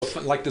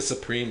like the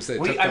Supremes. They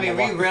we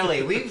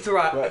threw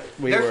out.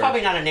 There's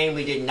probably not a name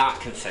we did not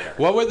consider.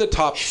 What were the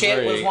top Shit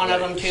three? was one of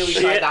them too. We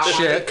tried that one.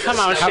 Shit. Come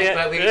on, shit.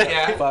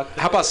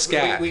 How about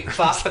Scat?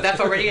 Fuck, but that's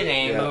already a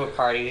name of a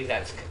party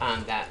that's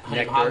that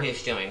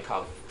Honey's doing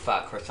called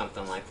Fuck or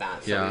something like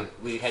that. So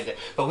we had to,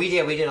 but we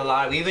did a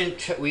lot.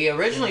 We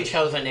originally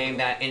chose a name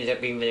that ended up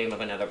being the name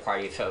of another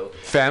party. So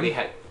Femme?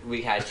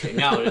 we had to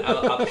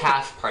a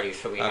past party.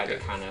 So we had to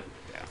kind of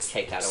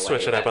take that away.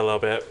 Switch it up a little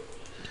bit.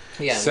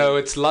 Yeah. So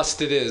it's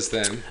Lust It Is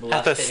then.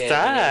 At the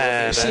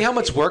start. You see how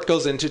much work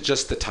goes into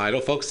just the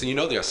title, folks? And you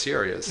know they're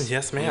serious.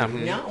 Yes, ma'am.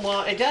 Mm-hmm. No,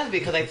 well, it does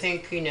because I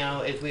think,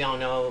 as we all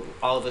know,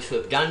 all of us who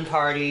have done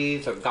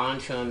parties or gone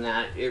to them,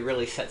 that it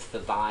really sets the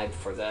vibe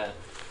for the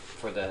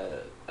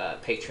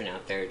patron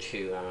out there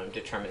to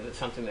determine if it's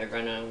something they're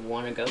going to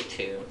want to go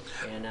to.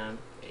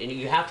 And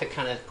you have to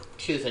kind of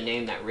choose a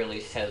name that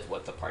really says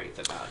what the party's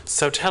about.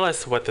 So tell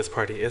us what this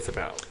party is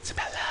about. It's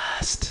about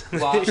lust.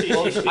 Well,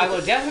 I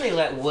will definitely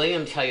let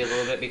William tell you a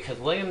little bit because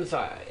William's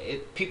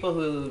people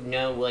who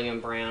know William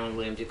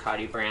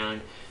Ducati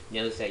Brown,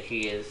 knows that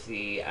he is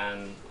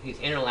he's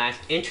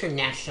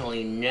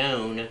internationally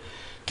known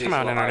Come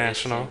on,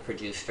 international and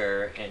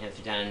producer, and has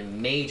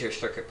done major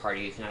circuit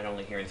parties not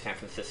only here in San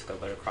Francisco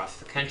but across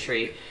the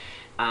country.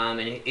 And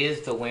he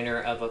is the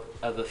winner of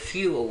a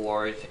few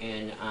awards,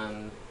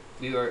 and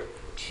we were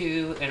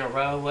 2 in a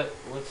row.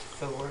 What's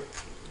the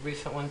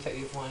recent ones that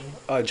you've won?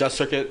 Just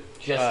Circuit.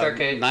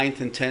 9th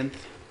and 10th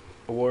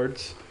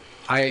awards.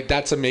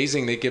 That's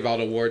amazing. They give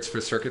out awards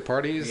for circuit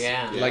parties.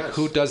 Yeah. Like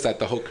who does that?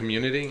 The whole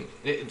community?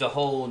 The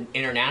whole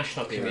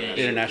international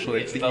community.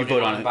 Internationally, it's you voted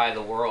vote on on it by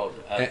the world.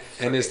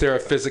 And is there a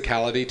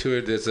physicality to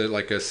it? Is it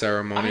like a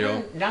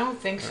ceremonial? I don't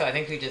think so. I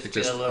think we just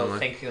did a little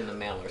thank you in the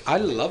mail or something. I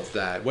love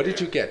that. What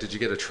did you get? Did you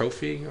get a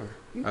trophy or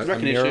a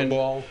recognition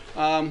mirror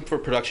ball? For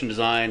production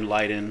design,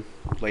 lighting,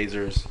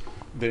 lasers,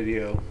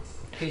 video.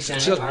 He's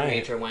done our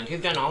major ones.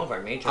 He's done all of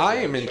our major ones. I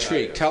am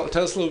intrigued. Tell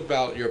us a little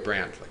about your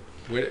brand,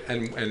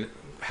 and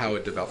how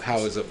it developed, how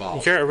it's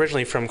evolved. You're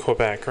originally from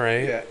Quebec,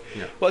 right?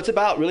 Yeah. Well, it's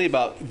really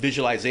about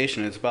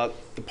visualization. It's about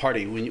the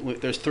party. When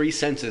there's 3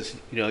 senses.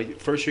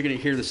 First you're going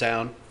to hear the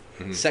sound.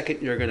 Mm-hmm.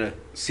 Second, you're going to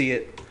see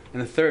it,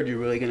 and the third, you're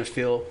really going to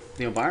feel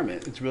the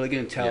environment. It's really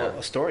going to tell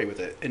a story with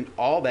it, and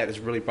all that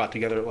is really brought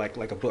together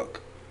like a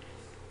book.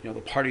 The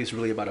party is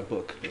really about a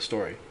book, a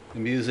story. The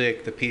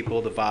music, the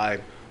people, the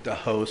vibe, the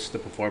hosts, the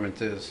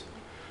performances,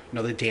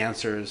 the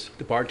dancers,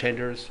 the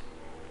bartenders.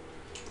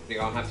 They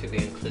all have to be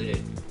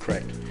included.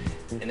 Correct.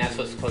 And that's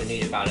what's so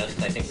neat about us.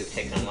 I think we've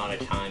taken a lot of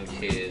time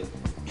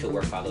to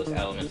work all those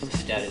elements.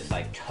 Stead is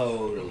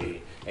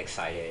totally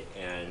excited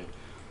and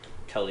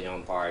totally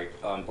on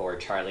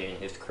board. Charlie and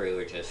his crew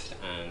are just,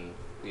 and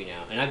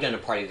I've done a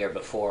party there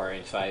before,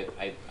 and so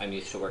I'm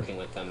used to working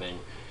with them, and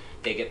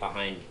they get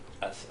behind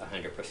us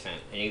 100%.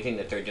 Anything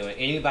that they're doing,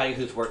 anybody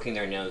who's working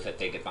there knows that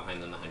they get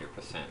behind them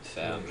 100%.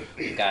 So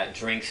we've got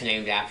drinks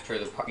named after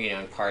the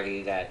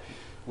party that.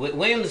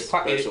 William's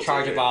in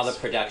charge of all the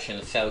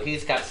production, so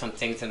he's got some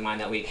things in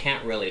mind that we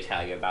can't really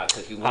tell you about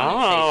because we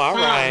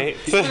want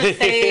to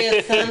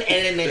say some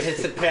elements of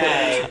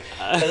surprise.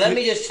 But let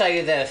me just tell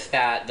you this: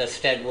 that the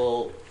stead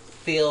will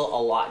feel a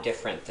lot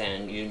different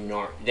than you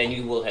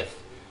will have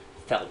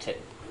felt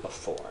it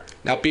before.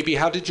 Now, BB,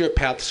 how did your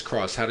paths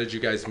cross? How did you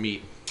guys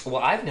meet?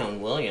 Well, I've known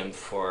William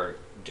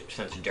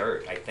since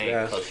Dirt, I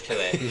think, close to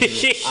it.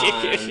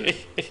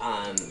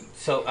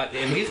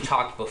 And we've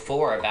talked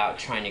before about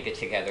trying to get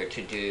together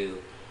to do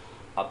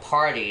a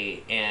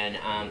party, and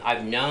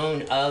I've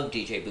known of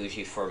DJ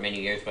Bougie for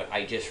many years, but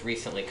I just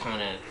recently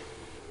kind of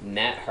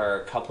met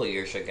her a couple of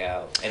years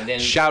ago. And then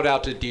shout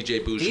out to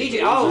DJ Bougie.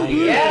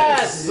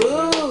 Yes,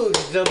 Bouge,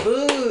 the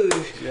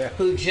Bouge,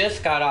 who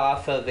just got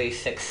off of a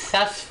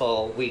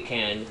successful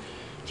weekend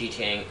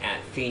DJing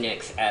at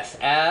Phoenix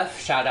SF.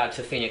 Shout out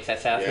to Phoenix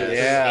SF.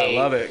 I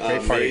love it.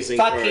 Great party.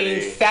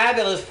 Fucking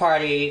fabulous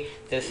party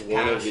this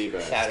past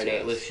Saturday.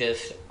 It was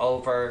just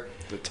over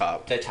the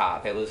top.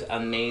 It was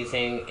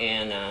amazing,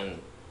 and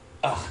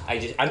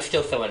I'm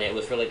still feeling it. It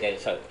was really good.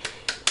 So,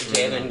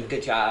 Jalen,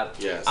 good job.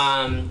 Yes.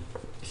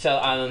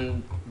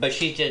 But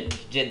she did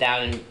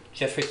that, and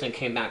just recently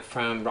came back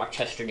from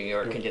Rochester, New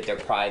York, and did their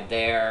Pride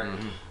there.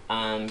 Mm-hmm.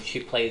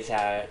 She plays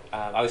at,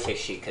 I would say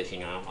she because,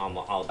 I'm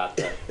all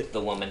about the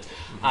woman.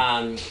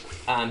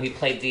 He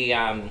plays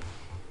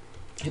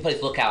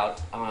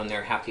Lookout on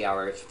their happy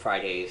hours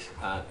Fridays.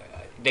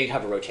 They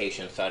have a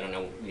rotation, so I don't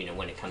know,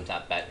 when it comes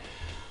up. But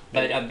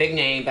a big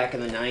name back in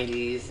the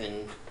 90s.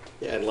 And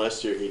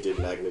last year he did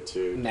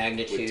Magnitude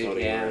with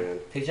Tony Moran.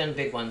 He's done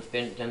big ones,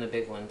 done the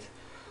big ones.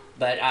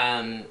 But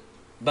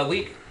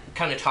we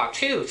kind of talked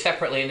too,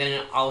 separately, and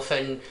then all of a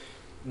sudden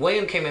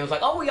William came in and was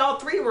like, we all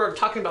 3 were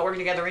talking about working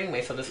together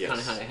anyway, so this is kind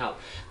of how to help.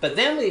 But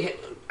then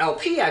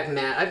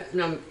I've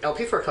known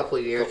LP for a couple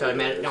of years. I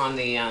met on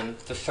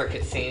the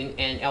circuit scene,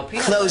 and LP...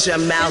 Close your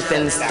mouth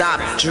and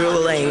stop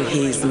drooling,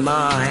 he's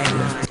mine.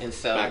 And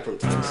so... Back from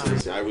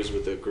Texas, I was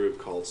with a group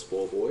called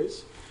Spoil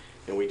Boys,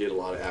 and we did a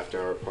lot of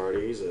after-hour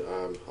parties.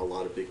 A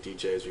lot of big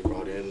DJs we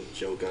brought in,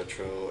 Joe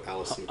Guttro,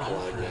 Allison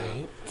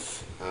Kalagna.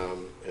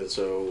 And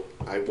so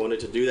I wanted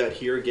to do that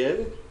here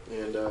again,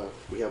 and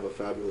we have a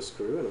fabulous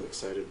crew, and I'm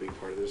excited to be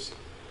part of this.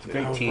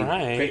 Great team.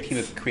 Right. Great team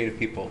of creative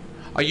people.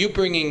 Are you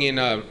bringing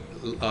in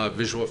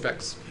visual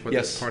effects for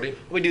this party?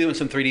 We do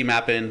some 3D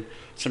mapping,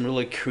 some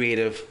really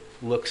creative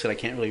looks that I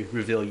can't really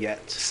reveal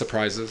yet.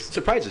 Surprises?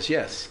 Surprises,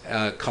 yes.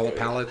 Color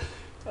palette?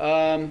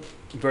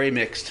 Very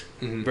mixed,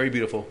 very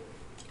beautiful,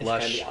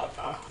 lush.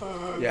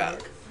 Yeah,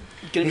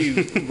 gonna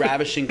be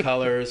ravishing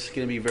colors.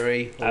 Gonna be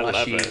very I love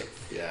lushy,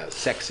 it.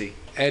 sexy.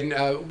 And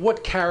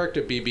what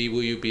character, BB,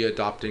 will you be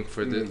adopting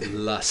for the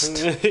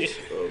lust?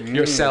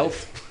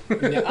 Yourself?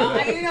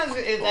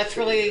 That's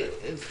really,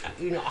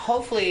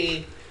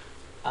 hopefully,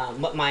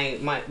 what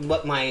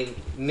my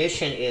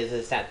mission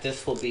is that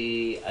this will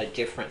be a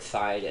different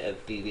side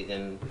of BB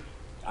than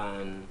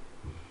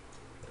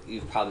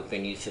you've probably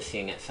been used to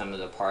seeing at some of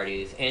the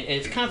parties, and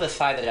it's kind of a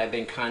side that I've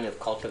been kind of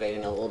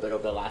cultivating a little bit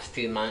over the last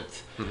few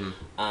months,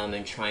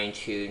 and trying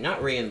to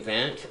not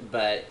reinvent,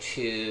 but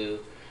to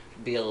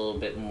be a little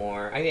bit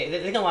more. I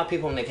think a lot of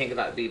people, when they think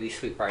about BB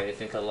SweetBright, they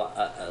think a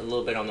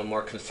little bit on the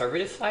more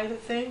conservative side of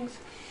things.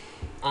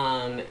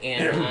 I'm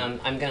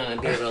gonna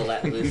be able to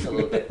let loose a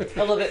little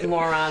bit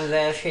more on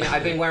this.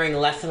 I've been wearing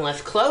less and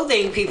less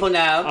clothing. People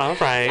know. All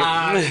right.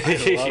 I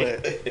love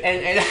it.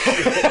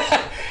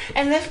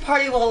 And this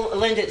party will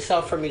lend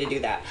itself for me to do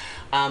that.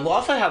 We'll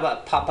also have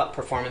pop-up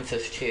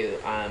performances too.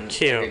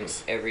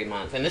 Every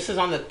month, and this is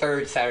on the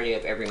third Saturday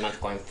of every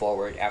month going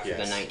forward after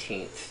the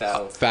 19th.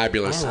 So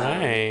fabulous. All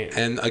right.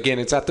 And again,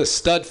 it's at the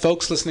Stud.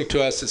 Folks listening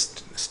to us,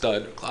 it's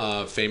Stud,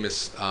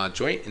 famous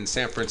joint in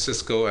San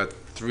Francisco at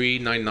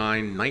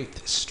 399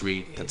 9th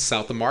Street. That's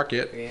south of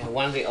Market. Yeah,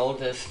 one of the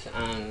oldest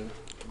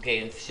gay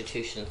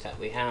institutions that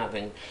we have,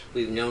 and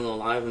we've known a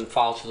lot of them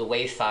fall to the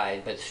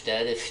wayside, but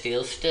Stud is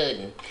still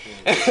studing.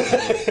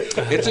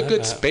 It's a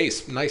good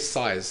space, nice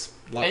size.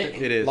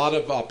 It is. A lot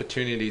of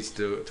opportunities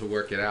to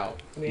work it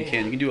out. Yeah. You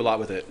can do a lot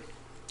with it.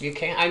 You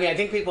can. I mean, I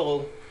think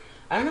people.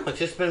 I don't know. It's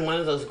just been one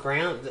of those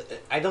grounds.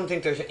 I don't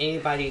think there's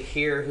anybody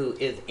here who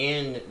is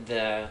in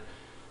the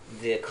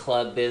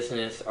club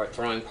business or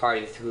throwing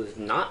parties who's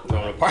not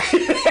throwing a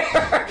party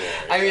there.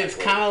 I mean, it's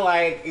kind of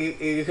like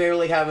you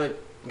really haven't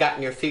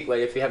gotten your feet wet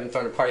if you haven't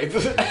thrown a party at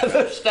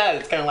the Stud.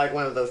 It's kind of like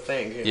one of those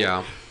things.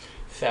 Yeah.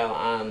 So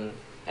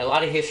a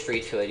lot of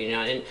history to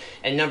it,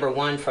 and number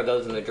one, for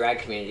those in the drag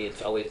community,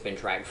 it's always been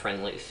drag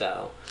friendly.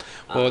 So.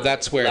 Well,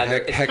 that's where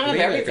it's kind of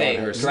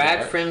everything.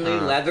 Drag friendly,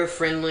 leather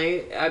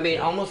friendly. I mean,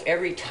 almost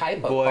every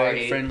type of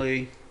party. Boy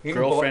friendly,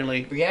 girl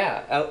friendly.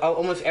 Yeah,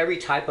 almost every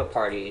type of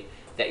party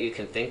that you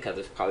can think of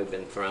has probably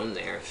been thrown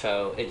there.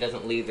 So it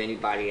doesn't leave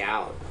anybody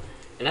out.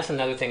 And that's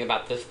another thing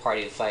about this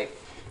party. It's like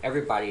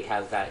everybody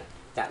has that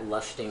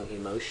lusting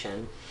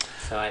emotion.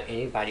 So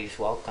anybody's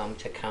welcome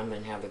to come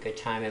and have a good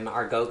time. And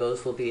our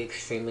go-go's will be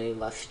extremely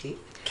lusty.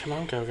 Come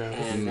on, go-go.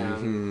 And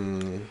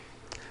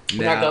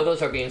our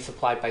go-go's are being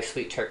supplied by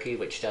Sweet Turkey,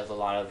 which does a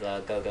lot of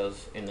the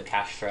go-go's in the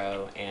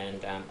Castro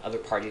and other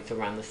parties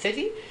around the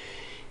city.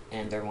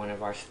 And they're one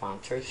of our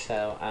sponsors.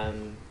 So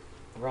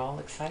we're all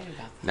excited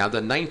about that. Now,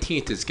 the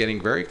 19th is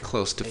getting very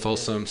close to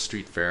Folsom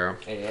Street Fair.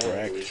 It is.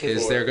 Correct.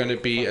 Is there going to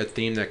be a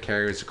theme that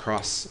carries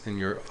across in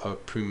your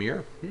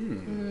premiere? I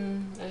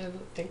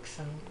don't think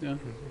so. Yeah.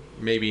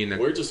 Maybe in a...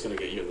 We're just gonna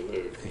get you in the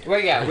mood.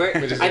 Well, yeah. I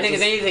think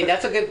if anything,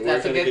 that's a good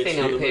thing,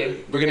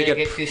 LP. We're gonna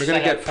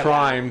get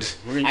primed.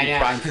 We're gonna be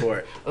primed for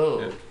it.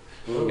 Oh.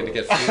 We're gonna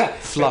get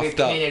fluffed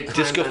up.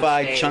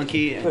 Disco-fied,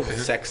 chunky, and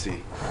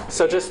sexy.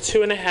 So just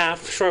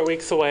 2.5 short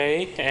weeks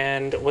away,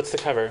 and what's the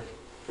cover?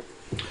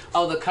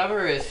 Oh, the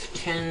cover is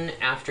 10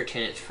 after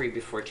 10. It's free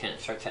before 10.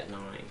 It starts at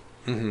 9.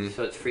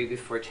 So it's free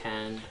before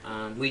 10.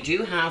 We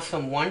do have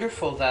some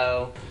wonderful,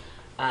 though,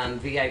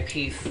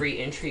 VIP free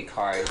entry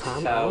cards.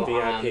 So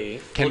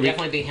VIP. Can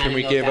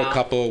we give a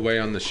couple away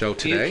on the show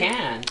today? You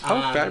can.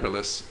 Oh,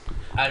 fabulous.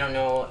 I don't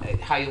know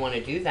how you want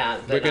to do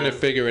that. But, we're going to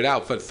figure it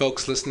out. But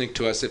folks listening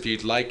to us, if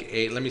you'd like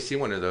let me see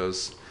one of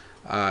those.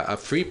 A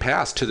free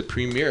pass to the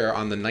premiere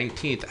on the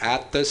 19th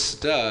at the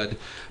Stud.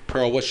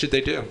 Pearl, what should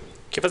they do?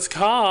 Give us a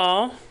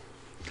call.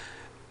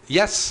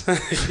 Yes,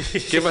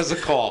 give us a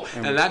call.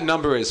 And that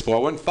number is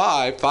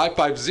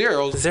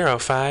 415-550...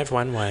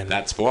 0511.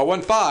 That's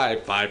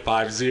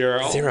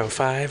 415-550...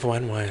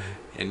 0511.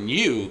 And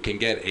you can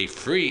get a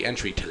free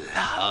entry to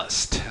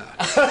Lust.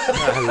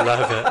 I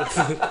love it.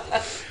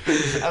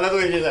 I love the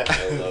way you do that.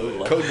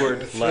 Code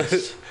word,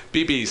 lust.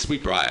 BB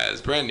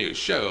SweetBriar's brand new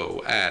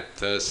show at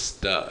the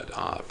Stud,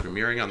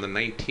 premiering on the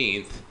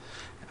 19th.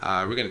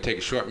 We're going to take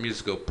a short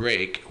musical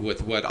break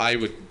with what I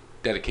would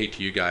dedicate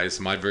to you guys,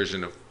 my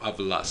version of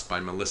Lust by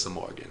Melissa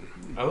Morgan.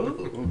 Oh,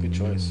 Good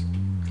choice.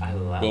 I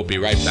love We'll be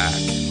right back.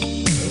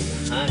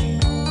 Honey.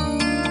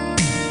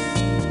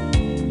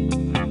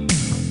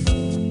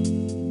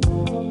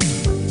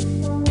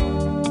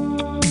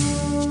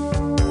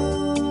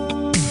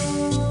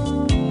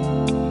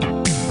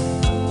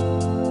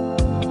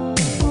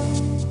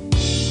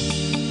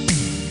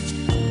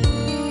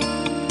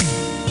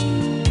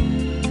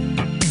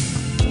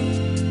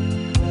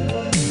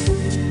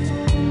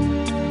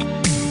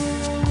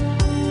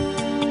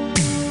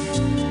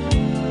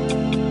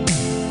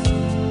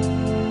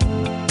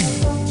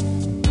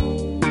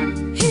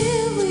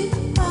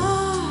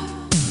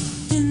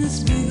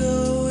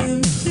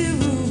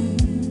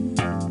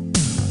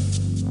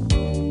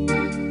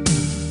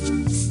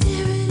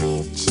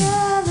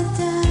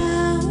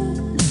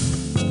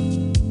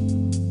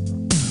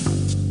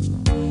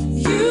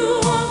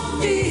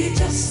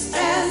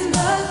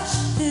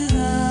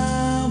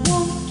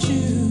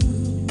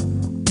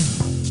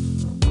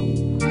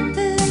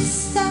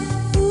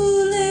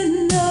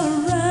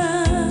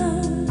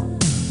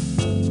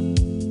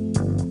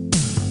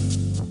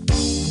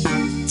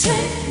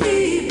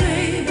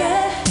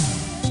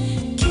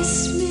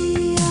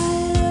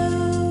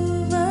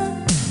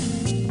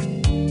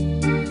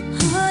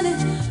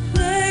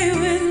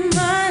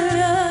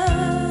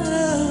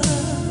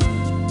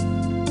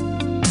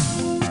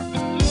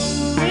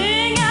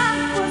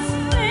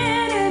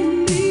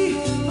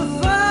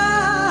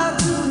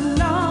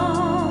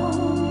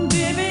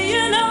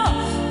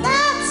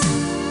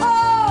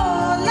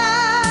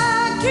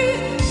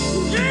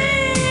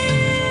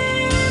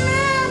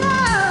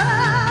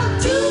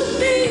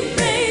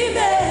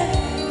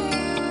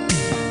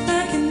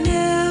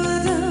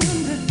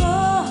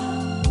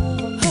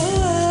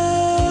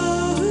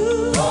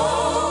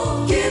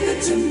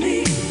 to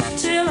me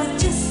till I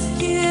just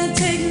can't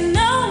take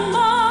no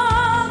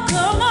more.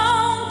 Come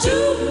on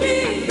to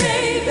me,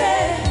 baby,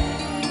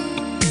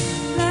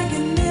 like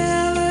you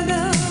never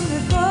done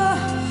before.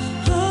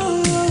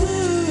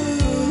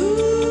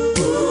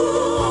 Ooh,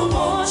 I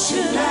want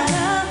you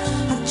now.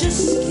 I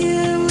just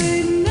can't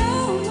wait no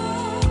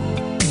more.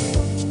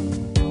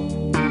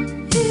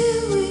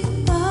 Here we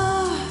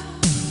are,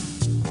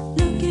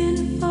 looking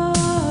for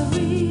a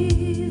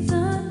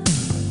reason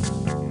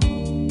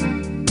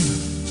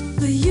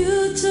for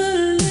you to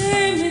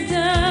lay me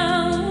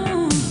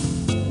down.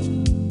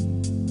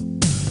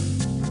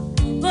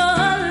 For a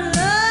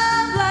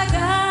love like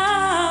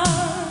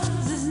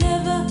ours is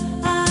never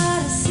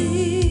out of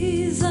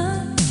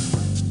season.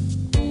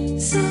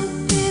 So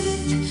baby,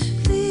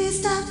 please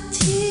stop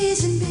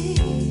teasing me.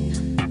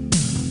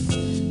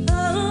 Oh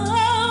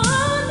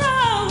no,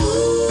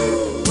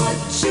 what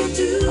you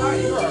do? All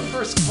right, you're our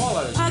first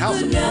caller. I House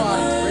could of never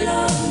Pride Radio.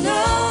 love no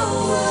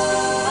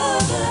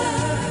other.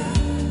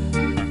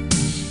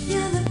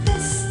 You're the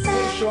best Hey,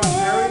 I've Sean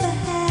Perry. ever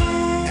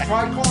had.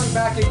 Try calling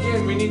back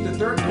again. We need the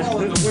third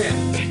caller to win.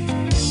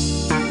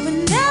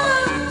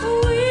 Whenever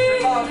we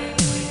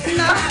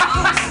not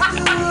close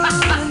to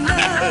one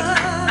another,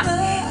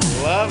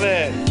 Love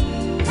it.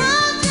 I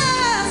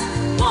just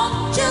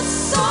want you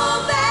so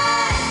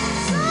bad.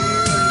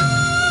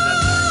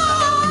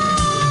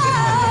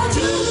 So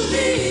to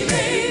me,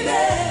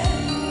 baby.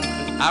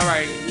 All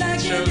right,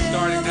 show's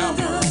starting now.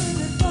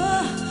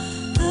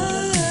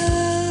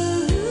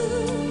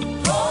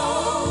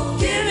 Oh,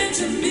 give it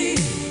to me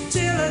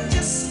till I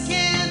just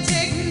can't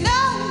take no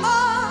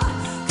more.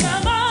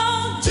 Come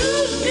on to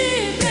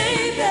me,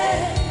 baby,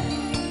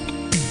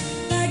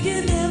 like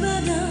you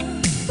never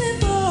done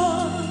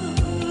before.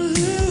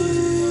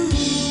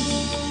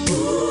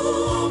 Ooh,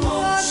 I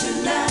want you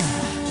now.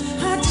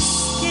 I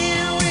just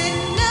can't wait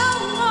no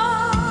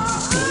more.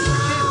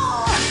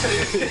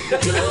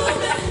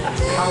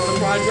 House of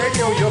Pride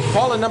Radio, you're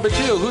caller number 2.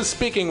 Who's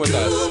speaking with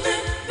us?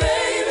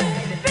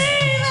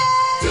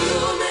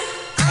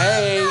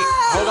 Hey,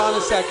 hold on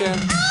a second.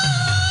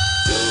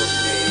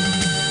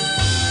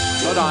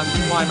 Hold on,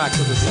 climax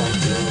of the song.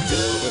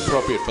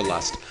 Appropriate for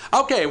lust.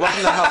 Okay,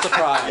 welcome to House of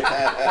Pride.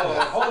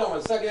 Hold on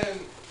 1 second.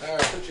 All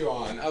right, put you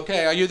on.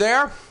 Okay, are you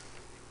there?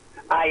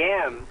 I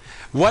am.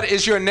 What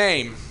is your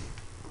name?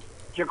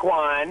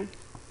 Jaquan.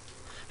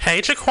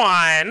 Hey,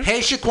 Jaquan. Hey,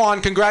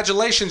 Shaquan,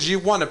 congratulations. You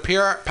won a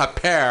pair.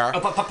 Papaya.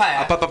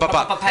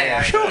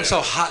 Phew, I'm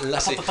so hot and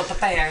lusty.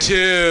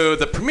 To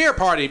the premiere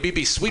party,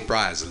 BB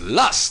Sweetbriar's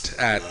Lust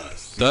at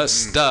the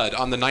Stud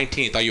on the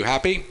 19th. Are you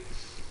happy?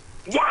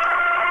 Yeah!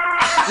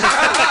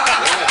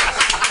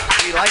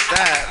 We like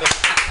that.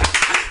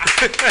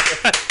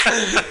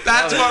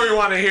 That's what we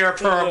want to hear,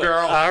 Pearl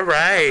Girl. All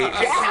right.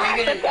 Can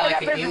we get like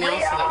an email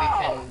so that we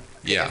can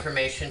get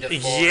information to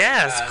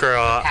Yes,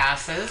 girl.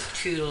 passes,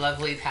 2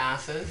 lovely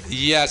passes.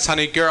 Yes,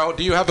 honey girl.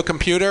 Do you have a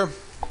computer?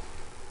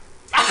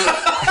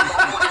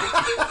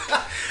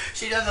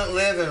 She doesn't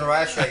live in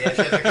Russia yet.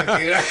 She has a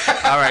computer.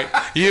 All right.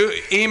 You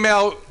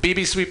email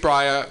BB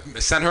Sweetbriar.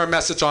 Send her a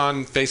message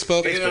on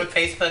Facebook. Either on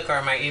Facebook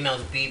or my email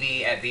is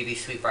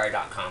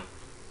bb@bbsweetbriar.com.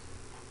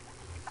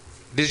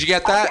 Did you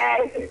get that?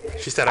 Okay.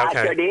 She said I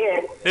okay. sure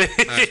did.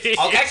 Okay,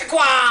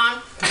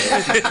 Shaquan.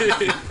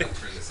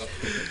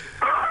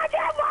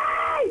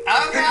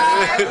 Okay.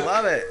 I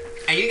love it.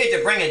 And you get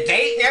to bring a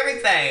date and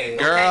everything.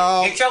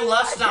 Girl. Okay? Get your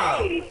lust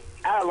on.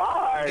 Oh,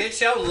 Lord. Get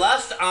your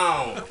lust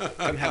on.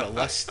 Come have a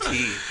lust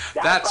tea.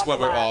 That's what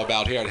we're all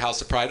about here at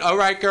House of Pride. All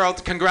right, girl.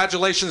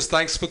 Congratulations.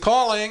 Thanks for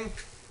calling.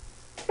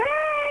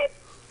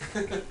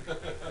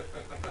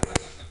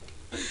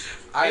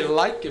 I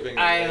like giving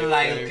away. I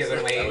like things. giving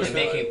away and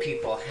making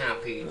people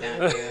happy,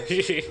 don't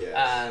you?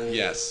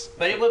 Yes.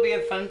 But it will be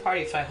a fun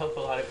party, so I hope a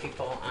lot of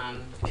people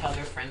tell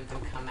their friends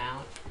and come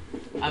out.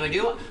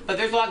 But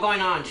there's a lot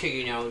going on too,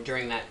 you know,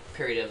 during that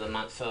period of the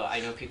month. So I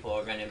know people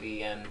are going to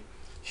be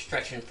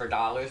stretching for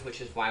dollars, which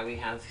is why we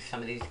have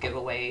some of these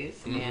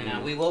giveaways.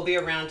 And we will be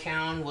around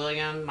town.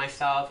 William,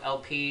 myself,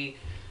 LP,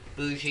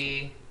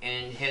 Bougie,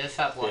 and hit us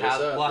up. We'll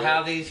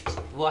have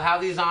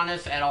these on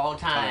us at all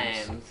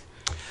times.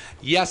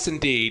 Yes,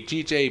 indeed.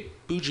 GJ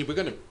Bougie, we're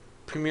going to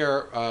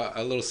premiere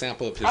a little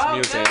sample of his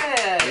music.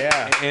 Good.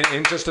 Yeah.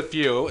 In just a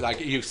few. Like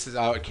you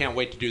can't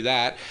wait to do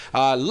that.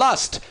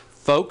 Lust,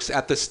 folks,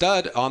 at the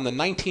Stud on the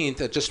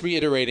 19th. Just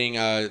reiterating,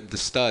 the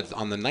Stud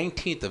on the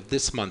 19th of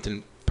this month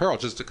in Pearl,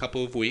 just a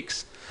couple of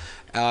weeks.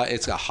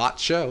 It's a hot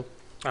show.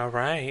 All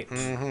right.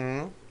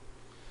 Mm-hmm.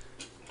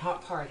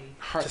 Hot party.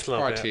 Hot Just a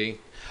little party.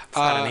 bit. It's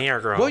hot in here,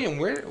 girl. William,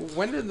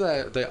 when did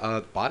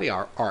the body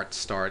art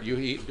start?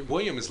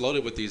 William is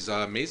loaded with these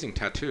amazing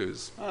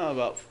tattoos.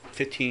 About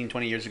 15,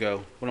 20 years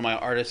ago, one of my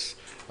artists,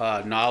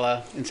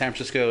 Nala in San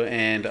Francisco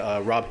and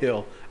Rob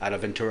Hill out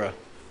of Ventura,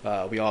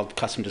 we all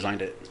custom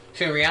designed it.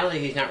 So in reality,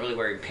 he's not really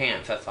wearing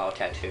pants. That's all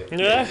tattoo.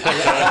 Yeah.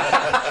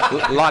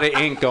 A lot of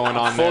ink going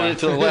on there. Folded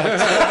to the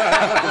left.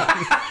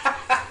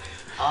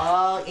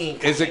 All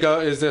ink. Is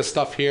there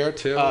stuff here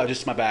too?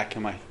 Just my back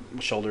and my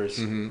shoulders.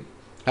 Mm-hmm.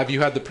 Have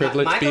you had the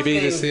privilege, Michael's BB, to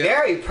getting see it?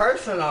 very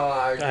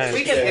personal.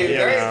 We can be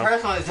very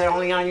personal. Is it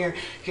only on your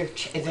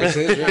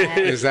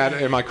Is that,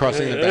 am I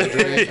crossing the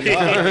boundary?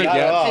 Not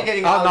at all.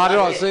 Oh, not at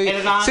all.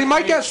 See,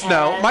 my guests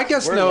know. My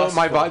guests We're know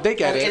lustful. they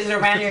get Is it. it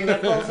around your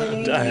nipples?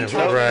 Right.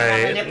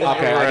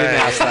 Okay, I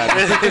didn't ask that.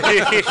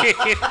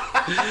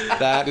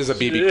 That is a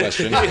BB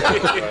question.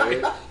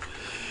 Right?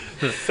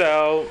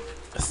 So,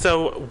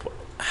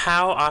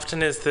 how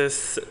often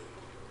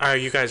are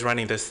you guys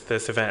running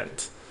this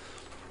event?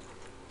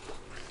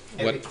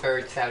 Every What?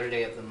 third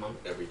Saturday of the month.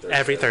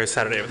 Every third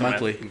Saturday of the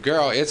Monthly.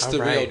 Girl, it's the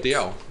real Alright.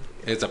 deal.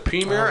 It's a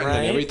premiere, and then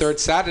Alright. every third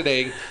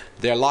Saturday,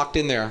 they're locked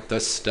in there. The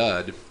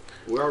stud.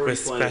 We're already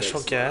With planning special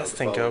next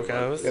guests and following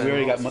go-go's. month. Yeah, we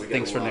already got So we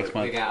things a for lot next of-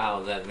 month. We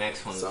got the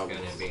next one's Some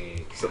going to be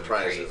kinda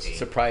surprises. crazy.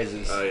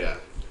 Surprises. Oh yeah.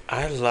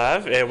 I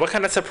love it. What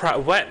kind of surprise?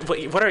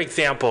 What are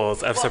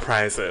examples of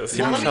surprises?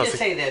 Well, let me Tell just us-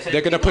 say this.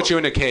 They're gonna put you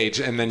in a cage,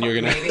 and then you're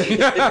gonna. Maybe.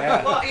 Well,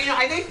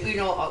 I think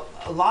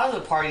a lot of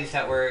the parties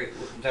that are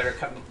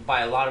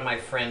by a lot of my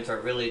friends are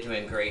really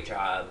doing great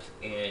jobs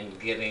in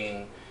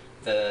giving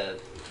the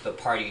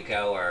party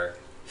goer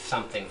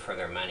something for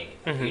their money.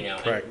 And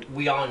Correct.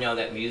 we all know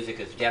that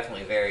music is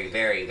definitely very,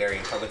 very, very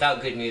important.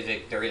 Without good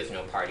music, there is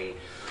no party.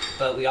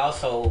 But we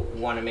also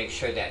want to make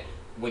sure that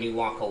when you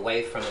walk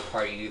away from the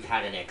party, you've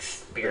had an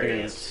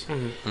experience.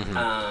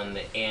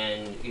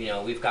 And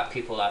we've got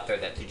people out there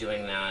that's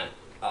doing that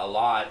a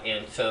lot,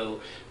 and so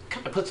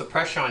kind of puts the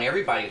pressure on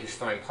everybody who's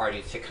throwing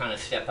parties to kind of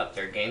step up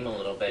their game a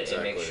little bit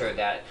and make Exactly. sure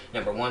that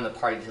number one, the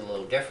party's a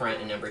little different,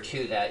 and number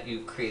two, that you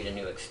create a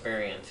new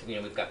experience.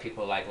 We've got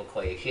people like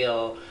LaCoya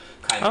Hill,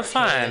 Kai Martinez,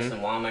 fun.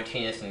 and Juan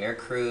Martinez and their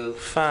crew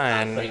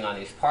Fun. putting on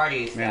these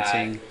parties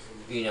Mancing. that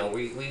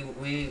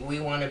we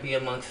want to be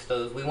amongst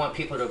those. We want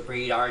people to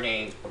breathe our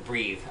name.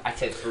 Breathe. I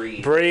said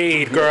breathe.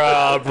 Breathe,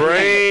 girl,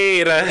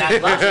 breathe.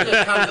 That lust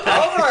just comes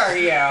over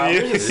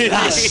you.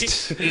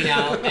 Lust.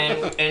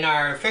 And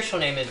our official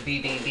name is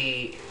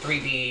BBB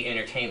 3B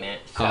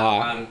Entertainment.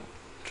 So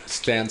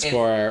Stands If-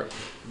 for.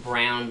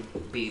 Brown,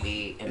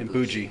 BB, and And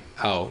Bougie. bougie.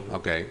 Oh,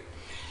 okay.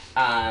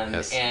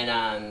 Yes.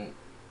 And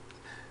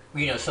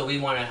so we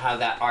want to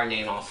have our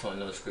name also in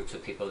those groups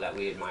of people that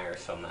we admire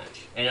so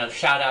much. And a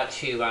shout out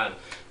to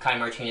Kai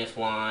Martinez,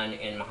 Juan,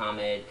 and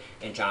Mohammed,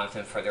 and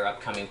Jonathan for their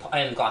upcoming,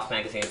 and Gloss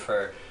Magazine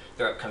for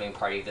their upcoming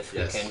party this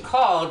Yes. weekend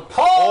called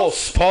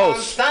Pulse on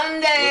Pulse.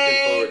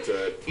 Sunday. Looking forward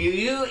to it.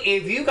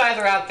 If you guys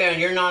are out there and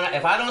you're not,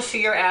 if I don't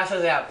see your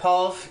asses at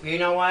Pulse, you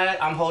know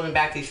what? I'm holding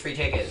back these free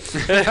tickets.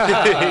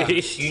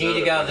 You need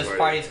to go. This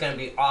party's going to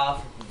be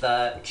off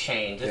the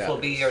chain. This Yeah. will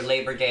be your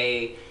Labor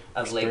Day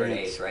of Labor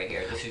Experience. Days right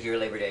here. This is your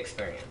Labor Day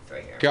experience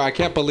right here. Girl, I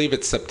can't believe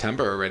it's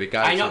September already,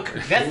 guys. I know.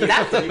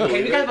 That's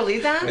can you guys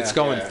believe that? It's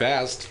going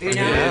fast. You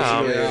know,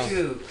 Yeah.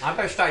 Shoot, I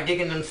better start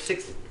digging them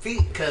 6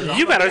 feet because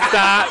You better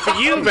stop.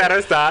 You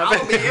better stop.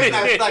 I'll be in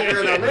that sucker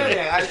in a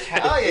minute. I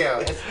tell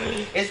you,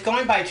 it's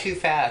going by too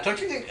fast.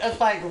 Don't you think? It's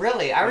like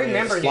really. I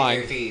remember New flying.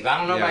 Year's Eve. I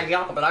don't know Yeah. about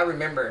y'all, but I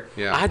remember.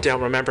 Yeah. I don't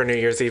remember New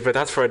Year's Eve, but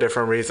that's for a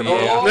different reason. Oh,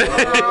 girl.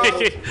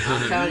 girl.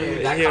 I'm telling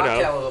you, that You know.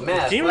 cocktail was a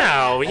mess. You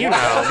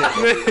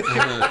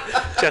know.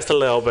 Just a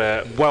little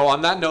bit. Well,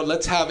 on that note,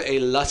 let's have a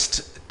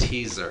lust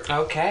teaser.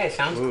 Okay,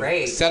 sounds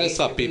great. Set us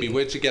up, BB.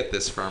 Where'd you get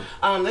this from?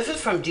 This is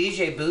from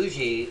DJ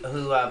Bougie,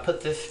 who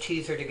put this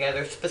teaser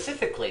together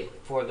specifically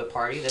for the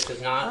party. This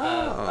is not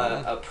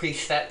a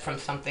preset from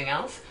something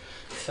else.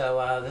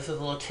 So this is a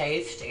little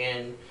taste,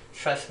 and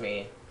trust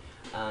me,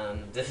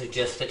 this is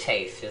just a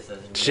taste. This is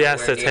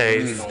Just a nowhere near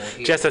taste. what you're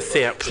gonna Just a eat.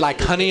 sip. It's like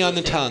honey on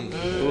the tongue.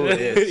 Ooh,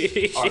 it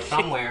is. Or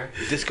somewhere.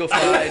 Disco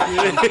fried.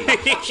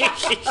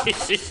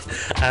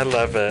 I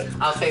love it.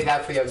 I'll save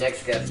that for your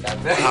next guest.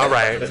 All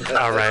right.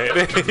 All right.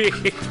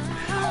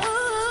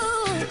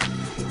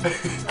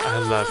 I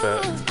love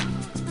it.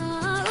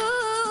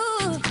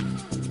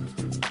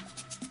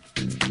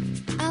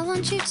 I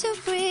want you to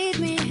breathe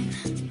me.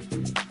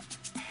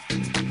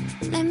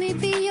 Let me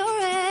be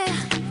your air.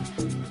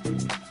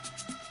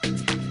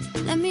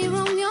 Let me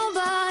roam your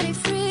body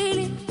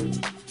freely.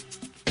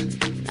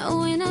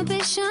 No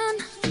inhibition,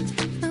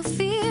 no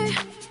fear.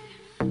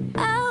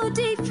 How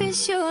deep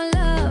is your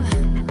love?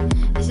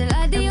 Is it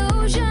like the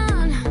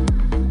ocean?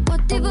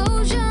 What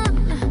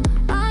devotion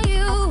are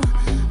you?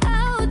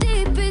 How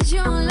deep is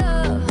your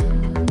love?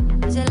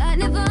 Is it like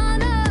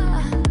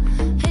Nirvana?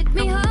 Hit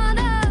me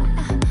harder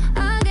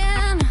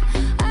again.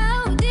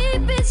 How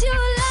deep is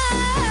your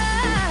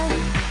love?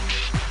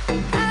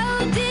 How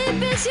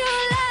deep is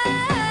your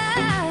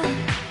love?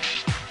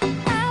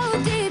 How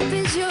deep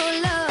is your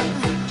love?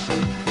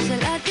 Is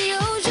it like the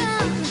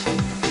ocean?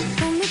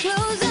 Pull me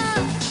closer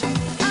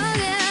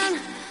again.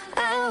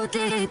 How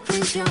deep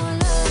is your love?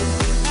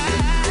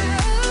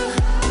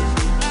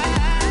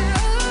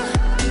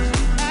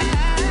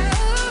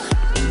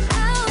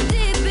 How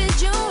deep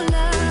is your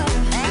love?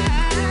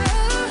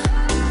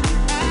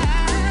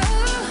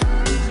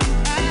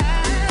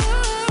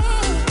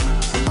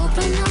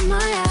 Open up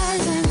my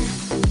eyes and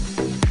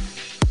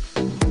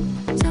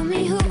tell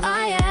me who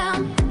I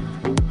am.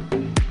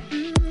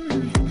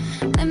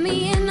 Let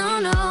me in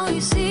on all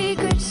your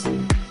secrets.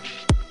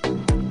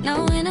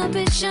 No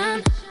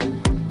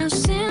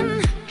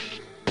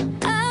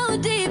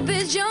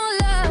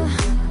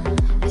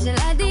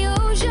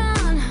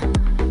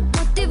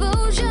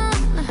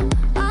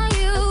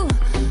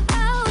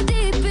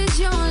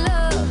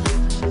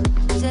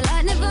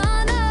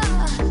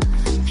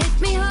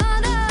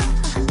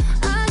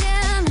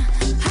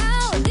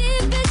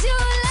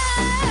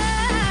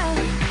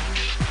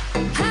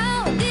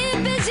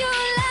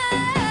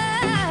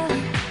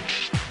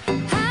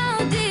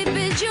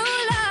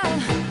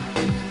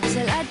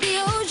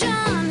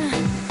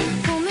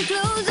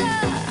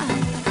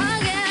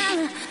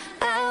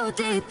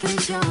deep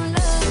is your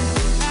love?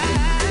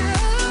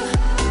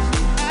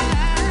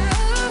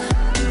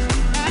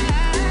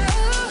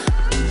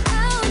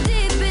 How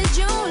deep is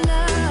your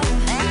love?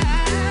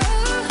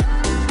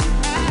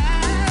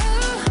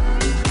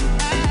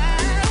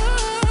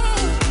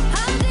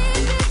 How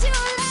deep is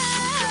your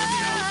love?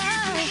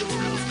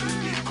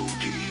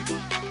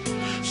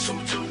 So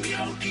tell me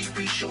how deep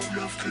is your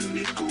love, can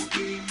it go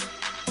deep?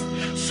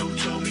 So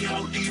tell me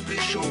how deep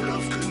is your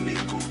love, can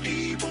it go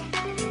deeper?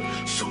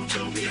 So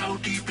tell me how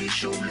deep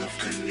is your love,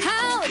 can it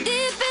How go deep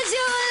deeper? is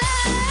your love?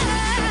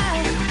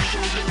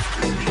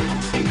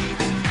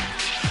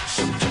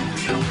 So tell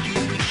me how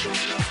deep is your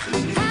love, can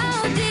it go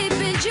How deep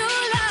is your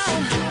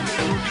love?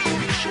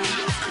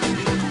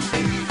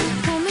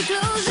 Pull me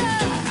closer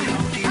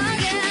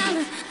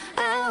again.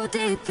 How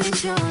deep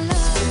is your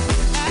love?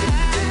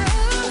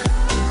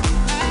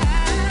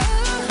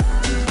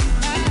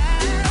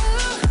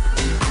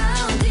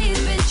 How deep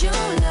is your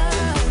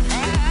love?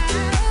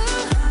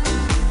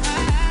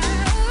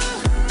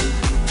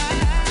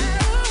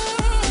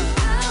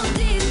 How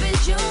deep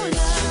is your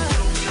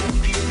love?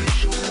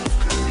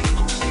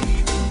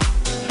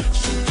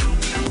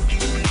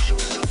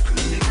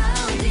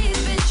 How deep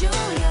is your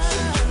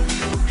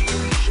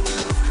love?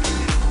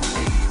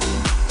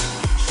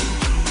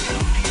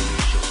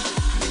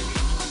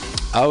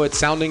 Oh, it's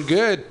sounding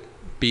good,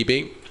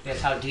 BB.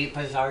 That's how deep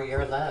is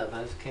your love.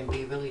 Us can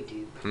be really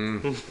deep.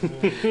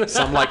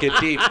 Some like it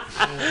deep.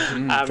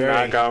 I'm not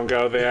gonna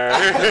go there.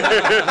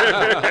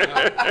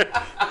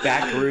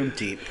 Back room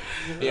deep.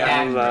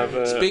 Yeah. I love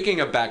it. Speaking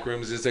of back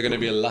rooms, is there going to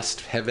be a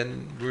lust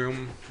heaven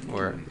room,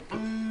 or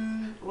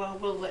Well,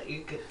 we'll let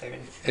you get there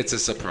and see. it's a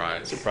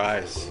surprise?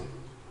 Surprise.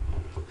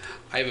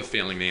 I have a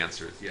feeling the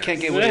answer is yes. Can't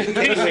give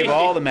away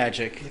all the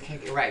magic.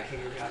 Right.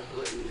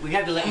 We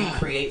have to let you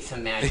create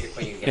some magic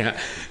when you get Yeah.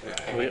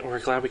 there. We're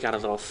glad we got a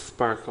little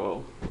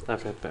sparkle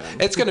of it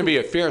then. It's going to be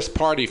a fierce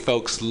party,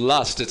 folks.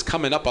 Lust. It's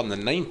coming up on the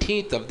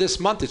 19th of this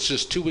month. It's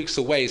just 2 weeks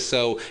away.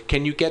 So,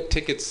 can you get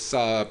tickets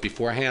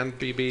beforehand,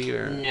 BB?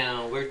 Or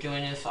No, we're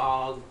doing this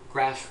all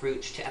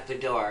grassroots at the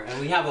door,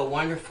 and we have a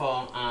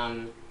wonderful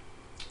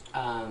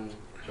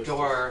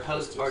door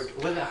host or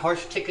what is it,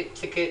 horse ticket.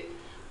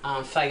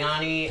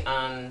 Sayani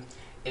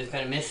is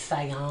going to Miss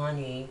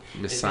Sayani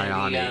Miss is going to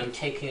Sayani. be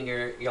taking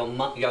your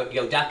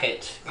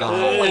ducat, your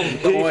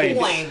Coins.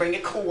 coin, bring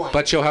a coin.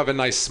 But she'll have a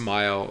nice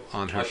smile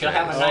on her Or she'll face.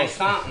 have a nice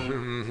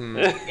something.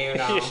 You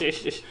know,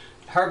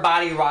 her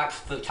body rocks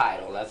the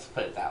title. Let's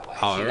put it that way.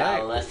 All She got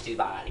right. a lusty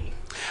body.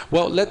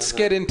 Well, let's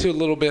get into a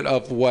little bit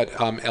of what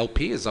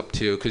LP is up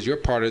to, because you're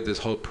part of this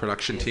whole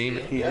production team.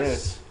 He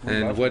is.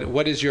 And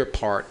what is your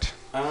part?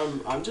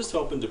 I'm just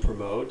hoping to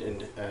promote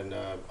and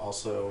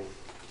also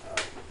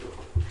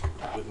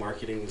with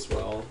marketing as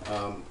well.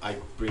 I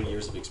bring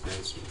years of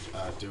experience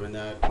doing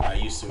that. I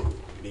used to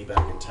be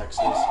back in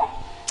Texas,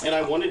 and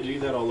I wanted to do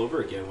that all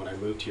over again when I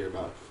moved here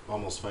about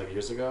almost 5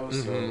 years ago.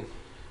 So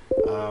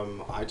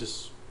I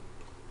just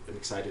am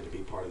excited to be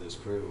part of this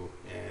crew.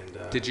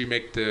 And Did you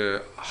make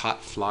the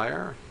hot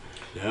flyer?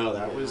 No,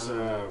 that was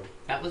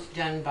That was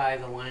done by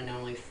the one and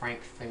only Frank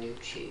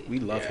Fanucci, We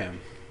love him.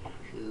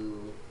 who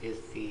is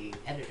the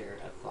editor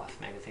of Gloss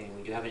Magazine.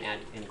 We do have an ad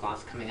in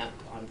Gloss coming up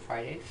on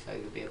Friday, so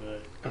you'll be able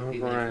to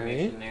view the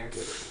information there.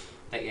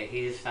 But yeah,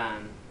 he's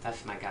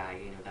that's my guy.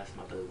 You know, that's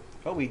my boo.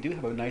 Oh, we do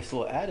have a nice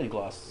little ad in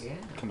Gloss Yeah.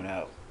 coming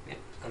out. Yeah,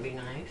 it's gonna be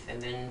nice.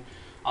 And then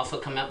also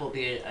coming up will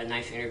be a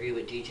nice interview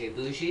with DJ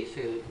Bougie,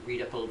 so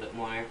read up a little bit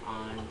more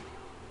on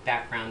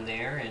background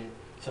there and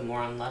some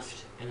more on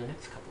Lust in the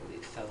next couple of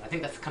weeks. So I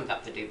think that comes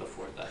out the day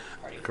before the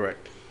party.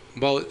 Correct.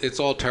 Well, it's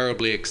all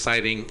terribly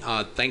exciting.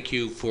 Thank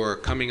you for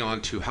coming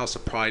on to House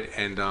of Pride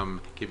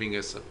and giving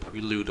us a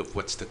prelude of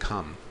what's to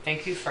come.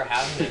 Thank you for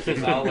having us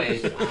as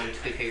always,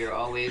 Tweaker. You're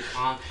always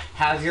on.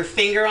 Have your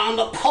finger on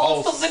the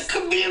pulse of the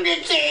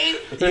community.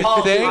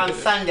 Pulse on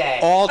Sunday.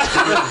 All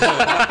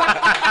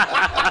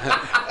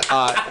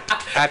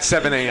at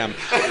 7 a.m.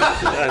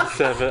 That's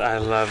seven. I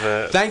love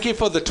it. Thank you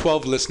for the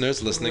 12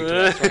 listeners listening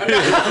to us.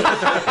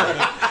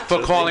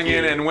 For calling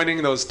in and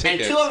winning those And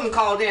tickets. 2 of them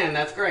called in.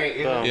 That's great.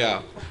 You know?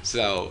 Yeah.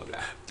 So,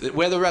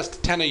 where the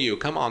rest 10 of you?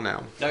 Come on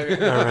now. All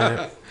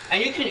right.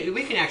 And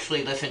we can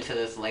actually listen to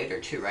this later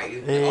too,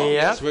 right? Oh, Yeah.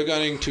 yes, we're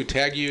going to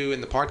tag you in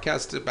the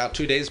podcast about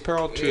 2 days,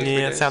 Pearl. 2 or 3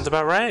 Yeah, days. sounds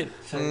about right.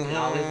 So you can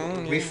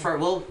always refer.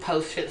 We'll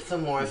post it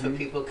some more so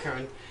people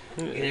can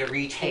get a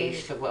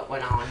retaste of what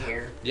went on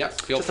here.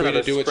 Yep. Feel Just free to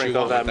another do what you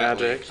sprinkle want of with that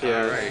that magic, link.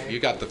 yeah. All right. You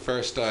got the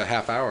first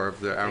half hour of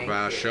Thank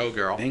our you. show,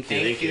 girl. Thank you.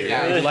 Thank you We're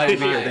guys. glad to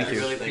be here. I Thank you.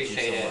 really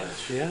appreciate it.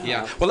 Yeah.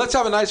 Yeah. Well, let's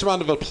have a nice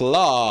round of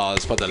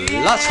applause for the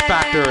Lust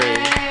Factory.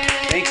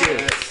 Thank you.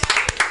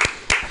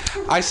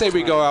 I say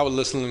we go out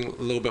listening a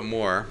little bit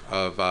more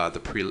of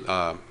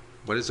the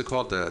what is it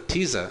called? The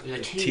teaser. The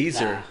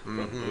Teaser.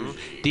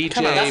 DJ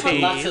That's what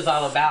Tease. Lux is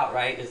all about,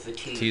 right? Is the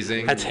tease.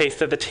 teasing. A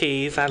taste of the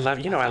tease. I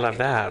love. I love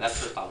that. That's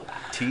what it's all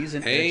about. Tease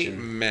and itching.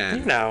 Amen.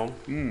 You know.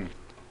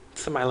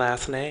 It's my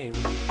last name.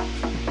 I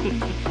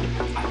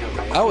know,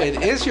 right? Oh,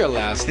 it is your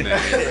last name.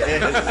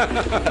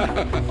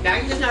 Now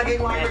you're just not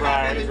getting one.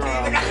 Right.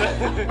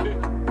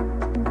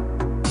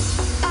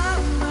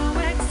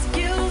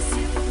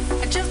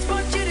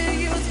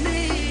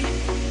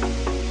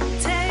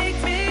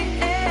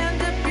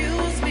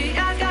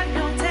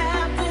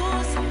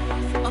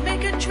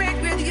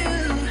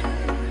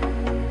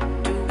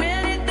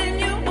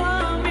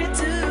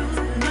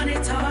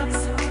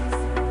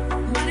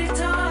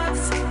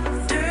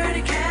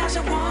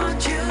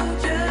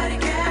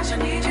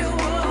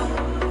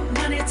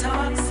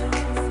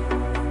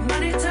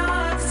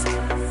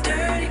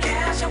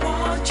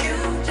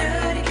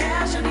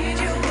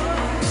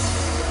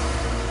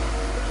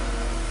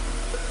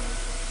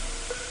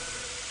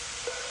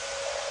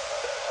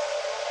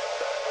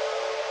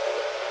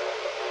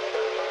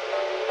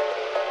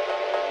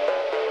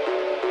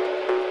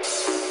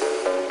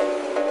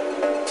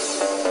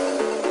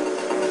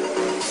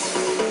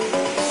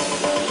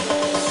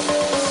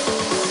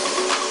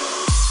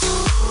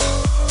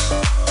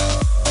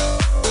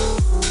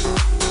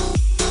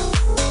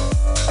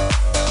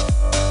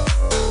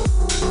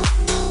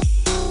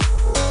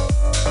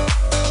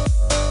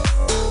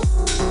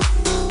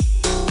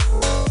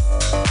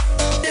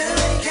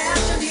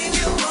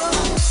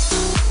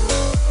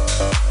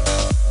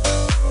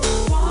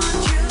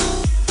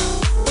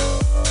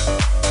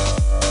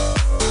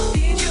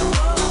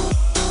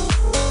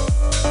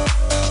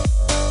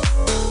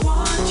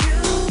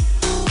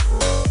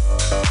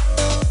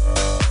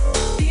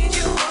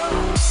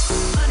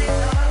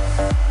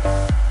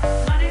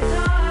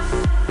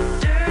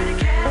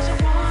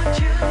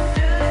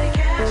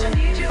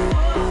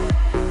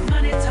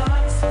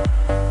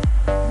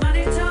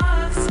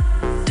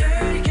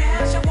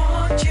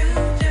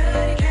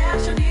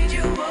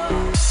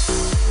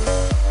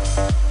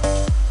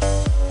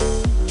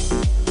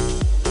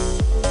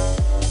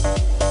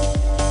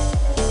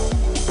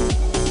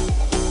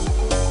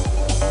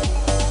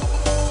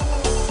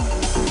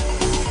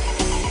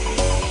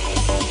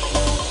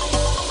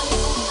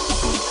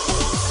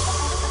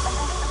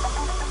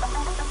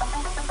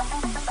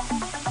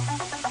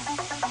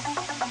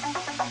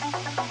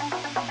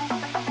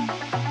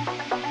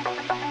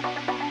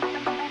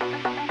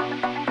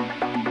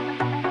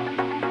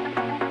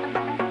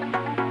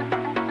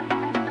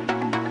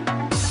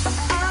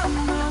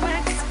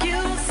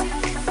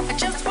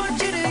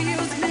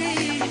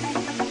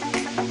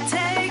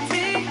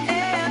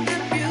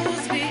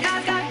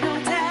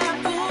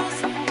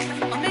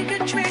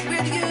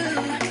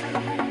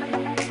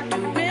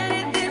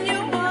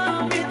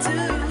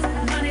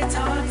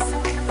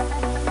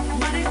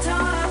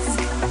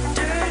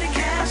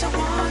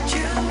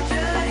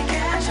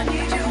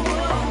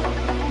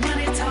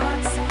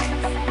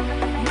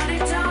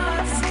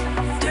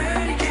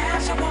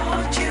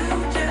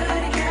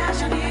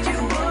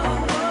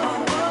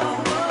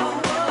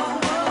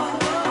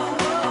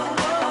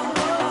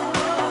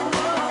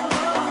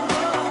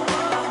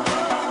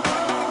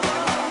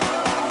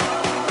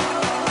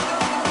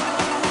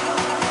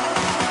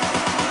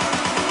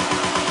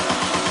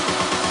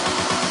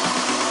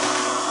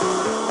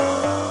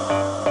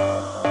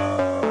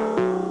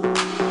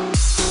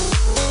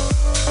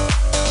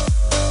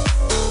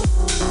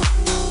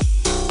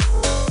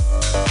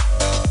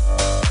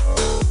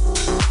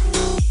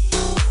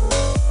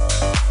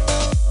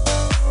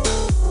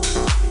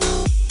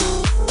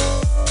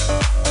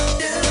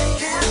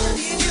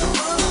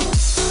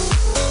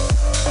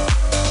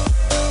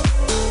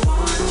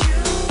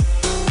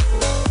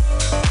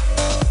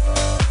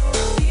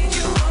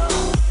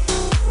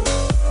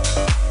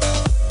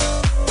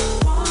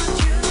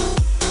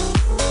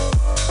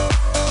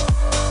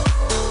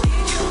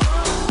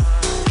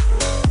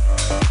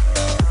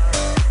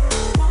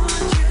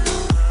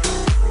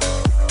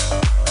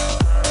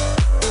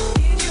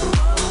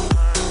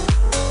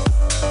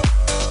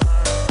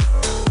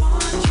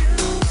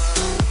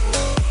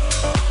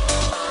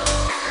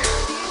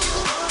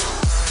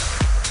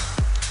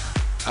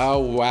 Oh,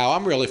 wow.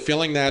 I'm really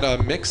feeling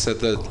that mix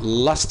of the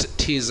Lust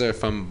teaser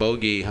from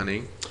Bogey,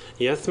 honey.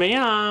 Yes,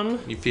 ma'am.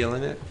 You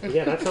feeling it?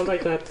 Yeah, that sounds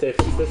like that. If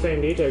it's the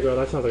same DJ girl,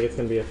 that sounds like it's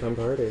going to be a fun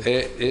party.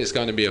 It is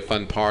going to be a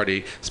fun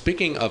party.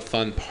 Speaking of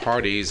fun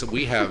parties,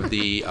 we have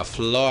the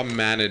floor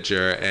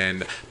manager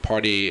and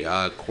party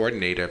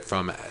coordinator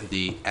from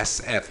the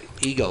SF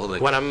Eagle.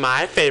 One of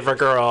my favorite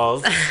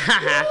girls. Go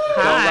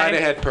right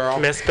ahead, Pearl.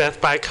 Miss Beth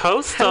by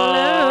Coastal.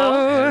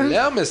 Hello.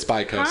 Hello, Miss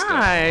Bicoastal.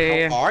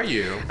 Hi. How are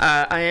you?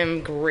 I am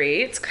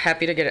great.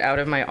 Happy to get out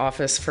of my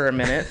office for a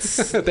minute.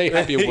 They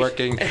have you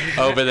working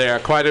over there.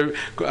 Quite a.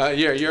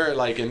 You're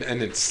like an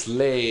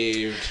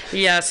enslaved.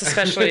 Yes,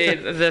 especially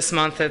this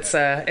month.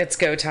 It's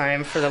go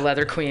time for the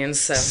Leather Queens.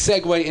 So.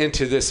 Segue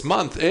into this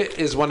month. It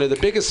is one of the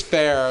biggest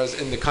fairs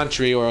in the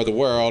country or the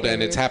world,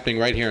 and it's happening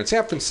right here in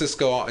San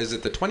Francisco. Is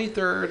it the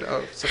 23rd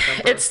of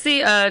September? It's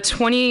the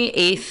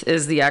 28th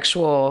is the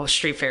actual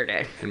street fair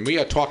day. And we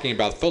are talking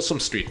about Folsom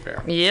Street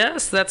Fair.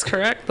 Yes, that's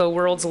correct. The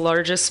world's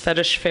largest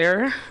fetish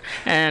fair,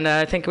 and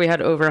I think we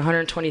had over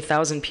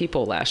 120,000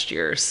 people last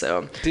year.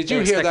 So did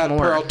you hear that,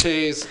 Pearl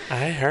Tease?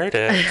 I heard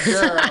it.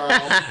 Girl,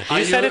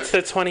 you said it's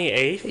the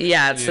 28th?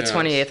 Yeah, it's the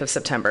 28th of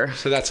September.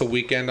 So that's a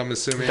weekend, I'm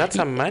assuming? That's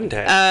a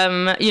Monday.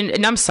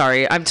 I'm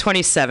sorry. I'm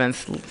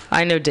 27th.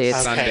 I know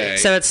dates. Sunday.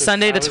 So it's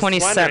Sunday the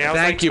 27th.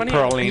 Thank you,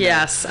 Pearlina.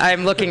 Yes,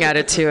 I'm looking at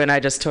it too, and I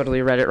just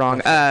totally read it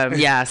wrong.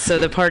 Yeah, so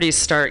the parties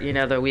start,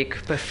 the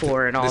week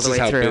before and all the way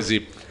through. This is how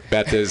busy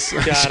Beth is.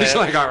 Got She's it.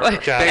 like, all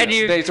right, and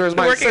you were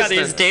my working assistant. on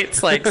these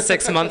dates like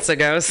 6 months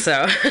ago,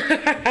 so.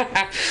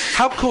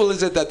 How cool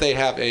is it that they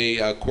have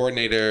a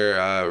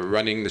coordinator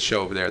running the show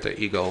over there at the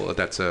Eagle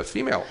that's a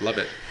female? Love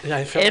it. Yeah,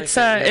 I feel it's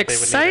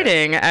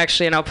exciting,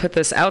 actually, and I'll put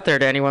this out there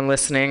to anyone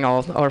listening,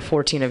 all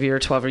 14 of you or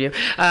 12 of you.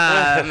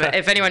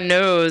 If anyone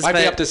knows. Might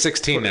be up to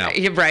 16 now.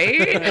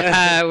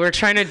 Right? We're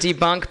trying to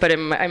debunk, but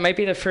I might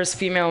be the first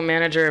female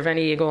manager of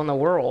any Eagle in the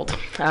world.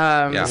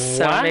 So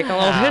making a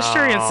little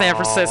history in San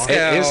Francisco.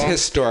 It is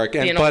historic,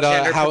 Being all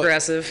gender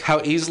progressive.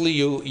 how easily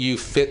you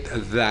fit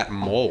that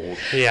mold.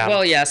 Yeah.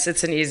 Well, yes,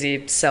 it's an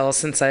easy sell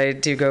since I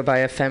do go by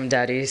a femme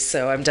daddy,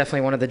 so I'm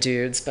definitely one of the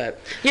dudes. But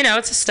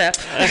it's a step.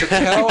 So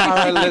tell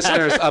our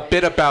listeners a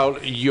bit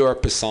about your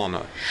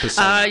persona.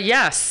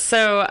 Yes.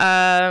 So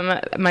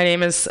my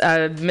name is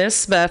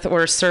Miss Beth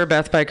or Sir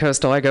Beth by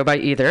Coastal. I go by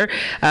either.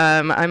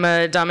 I'm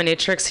a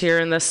dominatrix here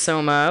in the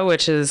Soma,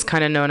 which is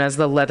kind of known as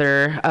the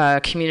Leather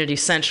Community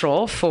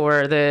Central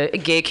for the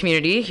gay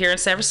community here in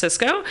San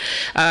Francisco.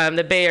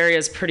 The Bay Area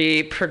is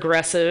pretty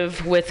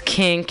progressive with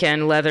kink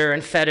and leather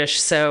and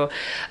fetish, so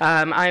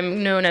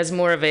I'm known as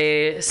more of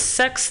a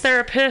sex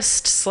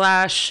therapist /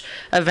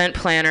 event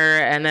planner,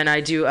 and then I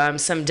do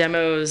some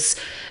demos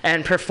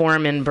and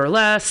perform in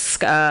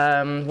burlesque.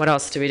 What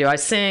else do we do? I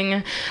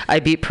sing. I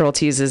beat Pearl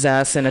Tease's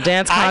ass in a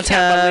dance contest. I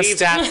can't believe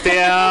that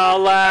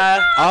still.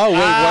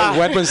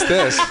 When was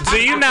this?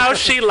 Do you know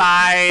she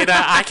lied?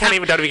 Don't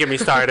even get me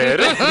started.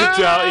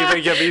 Don't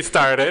even get me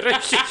started.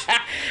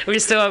 We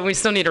still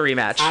need a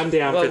rematch. I'm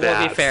down for that.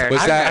 We'll be fair.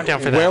 I'm down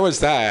for that. Where was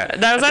that?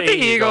 That was at the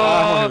Eagle.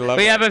 Oh,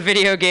 we have a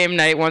video game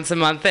night once a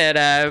month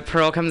that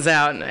Pearl comes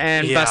out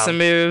and busts a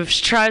move.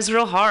 She tries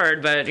real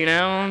hard, but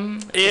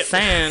just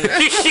saying.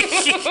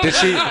 Did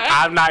she?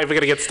 I'm not even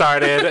gonna get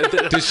started.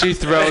 Did she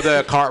throw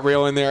the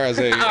cartwheel in there as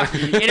a?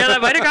 That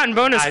might have gotten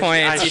bonus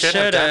points. You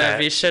should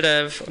have. You should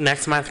have.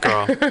 Next month,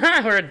 girl.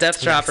 Or a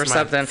death drop or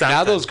something.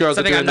 Now those girls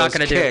Something are I'm doing not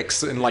those gonna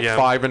kicks in like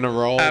 5 in a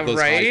row. Those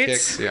high right?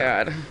 kicks.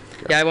 God.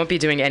 Yeah, I won't be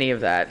doing any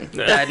of that.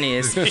 Bad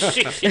knees.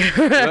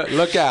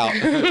 Look out.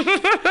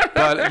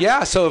 But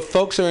yeah, so if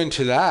folks are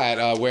into that,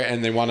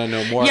 and they want to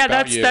know more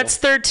about you. That's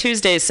third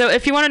Tuesday. So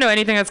if you want to know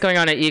anything that's going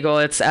on at Eagle,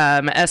 it's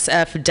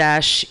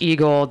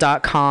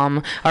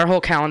sf-eagle.com. Our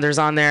whole calendar's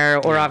on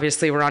there, or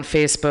obviously we're on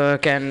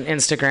Facebook and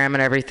Instagram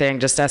and everything,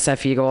 just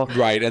SF Eagle.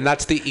 Right, and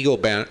that's the Eagle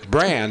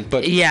brand,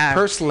 but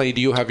personally,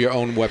 do you have your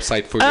own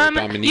website for your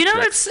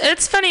dominatrix?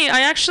 It's funny.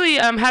 I actually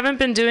haven't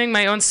been doing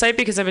my own site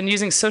because I've been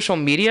using social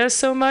media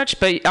so much,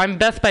 but I'm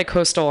Beth by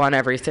Coastal on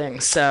everything,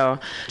 so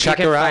check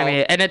you can her find out.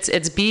 Me. And it's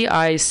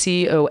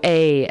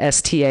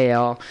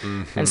BICOASTAL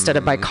instead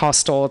of by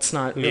Coastal. It's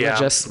not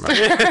religious.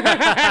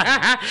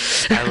 I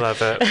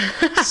love it.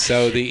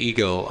 So the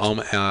Eagle,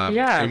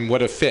 and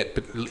what a fit!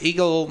 But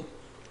Eagle.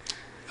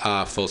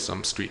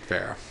 Folsom Street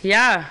Fair.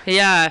 Yeah.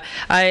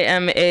 I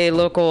am a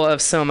local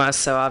of Soma,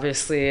 so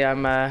obviously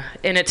I'm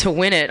in it to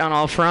win it on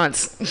all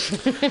fronts.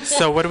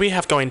 So what do we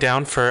have going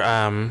down for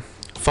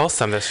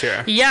Folsom this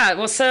year? Yeah,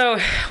 well, so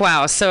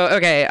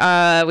okay,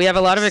 we have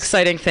a lot of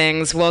exciting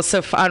things. Well,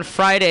 so on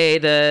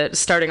Friday,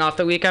 starting off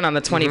the weekend on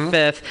the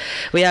 25th,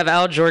 we have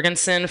Al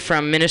Jorgensen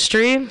from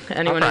Ministry,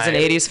 anyone who's an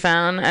 80s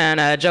fan,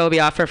 and Joe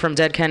Biafra from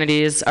Dead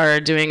Kennedys are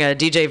doing a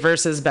DJ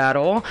versus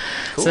battle.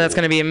 Cool. So that's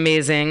going to be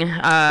amazing.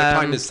 What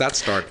time does that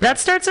start? That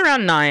starts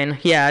around 9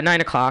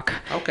 o'clock.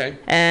 Okay.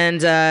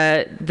 And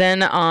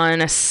then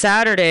on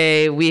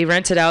Saturday, we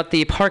rented out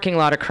the parking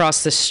lot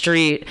across the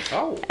street.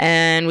 Oh.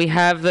 And we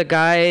have the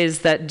guys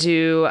that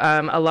do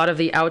a lot of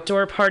the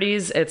outdoor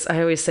parties. I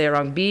always say it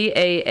wrong.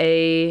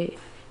 BAAPA.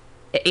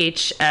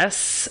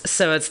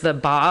 so it's the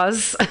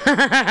Boz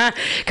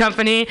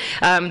company.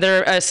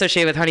 They're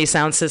associated with Honey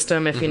Sound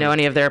System, if you know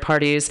any of their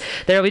parties.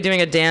 They'll be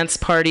doing a dance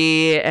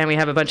party, and we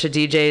have a bunch of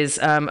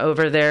DJs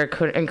over there,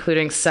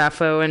 including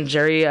Sappho and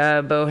Jerry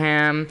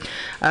Boham,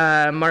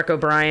 Mark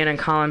O'Brien and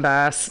Colin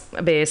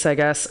Bass, I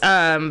guess.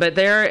 But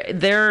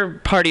their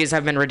parties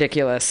have been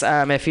ridiculous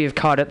if you've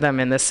caught at them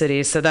in the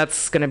city. So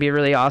that's going to be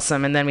really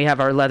awesome. And then we have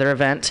our leather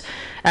event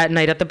at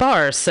night at the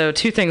bar. So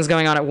 2 things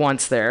going on at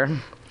once there.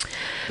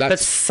 But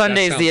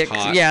Sunday's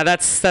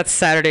that's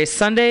Saturday.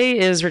 Sunday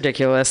is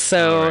ridiculous.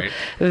 So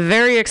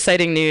very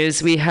exciting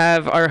news. We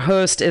have our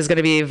host is going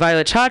to be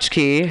Violet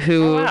Chachki,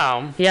 who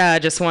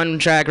just won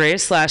Drag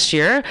Race last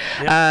year.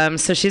 Yep.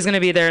 So she's going to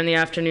be there in the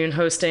afternoon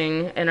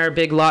hosting in our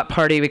big lot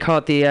party. We call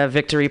it the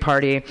Victory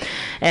Party,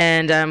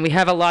 and we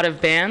have a lot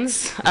of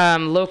bands,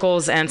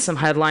 locals, and some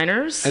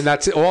headliners. And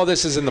that's all.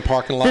 This is in the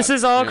parking lot. This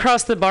is all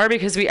across the bar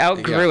because we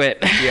outgrew it.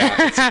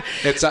 Yeah,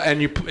 it's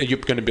and you're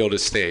going to build a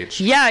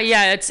stage.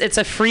 Yeah. It's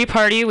a free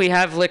party. We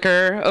have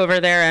liquor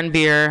over there and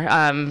beer,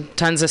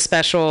 tons of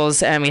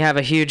specials, and we have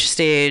a huge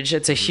stage.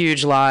 It's a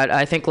huge lot.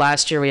 I think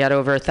last year we had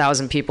over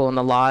 1,000 people in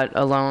the lot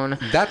alone.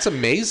 That's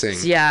amazing.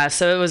 Yeah,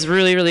 so it was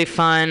really, really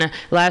fun.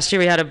 Last year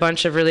we had a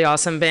bunch of really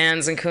awesome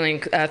bands,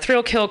 including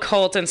Thrill Kill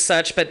Cult and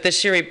such, but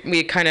this year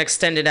we kind of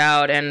extended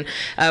out, and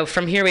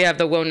from here we have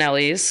the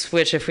Wonellies,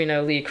 which if we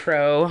know Lee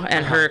Crow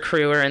and her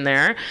crew are in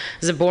there.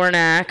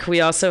 Zabornak. We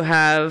also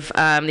have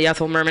the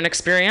Ethel Merman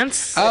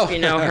Experience, if you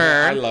know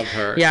her. I love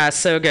her. Yeah,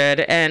 so good.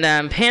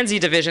 And Pansy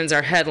Division's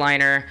our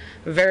headliner.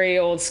 Very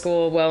old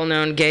school,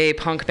 well-known gay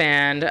punk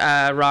band,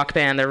 rock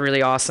band. They're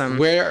really awesome.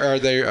 Where are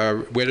they?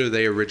 Where do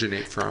they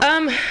originate from?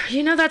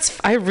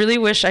 I really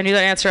wish I knew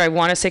that answer. I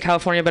want to say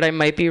California, but I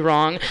might be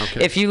wrong.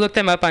 Okay. If you look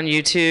them up on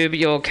YouTube,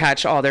 you'll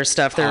catch all their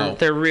stuff.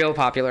 They're real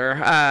popular.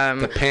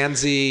 The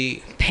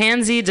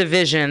Pansy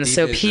Division.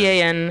 So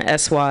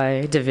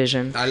Pansy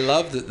Division. I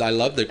love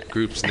the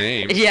group's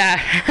name. Yeah.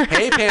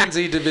 Hey,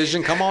 Pansy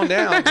Division, come on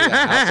down to the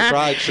House of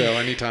Pride show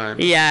anytime.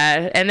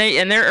 Yeah, and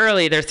they're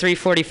early. They're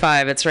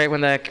 3:45. It's right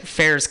when the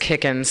fair's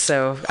kicking.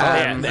 So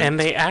and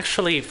they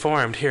actually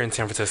formed here in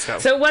San Francisco.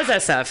 So it was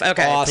SF.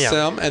 Okay.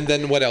 Awesome. Yeah. And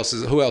then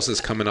who else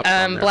is coming up?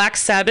 Black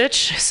Sabbath.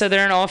 So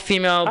they're an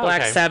all-female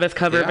Black Sabbath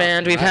cover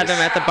band. We've had them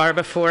at the bar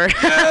before.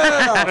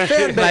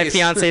 My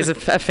fiance is a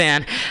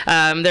fan.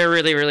 They're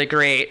really, really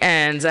great,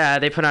 and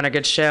they put on a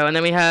good show. And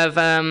then we have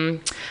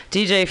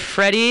DJ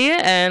Freddie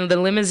and the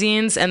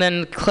Limousines, and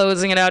then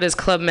closing it out is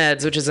Club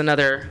Meds, which is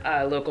another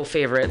local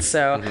favorite.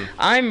 So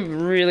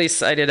I'm really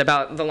excited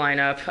about the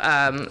lineup.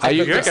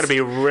 You're going to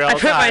be real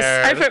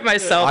tired. I put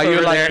myself are you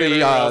over like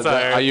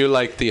there. Are you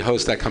like the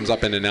host that comes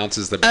up and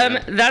announces the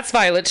band? That's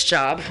Violet's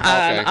job.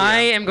 I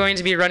am going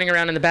to be running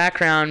around in the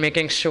background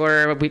making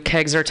sure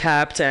kegs are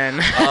tapped and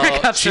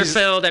cups are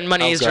filled and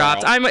money is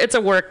dropped. It's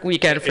a work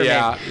weekend for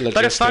me,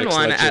 but a fun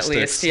one at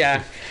least.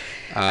 Yeah.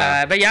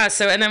 But yeah,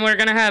 and then we're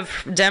going to have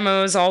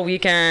demos all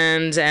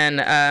weekend,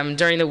 and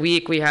during the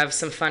week we have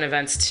some fun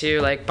events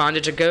too, like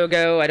Bondage A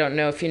Go-Go. I don't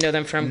know if you know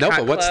them from No, Cat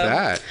but what's Club.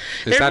 that?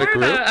 They're that a more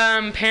group? of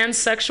a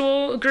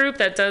pansexual group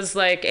that does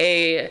like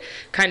a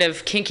kind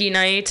of kinky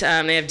night.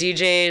 They have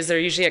DJs. They're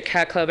usually at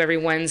Cat Club every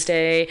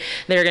Wednesday.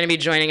 They're going to be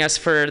joining us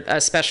for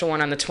a special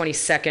one on the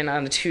 22nd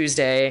on the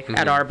Tuesday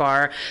at our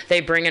bar. They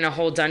bring in a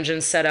whole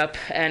dungeon setup,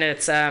 and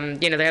it's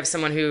they have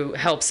someone who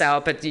helps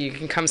out, but you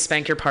can come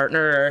spank your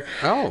partner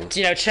or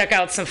check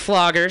out some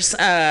floggers.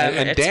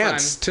 And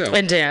dance, fun. too.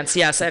 And dance,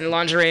 yes. And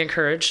lingerie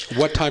encouraged.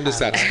 What time does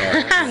that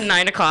start?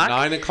 9 o'clock.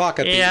 9 o'clock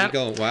at the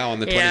Eagle. Wow, on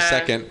the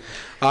 22nd.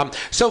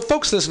 So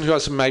folks listening to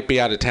us might be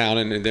out of town,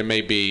 and there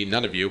may be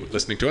none of you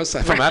listening to us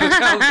from out of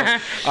town.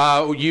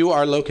 But, you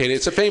are located.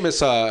 It's a famous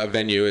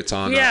venue. It's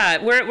on.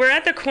 We're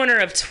at the corner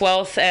of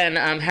 12th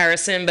and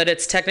Harrison, but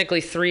it's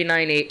technically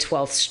 398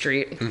 12th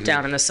Street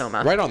down in the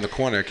Soma. Right on the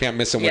corner. Can't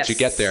miss it once you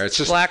get there. It's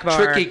just Black bar.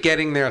 tricky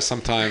getting there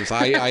sometimes.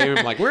 I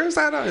am like, where is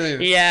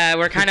that? Yeah,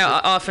 we're kind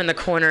of off in the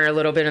corner a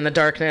little bit in the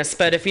darkness,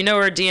 but if you know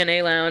where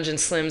DNA Lounge and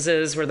Slim's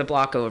is, we're the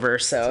block over,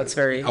 so it's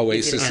very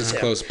Oasis is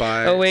close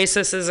by.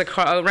 Oasis is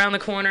around the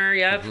corner.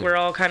 Yep, we're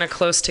all kind of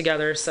close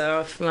together. So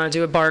if you want to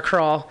do a bar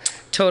crawl,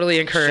 totally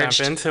encouraged.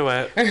 Jump into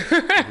it.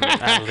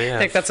 I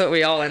think that's what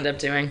we all end up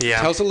doing.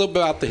 Yeah. Tell us a little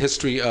bit about the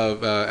history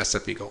of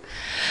SF Eagle.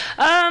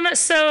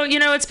 So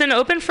it's been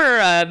open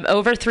for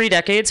over 4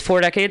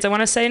 decades, I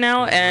want to say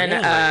now, and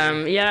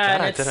really?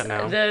 and I didn't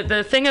know.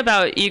 The thing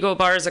about Eagle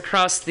bars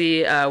across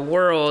the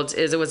world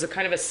is it was a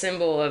kind of a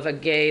symbol of a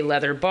gay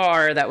leather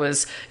bar that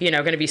was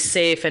going to be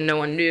safe, and no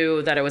one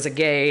knew that it was a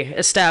gay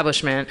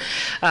establishment.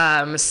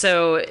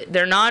 So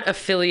they're not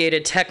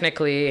affiliated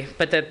technically,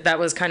 but that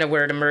was kind of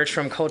where it emerged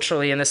from culturally.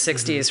 initially in the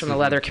 60s from the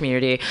leather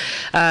community.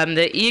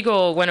 The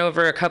Eagle went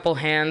over a couple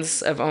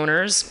hands of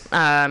owners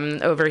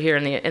over here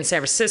in San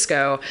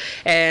Francisco,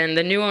 and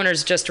the new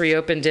owners just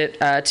reopened it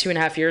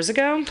 2.5 years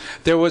ago.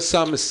 There was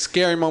some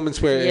scary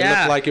moments where it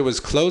looked like it was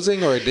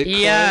closing, or it did close?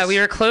 Yeah, we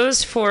were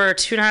closed for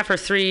 2.5 or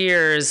 3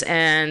 years,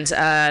 and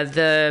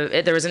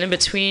there was an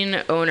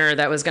in-between owner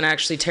that was going to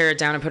actually tear it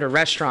down and put a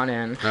restaurant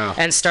in,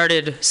 and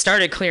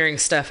started clearing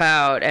stuff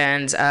out.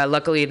 And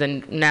luckily,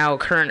 the now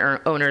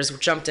current owners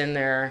jumped in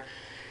there,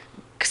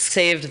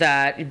 saved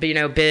that,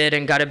 bid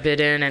and got a bid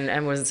in,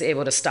 and was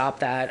able to stop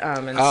that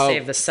and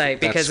save the site.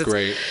 Because that's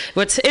great.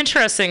 What's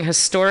interesting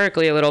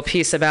historically, a little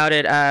piece about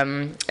it,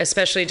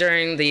 especially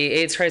during the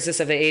AIDS crisis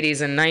of the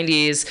 80s and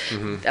 90s,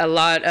 a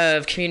lot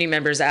of community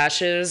members'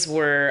 ashes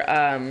were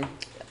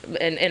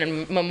in a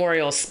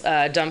memorial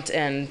dumped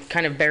and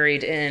kind of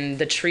buried in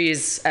the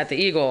trees at the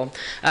Eagle,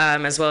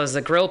 as well as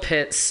the grill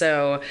pit.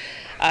 So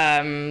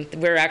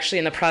we're actually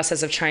in the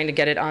process of trying to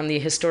get it on the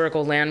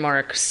historical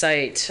landmark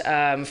site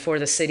for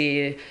the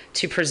city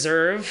to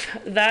preserve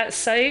that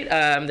site.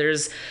 I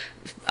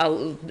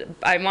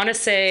want to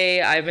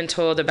say I've been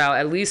told about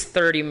at least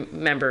 30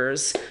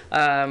 members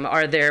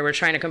are there. We're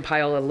trying to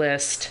compile a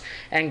list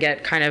and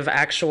get kind of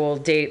actual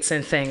dates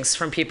and things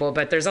from people.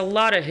 But there's a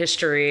lot of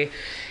history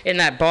in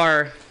that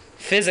bar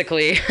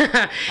physically.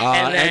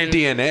 And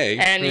DNA.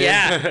 And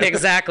yeah,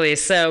 exactly.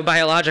 So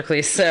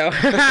biologically, so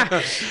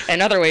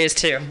and other ways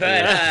too.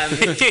 But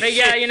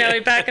yeah,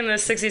 back in the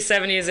 60s,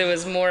 70s, it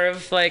was more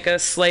of like a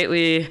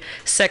slightly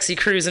sexy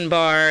cruising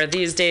bar.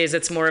 These days,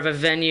 it's more of a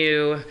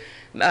venue,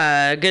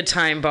 good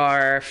time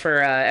bar for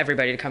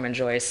everybody to come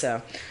enjoy.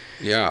 So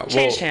yeah,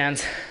 changed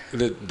hands.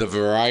 The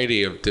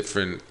variety of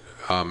different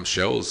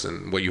shows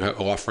and what you have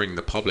offering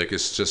the public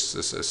is just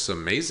it's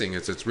amazing.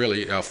 It's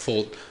really a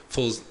full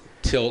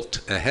tilt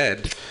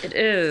ahead. It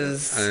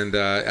is. And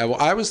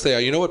I was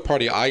there. You know what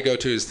party I go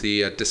to is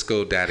the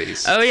Disco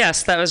Daddies. Oh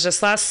yes, that was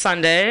just last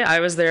Sunday. I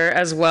was there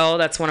as well.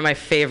 That's one of my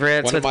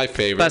favorites. One of my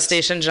favorites. Bus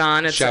Station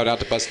John. Shout out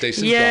to Bus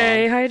Station John.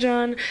 Yay, hi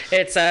John.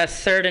 It's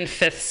third and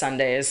fifth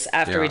Sundays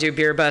after we do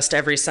Beer Bust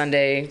every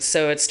Sunday.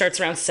 So it starts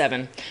around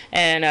 7.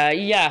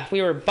 And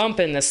we were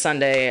bumping this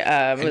Sunday.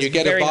 It was you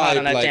get very a hot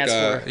on vibe that dance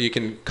floor. you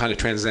can kind of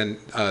transcend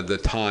a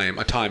time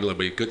a little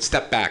bit. Good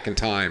step back in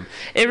time.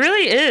 It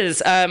really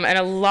is, and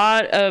a lot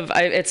of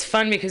it's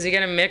fun because you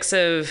get a mix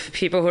of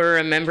people who are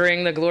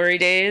remembering the glory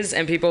days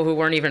and people who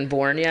weren't even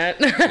born yet.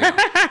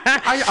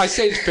 I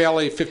say it's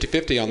fairly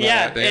 50-50 on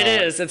that. Yeah, it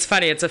is. It's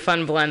funny. It's a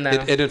fun blend,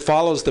 though. It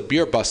follows the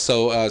beer bus,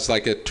 so it's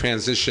like a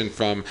transition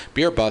from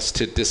beer bus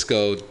to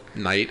disco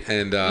night,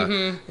 and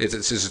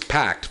it's just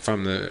packed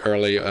from the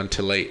early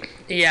until late.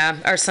 Yeah,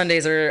 our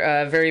Sundays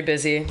are very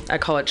busy. I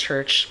call it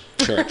church.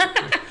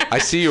 I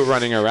see you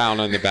running around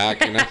in the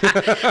back. You know?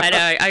 I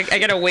know. I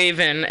get a wave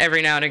in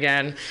every now and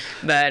again,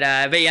 but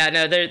yeah,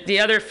 no. The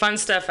other fun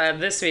stuff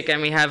this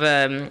weekend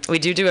we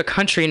do a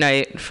country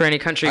night for any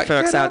country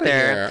folks out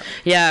there. Here.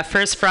 Yeah,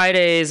 first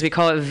Fridays we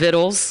call it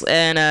Vittles,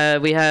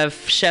 and we have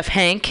Chef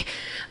Hank.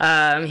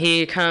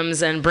 He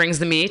comes and brings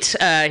the meat.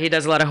 He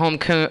does a lot of home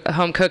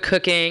cooked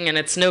cooking, and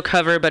it's no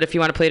cover. But if you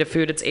want a plate of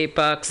food, it's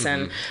 $8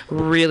 and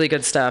really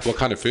good stuff. What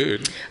kind of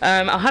food?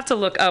 I'll have to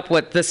look up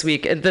what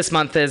this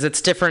month is.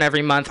 It's different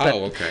every month. But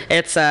okay.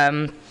 It's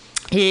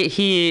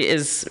He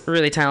is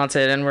really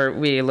talented, and I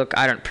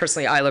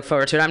look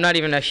forward to it. I'm not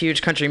even a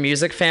huge country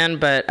music fan,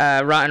 but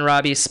Rotten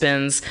Robbie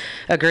spins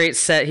a great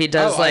set. He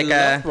does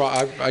Rotten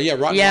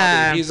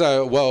Robbie. He's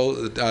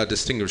a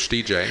distinguished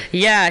DJ.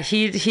 Yeah,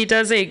 he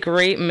does a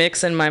great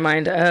mix in my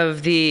mind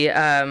of the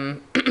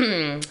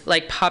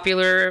like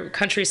popular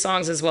country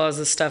songs as well as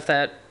the stuff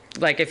that,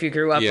 like, if you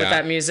grew up with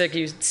that music,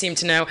 you seem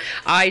to know.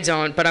 I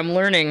don't, but I'm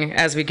learning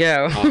as we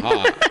go.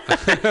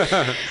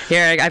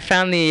 Here, I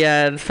found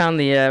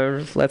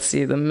the let's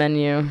see, the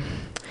menu.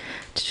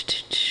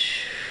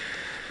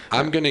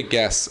 I'm gonna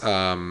guess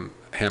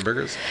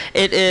hamburgers.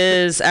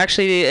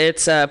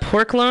 It's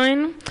pork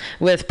loin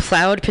with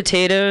plowed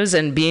potatoes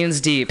and beans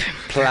deep.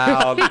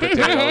 Plowed potatoes.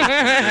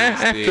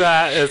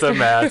 That is a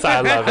mess.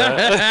 I love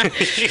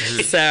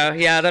it. So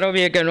yeah, that'll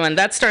be a good one.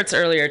 That starts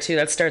earlier too.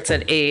 That starts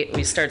at 8.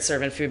 We start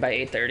serving food by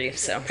 8:30.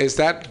 So is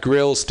that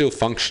grill still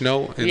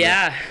functional?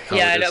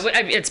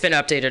 It's been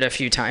updated a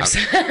few times.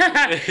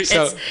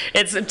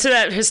 It's to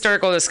that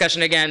historical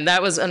discussion again.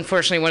 That was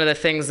unfortunately one of the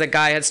things that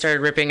Guy had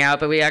started ripping out,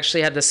 but we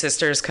actually had the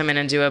sisters come in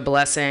and do a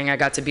blessing. I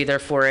got to be there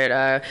for it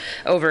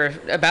over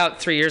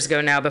about 3 years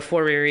ago now,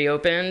 before we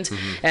reopened,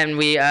 and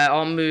we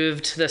all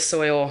moved the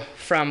soil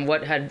from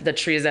the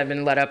trees that had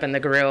been let up in the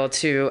grill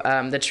to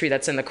the tree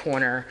that's in the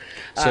corner.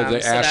 So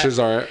the ashes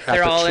are at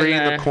the tree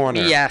in the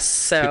corner. Yes,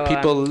 so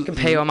people can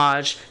pay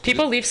homage.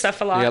 People leave stuff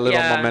a lot. Yeah, little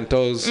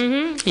mementos.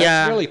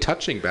 That's really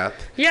touching, Beth.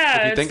 Yeah,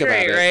 if you think it's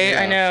great, about it. Right?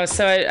 Yeah. I know.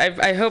 So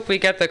I hope we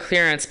get the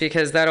clearance,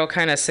 because that'll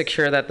kind of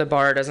secure that the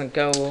bar doesn't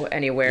go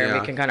anywhere, and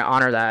we can kind of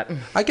honor that.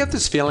 I get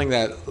this feeling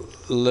that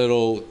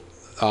little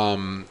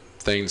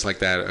things like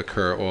that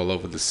occur all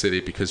over the city,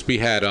 because we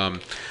had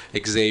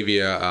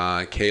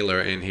Xavier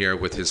Kaler in here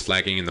with his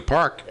Flagging in the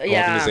Park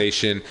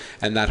organization,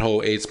 and that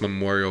whole AIDS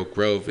Memorial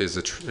Grove is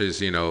a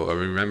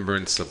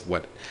remembrance of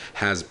what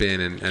has been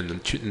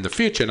and in the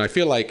future. And I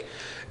feel like,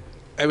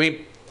 I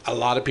mean, a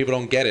lot of people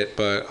don't get it,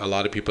 but a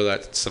lot of people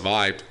that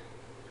survived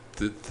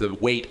the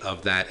weight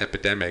of that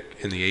epidemic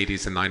in the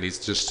 80s and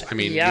 90s, just, I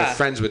mean, your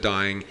friends were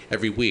dying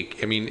every week.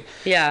 I mean,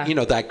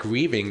 that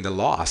grieving, the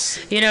loss.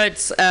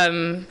 It's,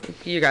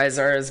 you guys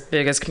are as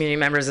big as community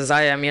members as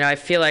I am. I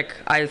feel like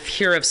I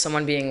hear of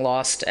someone being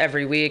lost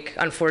every week.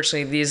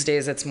 Unfortunately, these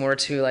days it's more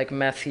to like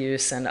meth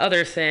use and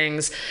other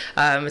things.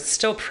 It's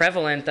still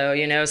prevalent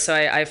though, so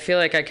I feel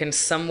like I can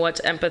somewhat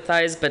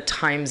empathize, but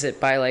times it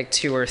by like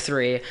 2 or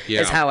 3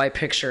 is how I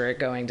picture it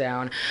going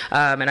down.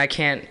 And I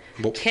can't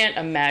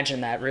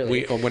imagine that really.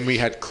 When we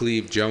had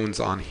Cleve Jones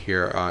on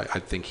here, I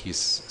think he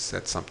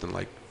said something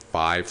like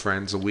 5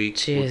 friends a week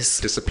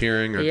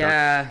disappearing.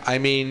 I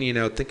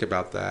mean, think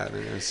about that.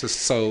 It's just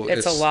so.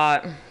 It's a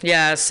lot.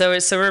 Yeah. So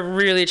we're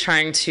really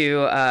trying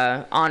to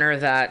honor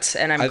that,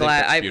 and I'm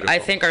glad. I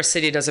think our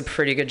city does a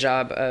pretty good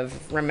job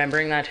of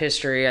remembering that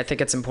history. I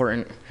think it's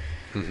important.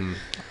 Mm-hmm.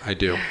 I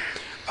do.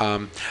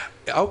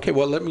 Okay,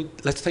 well,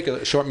 let's take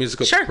a short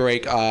musical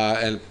break,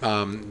 and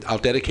I'll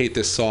dedicate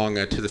this song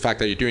to the fact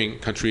that you're doing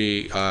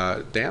country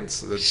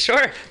dance.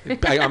 Sure.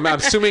 I'm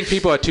assuming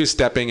people are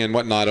two-stepping and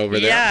whatnot over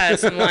there. Yeah,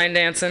 some line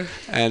dancing.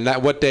 And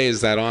what day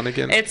is that on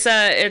again? It's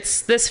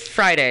this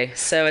Friday,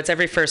 so it's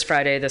every first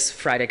Friday. This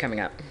Friday coming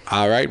up.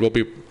 All right, we'll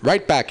be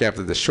right back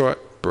after the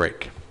short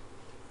break.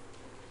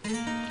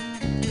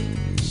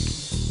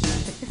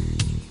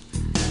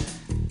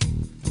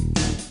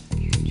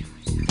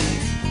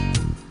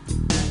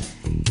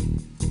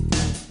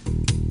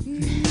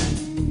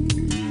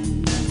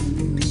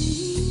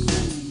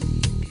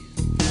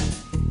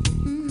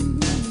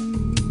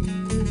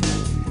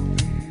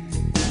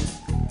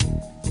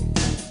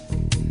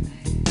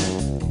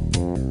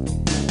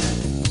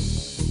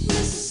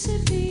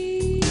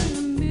 Mississippi in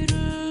the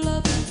middle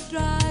of a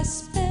dry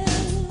spell.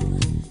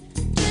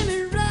 Give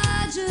me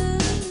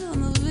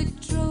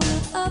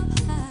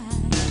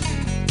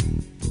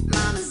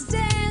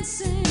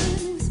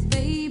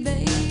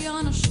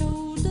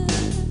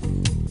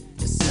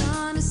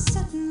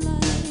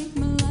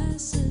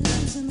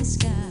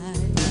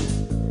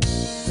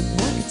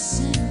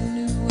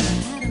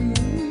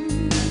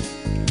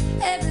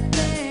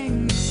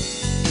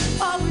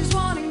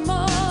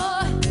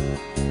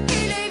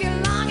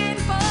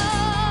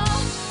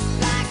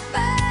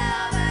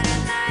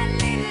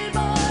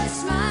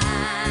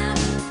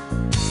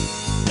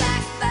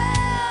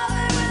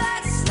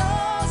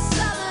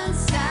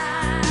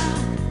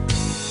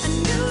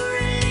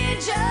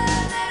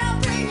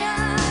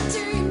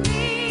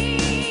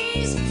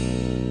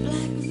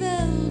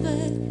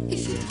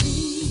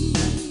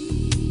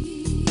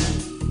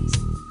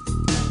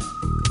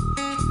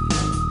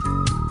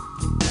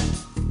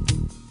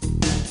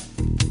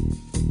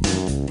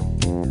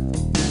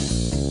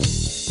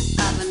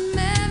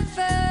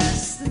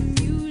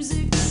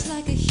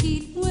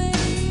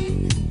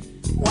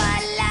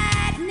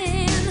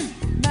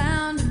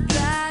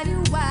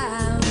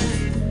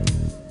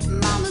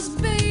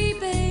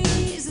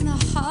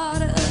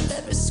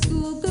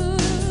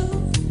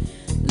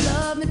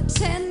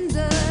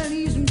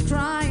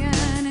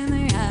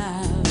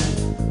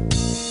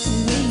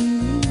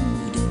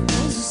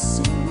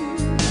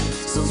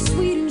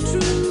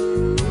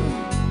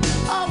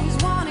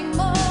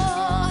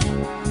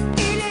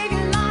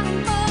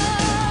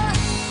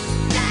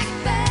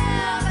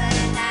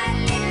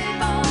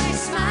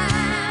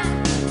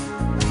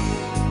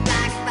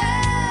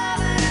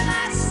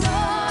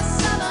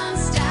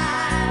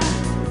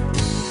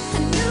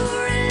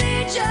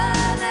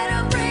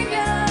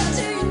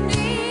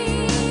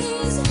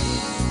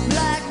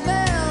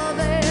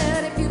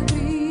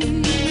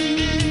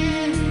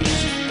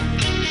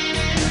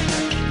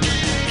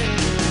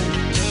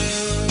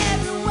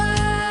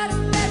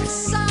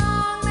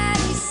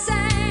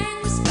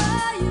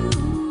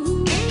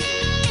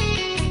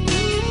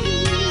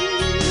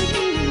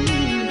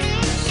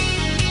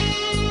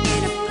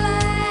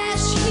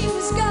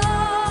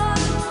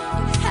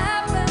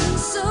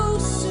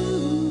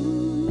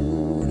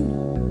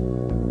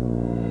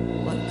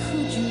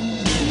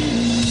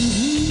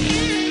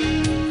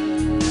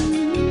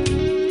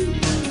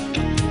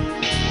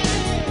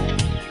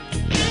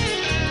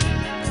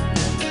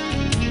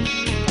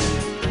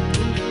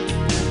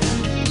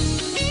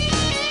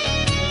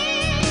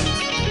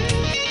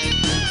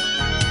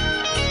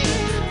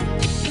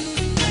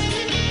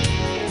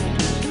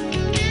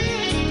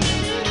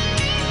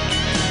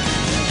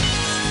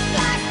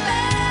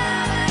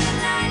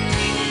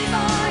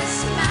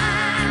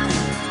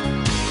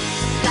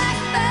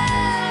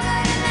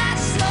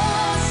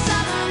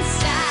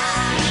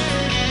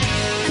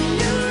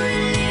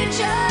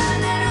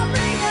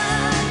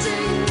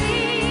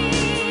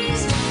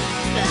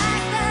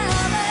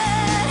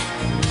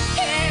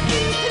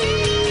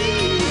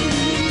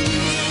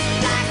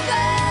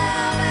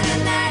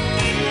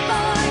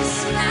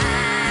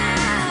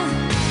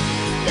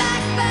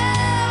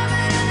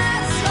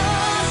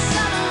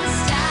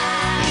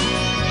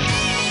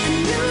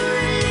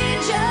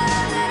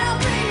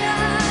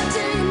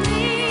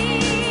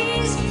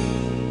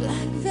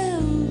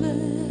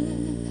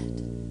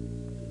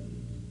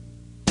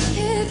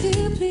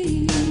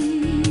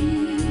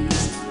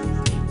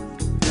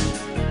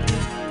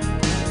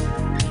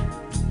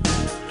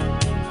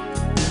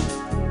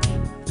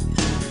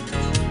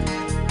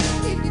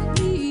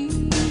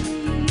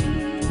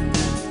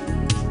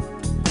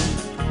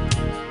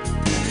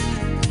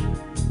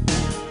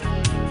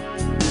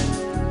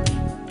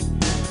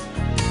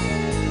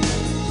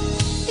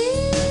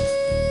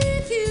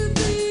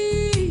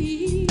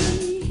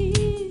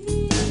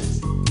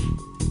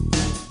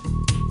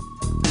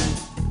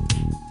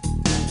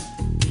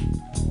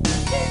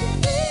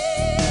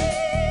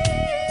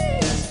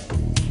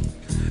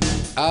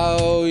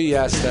Oh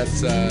yes, that's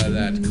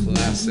that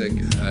classic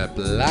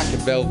Black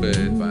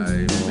Velvet by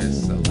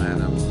Miss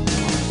Alana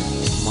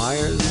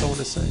Myers, I want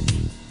to say.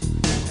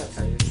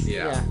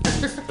 Yeah.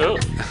 Oh.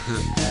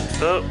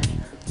 Oh.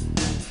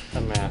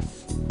 A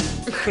mess.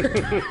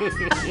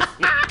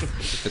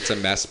 It's a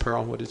mess,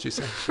 Pearl. What did you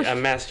say? A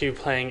mess. You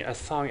playing a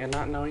song and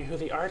not knowing who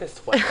the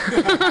artist was.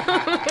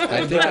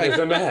 I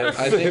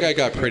think I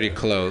got pretty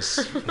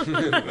close.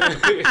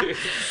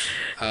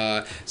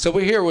 So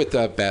we're here with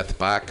Beth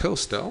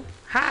Costo.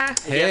 Hi.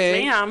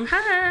 Hey. Yes, ma'am.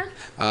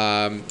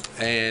 Hi.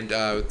 And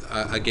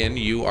again,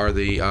 you are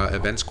the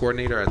events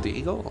coordinator at the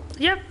Eagle.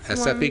 Yep.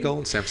 SF Eagle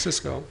in San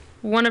Francisco.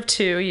 One of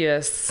two,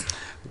 yes.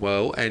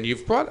 Well, and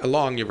you've brought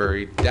along your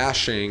very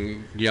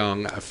dashing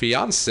young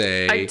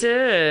fiance. I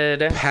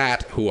did.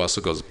 Pat, who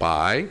also goes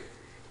by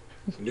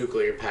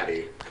Nuclear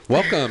Patty.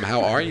 Welcome.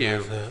 How are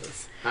you?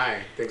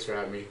 Hi. Thanks for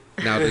having me.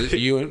 Now, do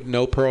you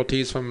know Pearl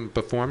Tees from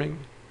performing?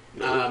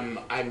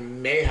 I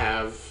may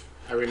have.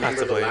 I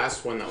remember Possibly. the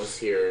last one that was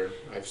here.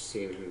 I've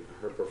seen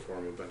her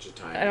perform a bunch of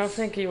times. I don't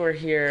think you were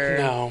here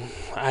No,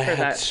 I for had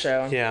that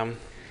show. Yeah.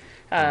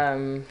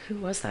 Who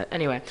was that?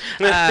 Anyway,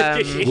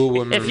 If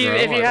if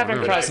you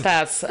haven't crossed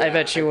paths, I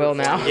bet you will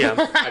now. Yeah.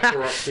 I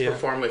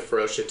perform with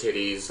Ferocious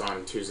Titties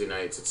on Tuesday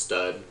nights at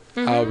Stud.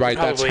 Oh, right.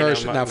 That's Probably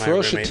her. know Now, my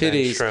Ferocious roommate named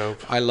Titties, Strobe.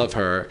 I love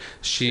her.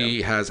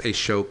 She has a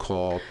show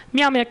called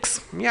Meow Mix.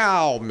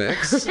 Meow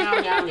Mix.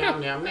 Meow, meow, meow,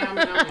 meow, meow,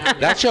 meow, meow.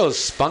 That show's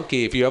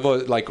spunky. If you ever,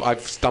 like,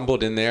 I've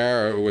stumbled in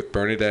there with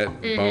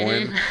Bernadette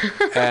Bowen,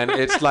 and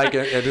it's like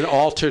an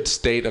altered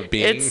state of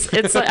being.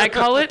 It's like, I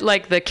call it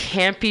like the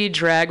campy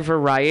drag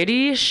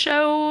variety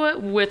show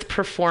with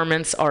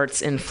performance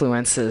arts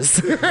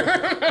influences.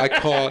 I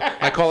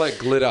call it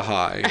glitter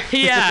high.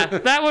 Yeah,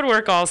 that would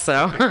work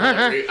also.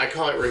 I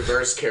call it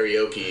reverse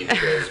karaoke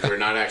because we're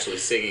not actually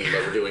singing,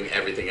 but we're doing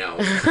everything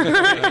else.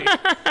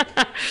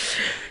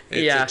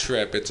 It's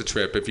a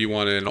trip. If you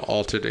want an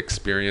altered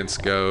experience,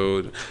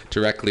 go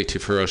directly to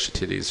Ferocious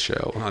Titties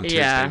show on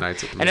Tuesday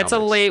nights at the and it's a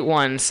Meow Mix. late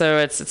one, so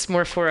it's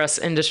more for us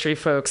industry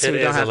folks who It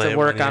don't is a have to late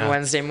work one, on yeah.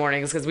 Wednesday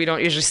mornings because we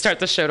don't usually start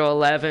the show to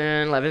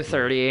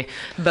 11:30,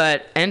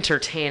 but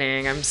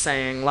entertaining. I'm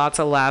saying lots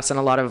of laughs and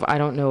a lot of I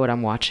don't know what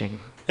I'm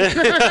watching.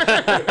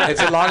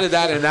 It's a lot of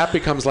that, and that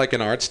becomes like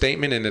an art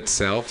statement in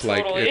itself.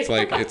 Like Totally. it's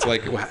like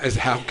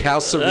how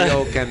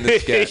surreal can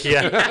this get?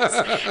 Yeah.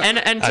 And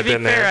to I've be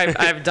been fair, there.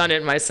 I've done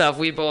it myself.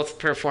 We both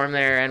perform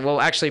there, and we'll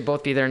actually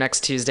both be there next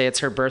Tuesday. It's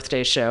her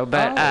birthday show,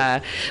 but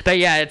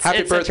yeah, it's Happy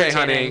it's birthday,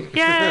 entertaining. honey.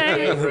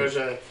 Yay! Hey,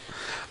 Roja.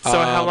 So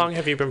how long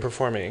have you been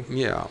performing?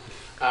 Yeah.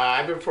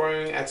 I've been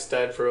performing at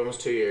Stud for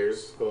almost 2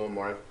 years, a little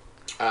more.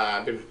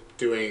 I've been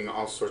doing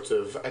all sorts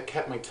of. I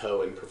kept my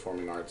toe in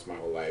performing arts my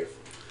whole life.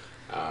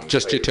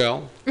 Just your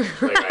toe? Yeah.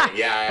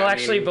 Well, I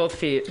actually, mean, both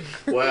feet.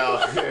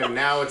 Well,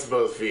 now it's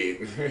both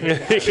feet.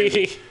 I've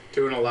been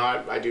doing a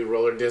lot. I do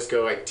roller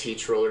disco. I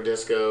teach roller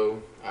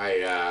disco.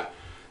 I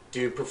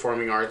do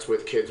performing arts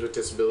with kids with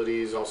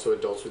disabilities, also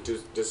adults with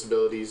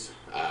disabilities.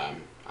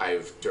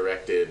 I've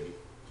directed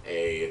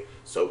a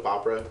soap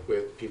opera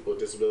with people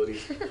with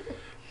disabilities.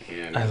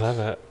 And I love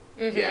it.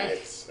 yeah,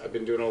 I've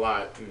been doing a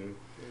lot. And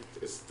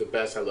it's the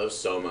best. I love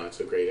Soma.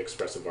 It's a great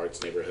expressive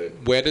arts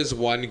neighborhood. Where does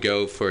one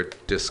go for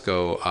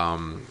disco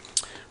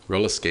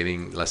roller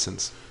skating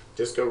lessons?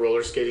 Disco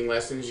roller skating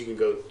lessons, you can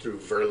go through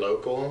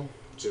Verlocal,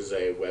 which is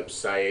a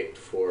website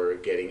for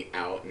getting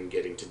out and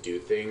getting to do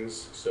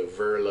things. So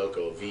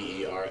Verlocal,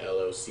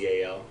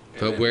 Verlocal.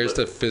 But where's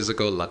the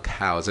physical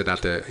locale? Is it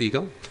at the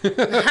Eagle?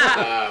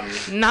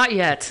 Not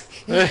yet.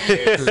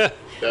 The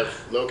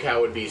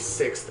locale would be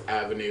 6th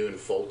Avenue in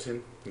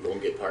Fulton, in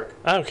Golden Gate Park.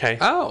 Okay.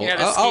 Oh, Yeah,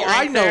 the ski I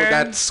rink know there.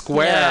 that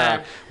square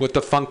Yeah. with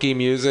the funky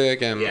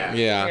music and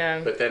yeah.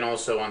 But then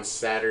also on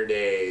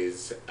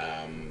Saturdays,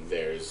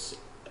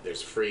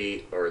 there's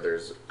free or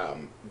there's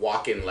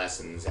walk-in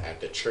lessons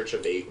at the Church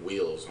of Eight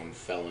Wheels on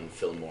Fell and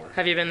Fillmore.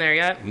 Have you been there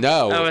yet?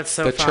 No, Oh, it's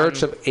so the fun.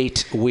 Church of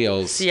Eight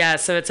Wheels. Yeah,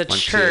 so it's a 1,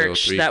 2,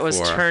 church 3, that was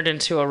 4. turned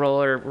into a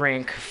roller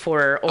rink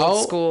for old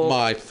Oh, school.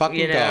 my fucking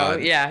you know,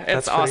 God. Yeah,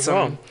 it's That's pretty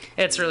awesome. cool.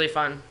 It's really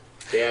fun.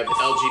 They have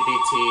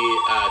LGBT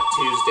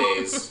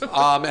Tuesdays.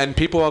 And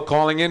people are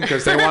calling in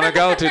because they want to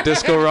go to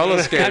disco roller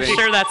I'm skating.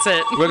 sure that's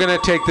it. We're gonna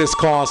take this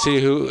call. See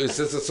who is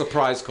this a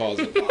surprise call?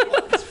 Do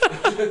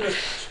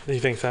you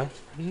think so?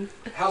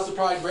 House of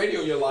Pride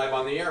Radio, you're live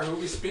on the air. Who are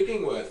we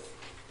speaking with?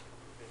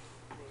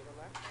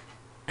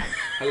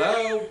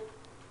 Hello?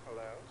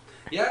 Hello?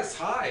 Yes,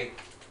 hi.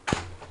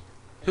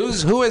 Who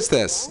is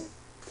this?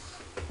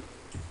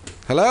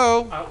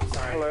 Hello? Oh,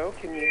 sorry. Hello,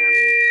 can you hear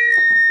me?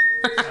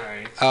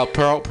 Sorry.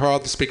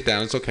 Pearl, speak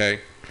down. It's okay.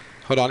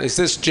 Hold on. Is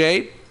this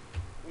Jade?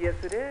 Yes,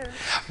 it is.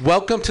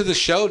 Welcome to the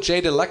show,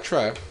 Jade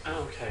Electra.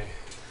 Okay.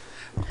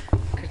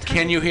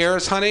 Can you hear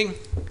us, honey?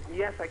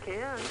 Yes, I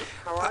can.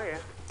 How are you?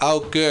 Oh,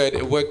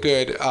 good. We're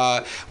good.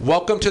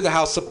 Welcome to the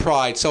House of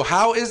Pride. So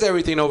how is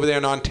everything over there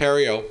in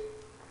Ontario?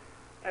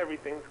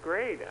 Everything's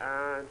great.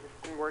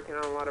 Just been working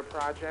on a lot of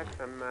projects.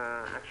 I'm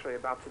actually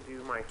about to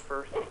do my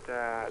first,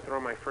 throw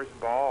my first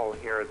ball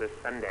here this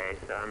Sunday,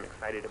 so I'm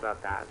excited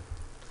about that.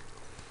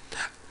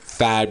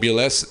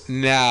 Fabulous.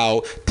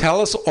 Now,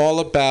 tell us all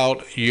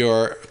about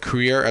your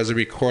career as a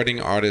recording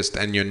artist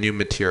and your new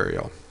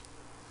material.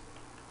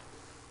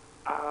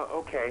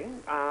 Okay.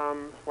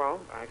 Well,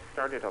 I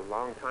started a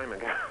long time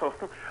ago.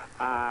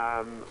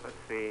 Let's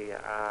see.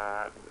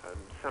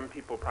 Some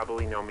people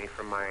probably know me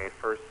from my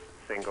first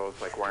singles,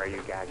 like Why Are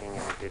You Gagging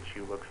and Did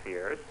You Look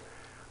Fierce?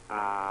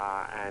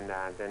 And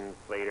then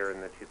later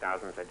in the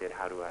 2000s, I did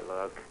How Do I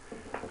Look?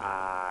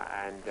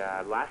 And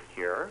last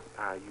year,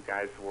 you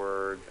guys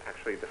were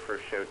actually the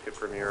first show to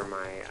premiere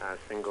my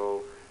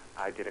single.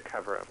 I did a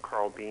cover of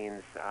Carl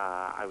Bean's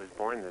I Was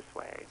Born This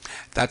Way.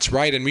 That's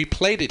right, and we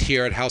played it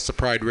here at House of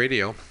Pride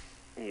Radio.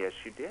 Yes,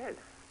 you did.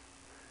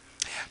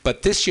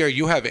 But this year,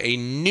 you have a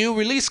new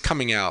release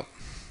coming out.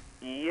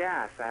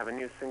 Yes, I have a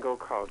new single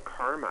called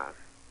Karma.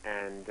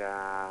 And,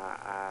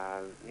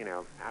 you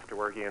know, after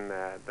working in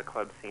the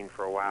club scene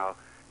for a while,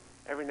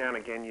 every now and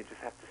again you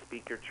just have to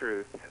speak your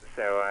truth.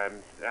 So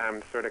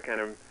I'm sort of kind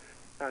of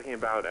talking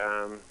about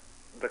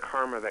the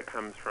karma that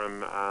comes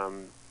from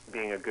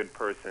being a good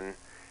person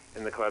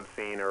in the club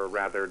scene, or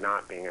rather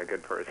not being a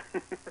good person.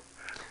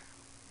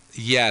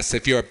 Yes,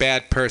 if you're a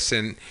bad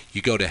person,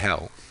 you go to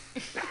hell.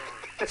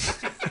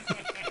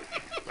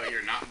 But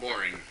you're not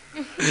boring.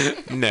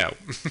 No.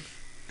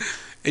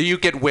 You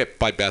get whipped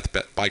by by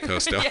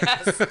Costo.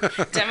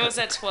 Yes. Demos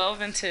at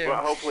 12 and 2.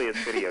 Well, hopefully it's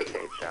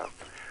videotaped, though.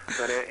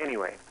 But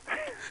anyway.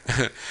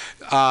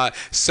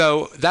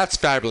 So that's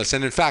fabulous.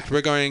 And in fact,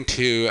 we're going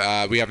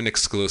to, we have an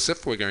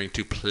exclusive. We're going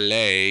to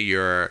play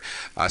your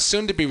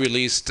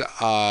soon-to-be-released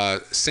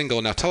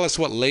single. Now tell us,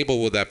 what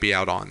label will that be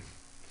out on?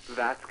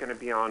 That's going to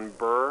be on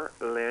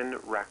Berlin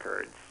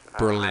Records.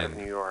 Berlin. Out of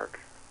New York.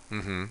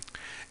 Mm-hmm.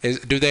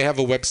 Do they have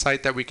a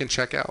website that we can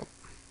check out?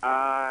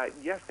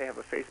 Yes, they have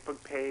a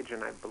Facebook page,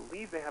 and I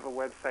believe they have a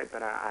website,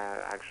 but I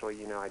actually,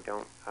 you know, I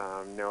don't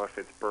know if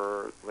it's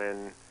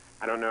Berlin.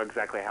 I don't know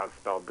exactly how it's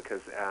spelled,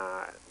 because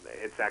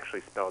it's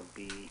actually spelled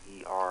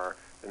B-E-R,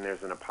 and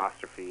there's an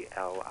apostrophe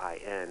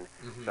L-I-N,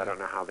 Mm-hmm. so I don't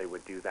know how they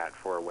would do that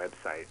for a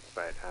website,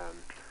 but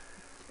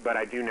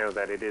I do know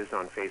that it is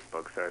on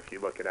Facebook, so if you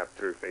look it up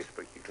through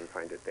Facebook, you can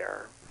find it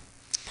there.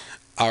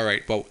 All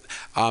right, well,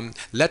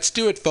 let's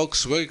do it,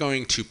 folks. We're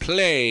going to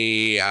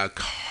play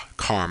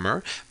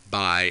Karma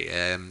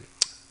by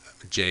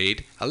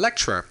Jade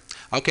Electra.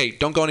 Okay,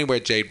 don't go anywhere,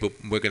 Jade.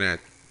 We're going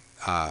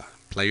to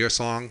play your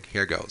song.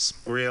 Here goes.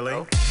 Really?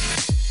 Okay.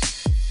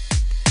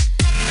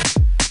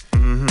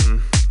 Mm-hmm.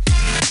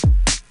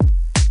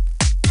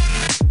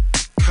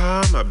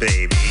 Karma,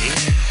 baby.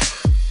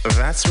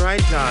 That's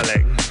right,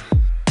 darling.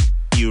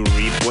 You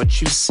reap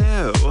what you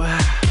sow.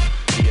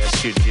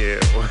 Yes, you do.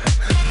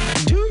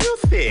 Do you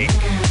think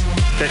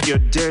that your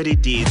dirty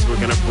deeds were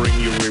gonna bring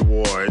you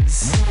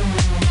rewards?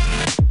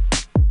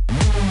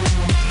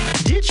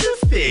 Did you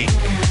think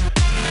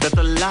that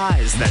the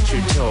lies that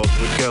you told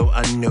would go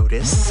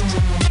unnoticed?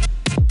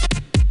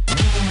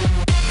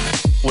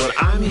 Well,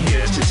 I'm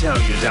here to tell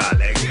you,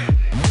 darling,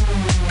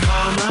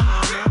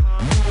 Karma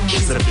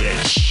is a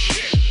bitch.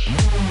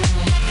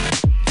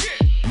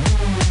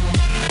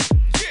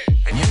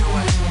 And you know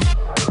what?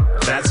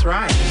 That's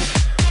right.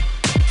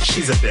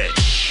 She's a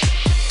bitch.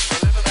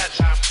 Remember that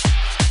time.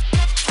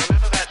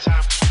 Remember that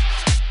time.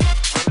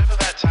 Remember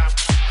that time.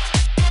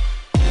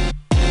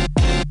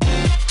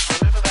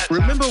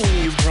 Remember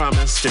when you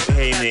promised to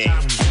pay me?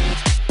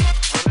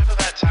 Remember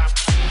that time.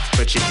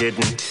 But you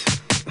didn't.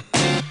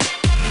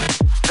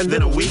 And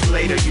then a week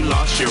later you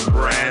lost your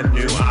brand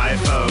new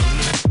iPhone.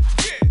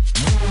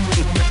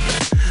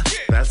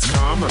 That's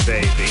karma,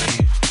 baby.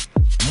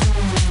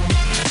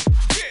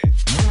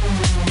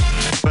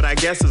 But I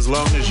guess as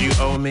long as you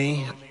owe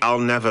me, I'll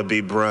never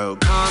be broke.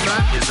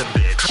 Karma is a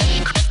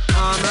bitch.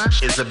 Karma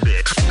is a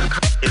bitch.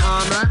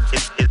 Karma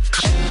is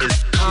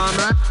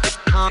karma.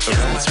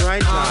 That's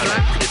right,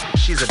 darling.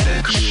 She's a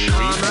bitch. You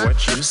reap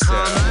what you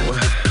sow.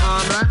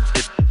 Karma.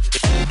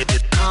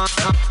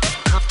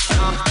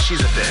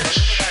 She's a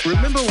bitch.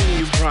 Remember when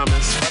you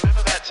promised?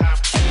 Remember that time.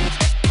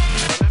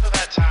 Remember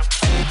that time.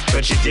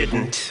 But you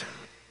didn't.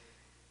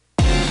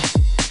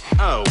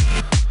 Oh.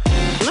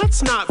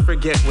 Let's not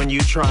forget when you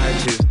tried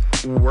to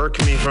work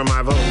me for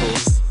my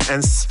vocals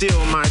and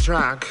steal my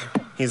track.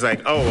 He's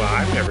like, oh, well,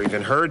 I've never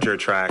even heard your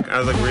track. I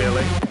was like,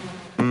 really?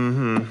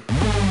 Mm-hmm.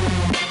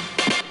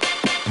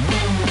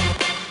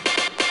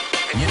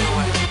 And you know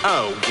what?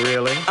 Oh,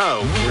 really?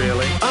 Oh,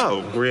 really?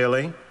 Oh,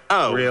 really?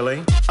 Oh,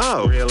 really?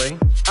 Oh, really?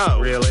 Oh,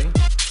 really?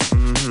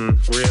 Mm-hmm.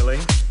 Really?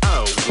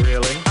 Oh,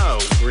 really? Oh,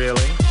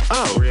 really?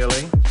 Oh,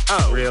 really?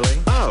 Oh, really?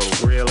 Oh,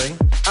 really?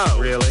 Oh,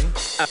 really?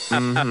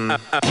 Mm-hmm.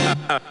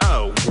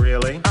 Oh,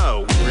 really?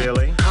 Oh,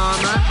 really?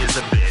 Karma is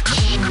a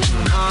bitch.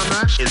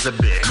 Karma is a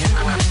bitch.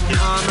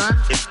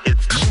 Karma is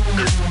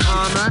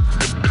karma.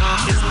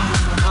 Is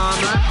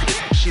karma.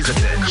 She's a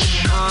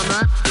bitch.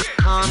 Karma.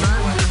 Karma.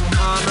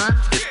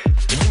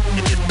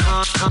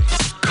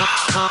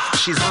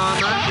 She's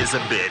karma is a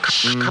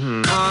bitch.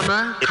 Mm-hmm.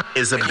 Karma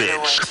is a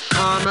bitch.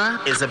 Karma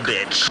is a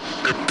bitch.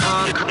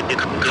 Karma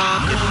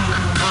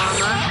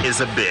is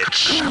a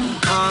bitch.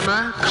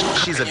 Karma,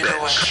 she's a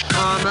bitch.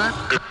 Karma,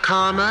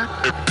 karma,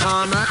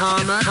 karma,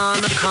 karma,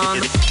 karma,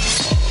 karma.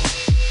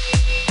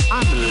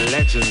 I'm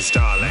Legends,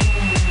 darling.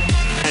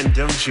 And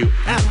don't you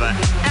ever,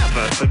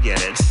 ever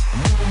forget it.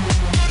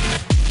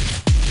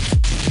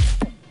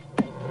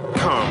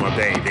 Karma,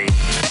 baby.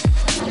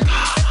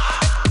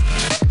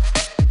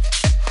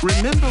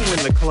 Remember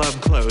when the club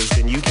closed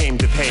and you came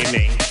to pay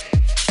me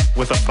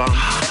with a bump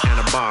and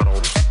a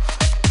bottle?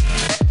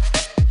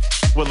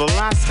 Well, the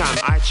last time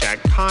I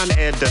checked, Con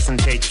Ed doesn't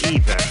take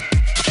either.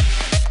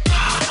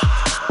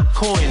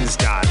 Coins,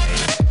 darling.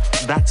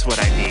 That's what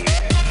I need.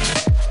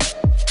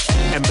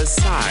 And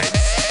besides,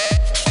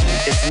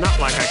 it's not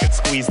like I could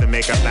squeeze the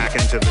makeup back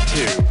into the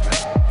tube.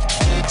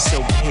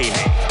 So pay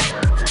me.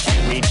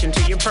 Reach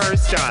into your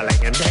purse,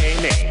 darling, and pay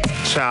me.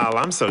 Child,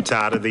 I'm so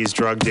tired of these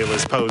drug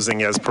dealers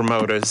posing as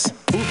promoters.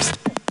 Oops,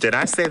 did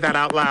I say that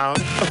out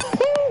loud?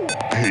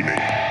 Pay me.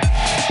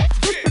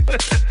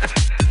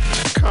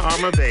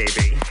 Karma,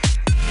 baby.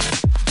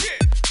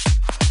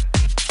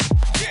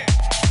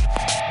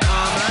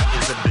 Karma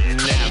is a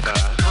bitch. Never.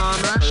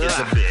 Karma is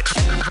a bitch.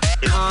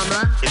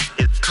 Karma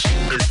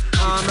is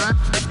karma.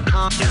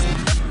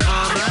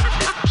 Karma.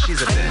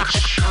 She's a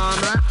bitch.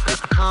 Karma.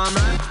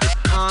 Karma.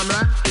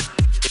 Karma.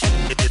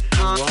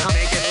 Won't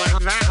make it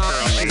like that,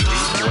 girlie.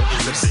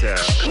 What you said.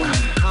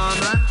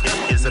 Karma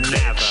is a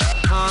bitch.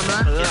 Karma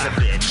is a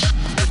bitch.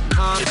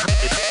 Karma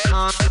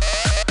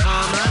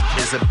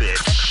is a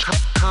bitch.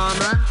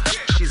 Karma,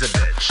 she's a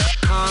bitch.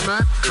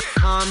 Karma,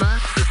 karma,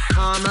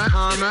 karma,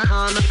 karma,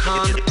 karma,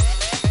 karma.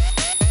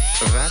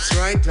 That's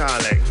right,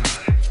 darling.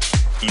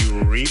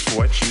 You reap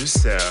what you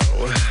sow.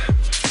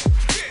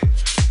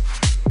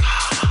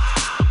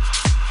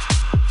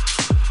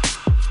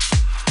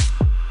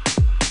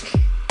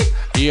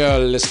 You're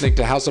listening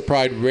to House of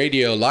Pride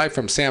Radio live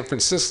from San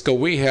Francisco.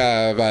 We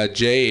have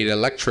Jade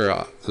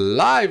Electra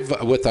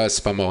live with us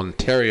from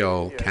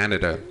Ontario,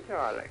 Canada.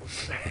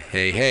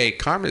 Hey,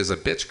 Karma is a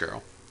bitch,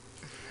 girl.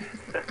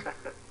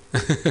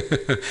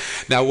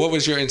 Now, what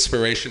was your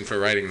inspiration for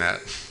writing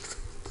that?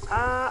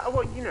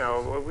 Well, you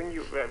know, when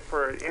you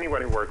for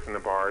anyone who works in the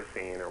bar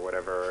scene or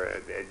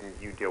whatever, and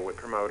you deal with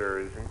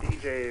promoters and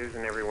DJs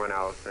and everyone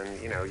else,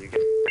 and you know, you get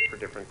for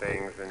different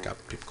things, and got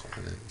people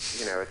calling in.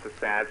 You know, it's a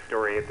sad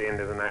story at the end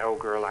of the night. Oh,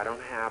 girl, I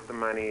don't have the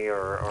money,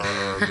 or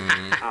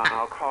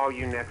I'll call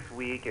you next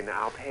week, and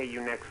I'll pay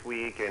you next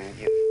week, and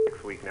you know,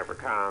 next week never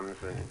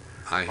comes, and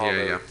I all hear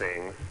those ya.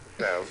 things.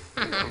 So,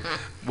 you know.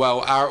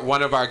 Well,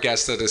 one of our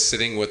guests that is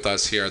sitting with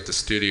us here at the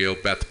studio,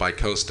 Beth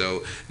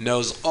Bicosto,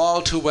 knows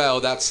all too well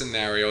that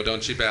scenario,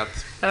 don't you,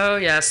 Beth? Oh,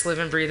 yes. Live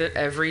and breathe it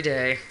every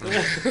day.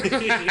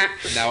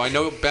 Now, I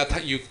know,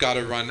 Beth, you've got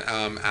to run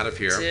out of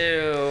here.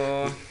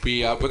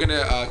 We're going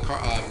to,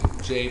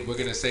 Jade, we're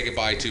going to say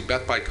goodbye to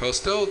Beth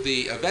Bicosto,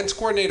 the events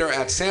coordinator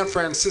at San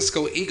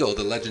Francisco Eagle,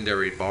 the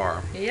legendary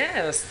bar.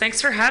 Yes. Thanks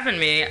for having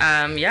me.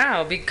 Yeah,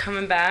 I'll be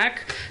coming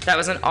back. That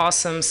was an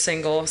awesome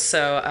single,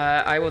 so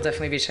I will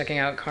definitely be checking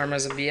out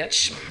Karma's a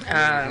Bitch.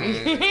 That's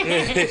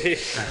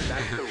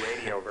the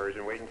radio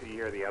version. Wait until you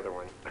hear the other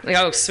one.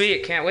 Oh,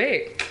 sweet. Can't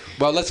wait.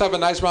 Well, let's have a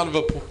nice round of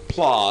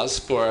applause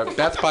for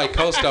Beth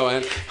Bicosto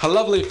and her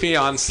lovely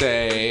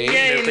fiance.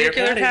 Yay,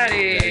 Nuclear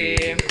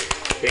Patty.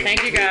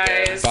 Thank you,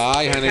 guys.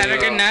 Bye, honey. Have a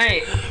good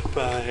night.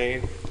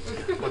 Bye.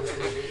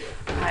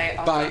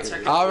 Bye.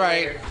 All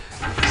right.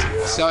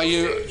 So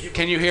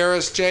can you hear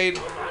us, Jade?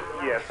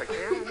 Yes, I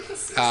can.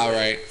 All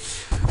right.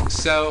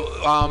 So,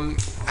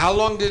 how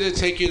long did it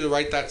take you to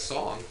write that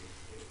song?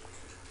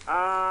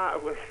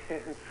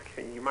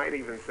 You might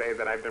even say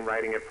that I've been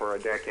writing it for a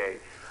decade.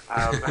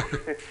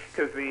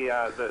 Because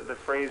the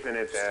phrase in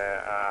it,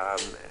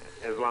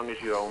 as long as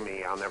you owe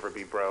me, I'll never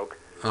be broke,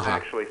 I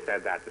actually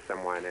said that to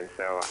someone, and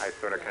so I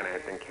sort of kind of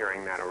have been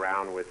carrying that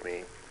around with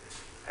me.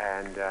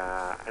 And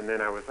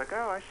then I was like,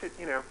 oh, I should,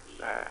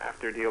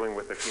 after dealing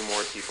with a few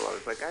more people, I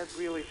was like, I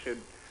really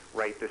should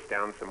write this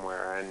down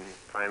somewhere. And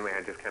finally,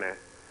 it kind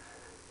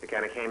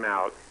of came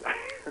out.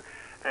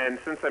 And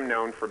since I'm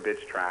known for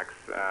bitch tracks,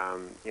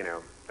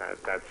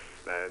 that's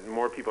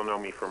more people know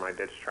me for my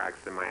bitch tracks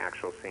than my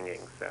actual singing.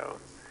 So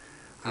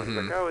I was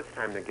like, oh, it's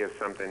time to give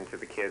something to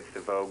the kids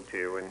to vogue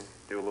to and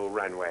do a little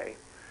runway.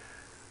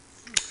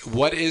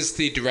 What is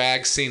the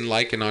drag scene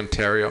like in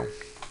Ontario?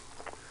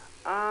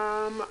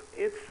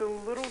 It's a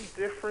little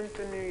different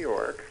than New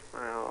York.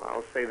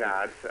 I'll say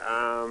that.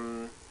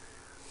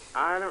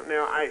 I don't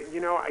know.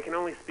 I can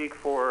only speak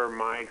for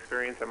my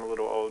experience. I'm a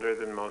little older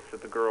than most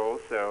of the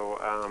girls, so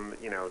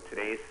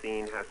today's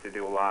scene has to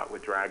do a lot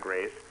with Drag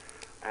Race,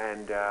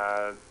 and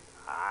I'm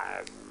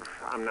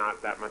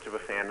not that much of a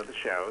fan of the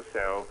show.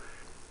 So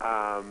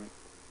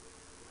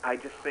I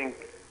just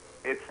think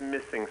it's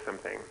missing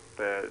something.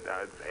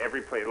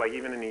 Every place, like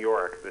even in New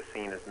York, the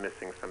scene is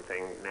missing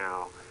something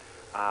now.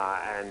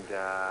 And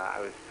I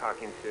was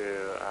talking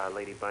to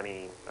Lady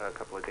Bunny a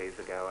couple of days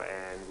ago,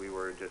 and we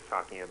were just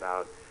talking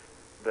about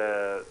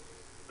the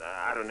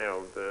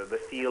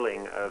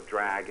feeling of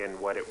drag and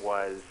what it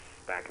was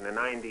back in the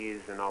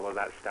 90s and all of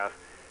that stuff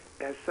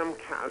has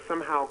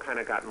somehow kind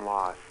of gotten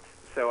lost.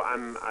 so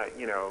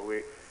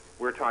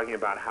we're talking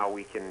about how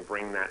we can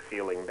bring that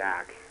feeling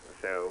back.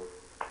 So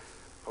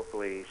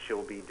hopefully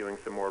she'll be doing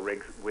some more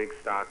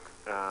Wigstock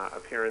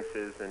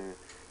appearances and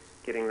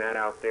getting that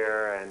out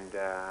there. And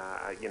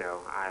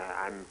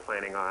I'm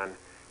planning on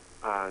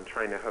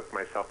trying to hook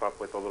myself up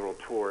with a little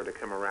tour to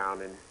come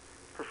around and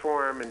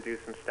perform and do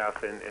some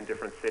stuff in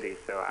different cities.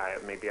 So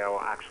maybe I will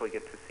actually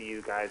get to see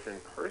you guys in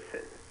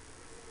person.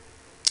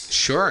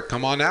 Sure,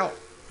 come on out.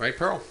 Right,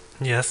 Pearl?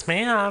 Yes,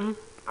 ma'am.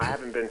 I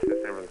haven't been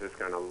to San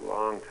Francisco in a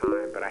long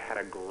time, but I had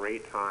a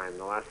great time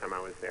the last time I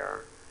was there.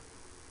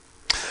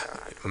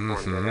 I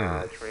performed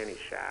at Tranny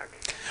Shack.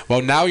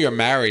 Well, now you're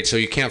married, so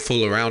you can't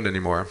fool around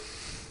anymore.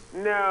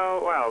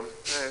 No, well,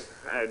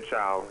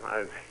 child,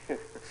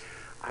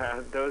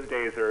 those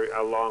days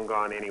are long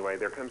gone anyway.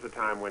 There comes a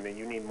time when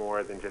you need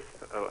more than just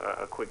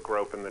a quick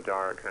grope in the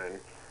dark. And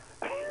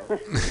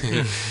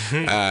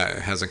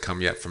it hasn't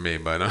come yet for me,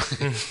 but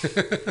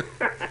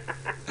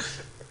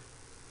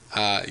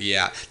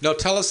yeah. No,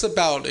 tell us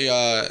about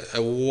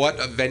what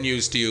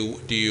venues do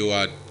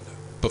you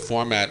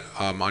perform at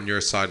on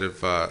your side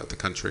of the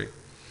country?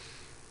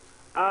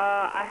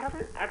 I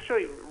haven't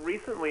actually.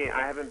 Recently,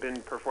 I haven't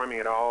been performing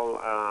at all.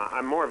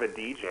 I'm more of a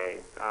DJ,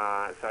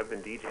 so I've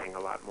been DJing a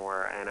lot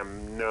more, and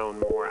I'm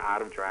known more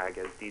out of drag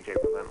as DJ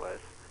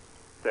Relentless.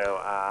 So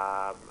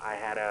I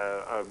had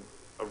a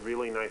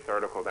really nice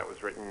article that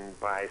was written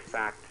by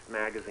Fact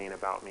Magazine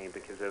about me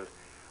because of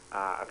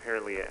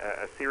apparently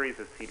a series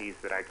of CDs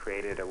that I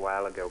created a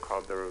while ago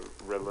called the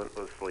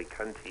Relentlessly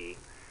Cunty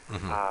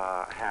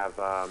have.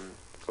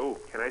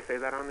 Can I say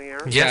that on the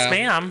air? Yes,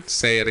 ma'am.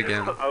 Say it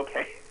again.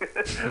 Okay.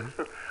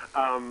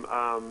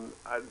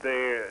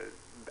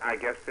 I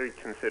guess they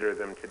consider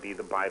them to be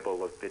the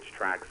Bible of bitch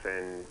tracks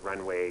and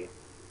runway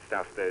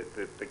stuff that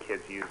the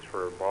kids use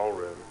for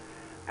ballroom,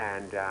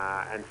 and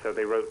so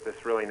they wrote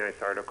this really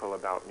nice article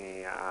about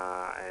me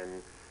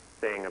and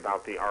saying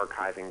about the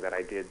archiving that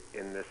I did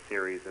in this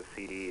series of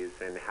CDs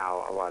and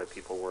how a lot of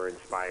people were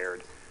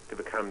inspired to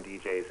become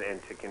DJs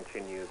and to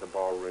continue the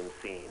ballroom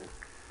scene.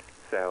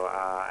 So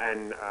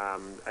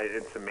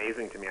it's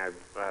amazing to me. I've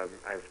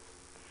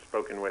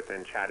spoken with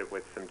and chatted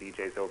with some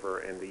DJs over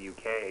in the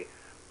UK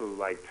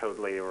who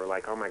totally were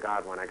like, oh my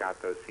God, when I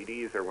got those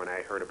CDs or when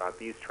I heard about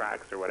these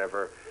tracks or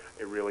whatever,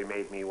 it really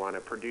made me want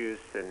to produce.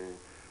 And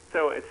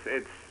so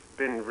it's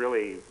been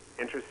really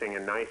interesting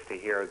and nice to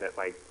hear that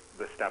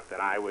the stuff that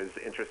I was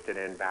interested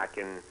in back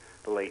in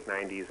the late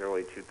 90s,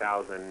 early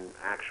 2000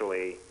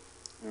 actually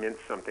meant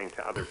something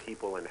to other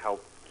people and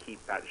helped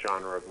keep that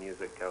genre of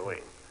music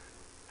going.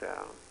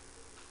 So.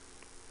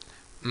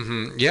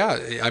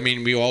 Yeah, I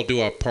mean, we all do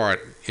our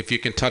part. If you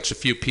can touch a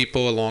few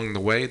people along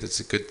the way, that's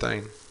a good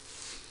thing.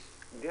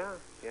 Yeah.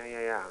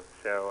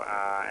 So,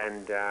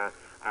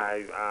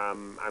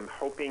 I'm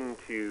hoping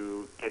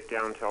to get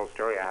down to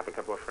Australia. I have a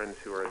couple of friends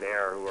who are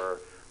there who are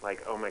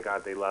like, oh my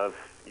God, they love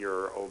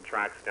your old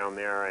tracks down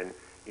there, and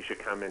you should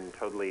come and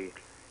totally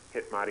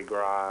hit Mardi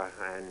Gras.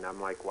 And I'm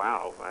like,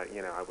 wow,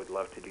 I would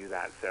love to do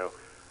that. So,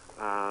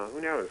 who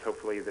knows?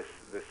 Hopefully, this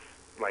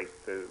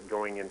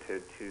going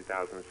into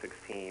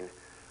 2016.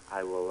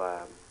 I will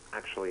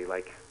actually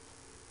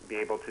be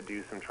able to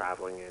do some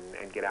traveling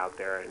and get out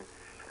there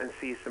and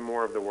see some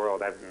more of the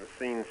world. I've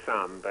seen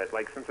some, but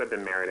since I've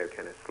been married, I've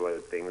kind of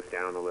slowed things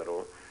down a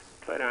little.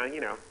 But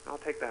I'll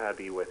take the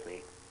hubby with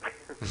me.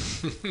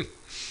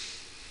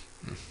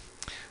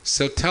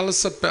 So tell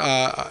us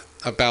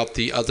about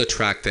the other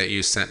track that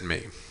you sent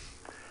me.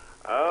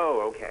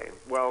 Oh, okay.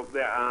 Well,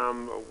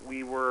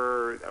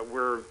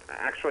 we're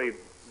actually,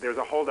 there's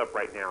a holdup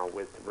right now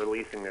with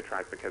releasing the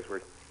track because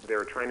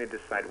they're trying to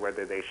decide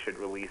whether they should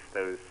release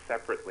those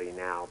separately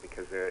now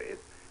because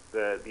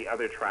the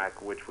other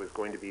track, which was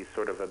going to be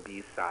sort of a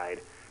B-side,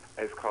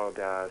 is called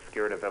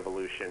Spirit of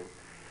Evolution.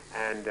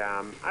 And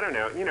I don't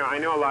know. I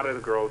know a lot of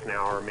the girls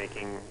now are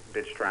making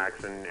bitch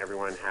tracks, and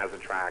everyone has a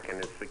track, and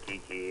it's the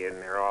kiki,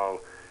 and they're all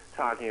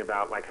talking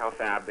about how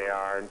fab they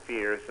are and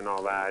fierce and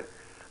all that.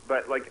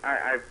 But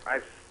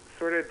I've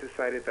sort of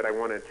decided that I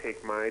want to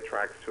take my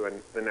tracks to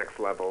the next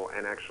level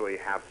and actually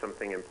have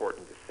something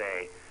important to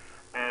say.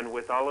 And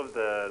with all of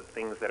the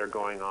things that are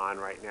going on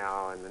right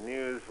now in the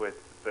news with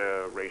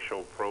the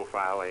racial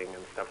profiling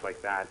and stuff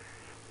like that,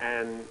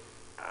 and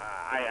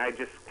I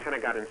just kind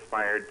of got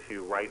inspired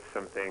to write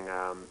something.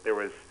 There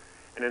was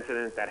an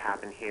incident that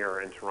happened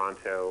here in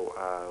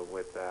Toronto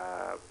with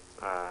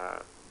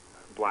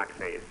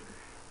blackface,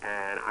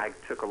 and I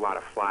took a lot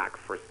of flack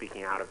for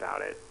speaking out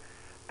about it,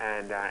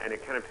 and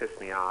it kind of pissed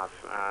me off.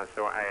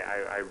 So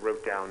I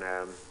wrote down,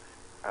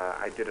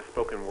 I did a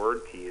spoken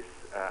word piece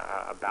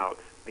about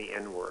the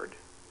N-word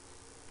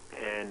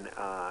and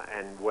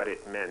what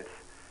it meant,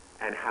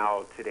 and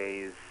how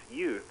today's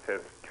youth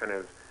have kind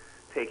of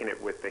taken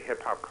it with the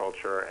hip-hop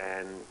culture,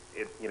 and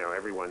it,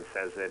 everyone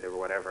says it or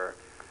whatever.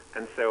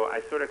 And so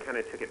I sort of kind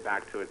of took it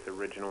back to its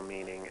original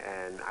meaning,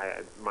 and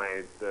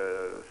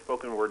the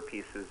spoken word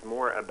piece is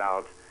more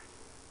about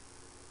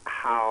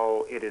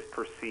how it is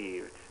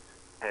perceived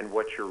and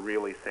what you're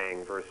really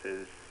saying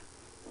versus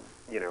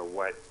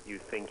what you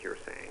think you're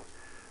saying.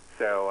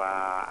 So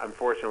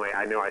unfortunately,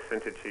 I know I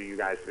sent it to you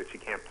guys, but you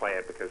can't play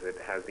it because it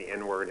has the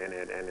N-word in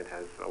it, and it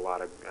has a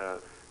lot of,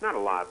 not a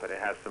lot, but it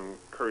has some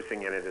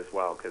cursing in it as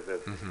well, because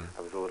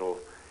I was a little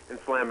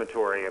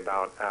inflammatory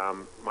about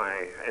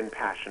and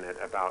passionate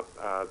about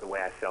the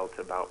way I felt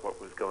about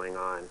what was going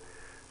on.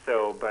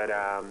 So, but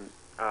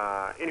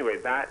anyway,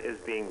 that is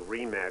being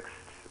remixed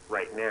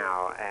right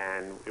now,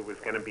 and it was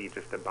going to be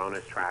just a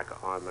bonus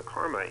track on the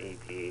Karma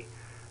EP,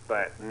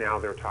 but now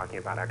they're talking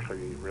about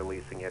actually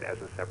releasing it as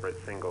a separate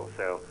single.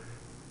 So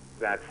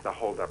that's the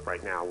holdup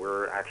right now.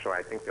 We're actually,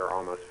 I think they're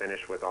almost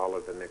finished with all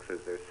of the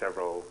mixes. There's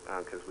several,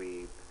 because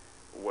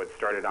what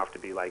started off to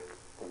be like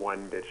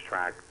one bitch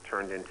track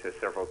turned into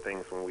several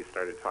things when we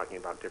started talking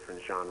about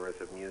different genres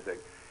of music.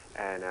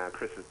 And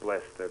Chris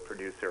Bliss, the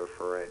producer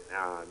for it,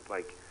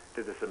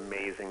 did this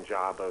amazing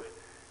job of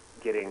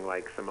getting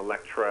like some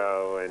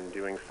electro and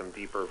doing some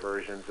deeper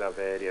versions of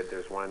it.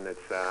 There's one that's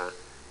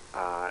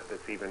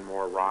even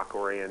more rock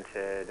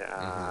oriented.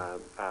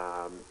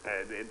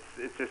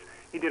 It's just,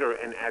 he did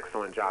an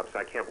excellent job. So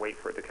I can't wait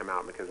for it to come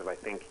out because I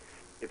think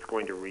it's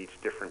going to reach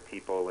different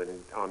people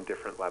and on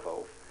different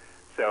levels.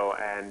 So,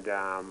 and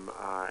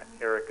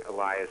Eric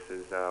Elias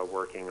is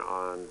working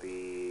on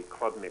the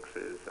club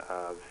mixes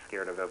of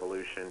Scared of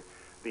Evolution.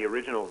 The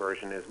original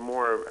version is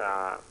more,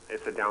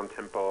 it's a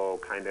down-tempo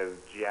kind of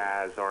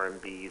jazz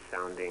R&B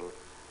sounding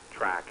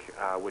track,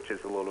 which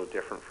is a little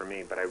different for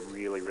me, but I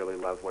really, really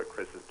love what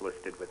Chris Bliss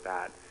did with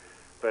that.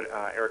 But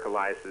Eric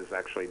Elias is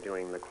actually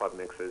doing the club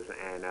mixes,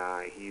 and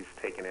he's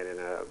taken it in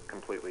a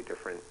completely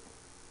different,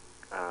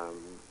 I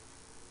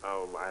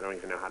don't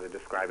even know how to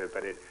describe it,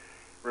 but it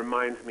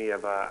reminds me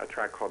of a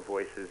track called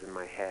Voices in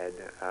My Head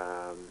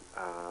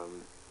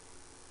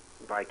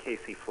by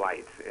Casey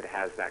Flight. It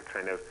has that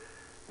kind of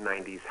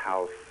 90s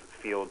house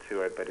feel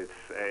to it, but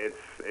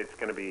it's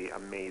going to be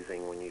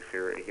amazing when you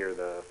hear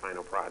the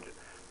final product.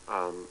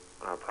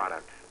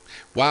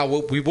 Wow,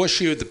 well, we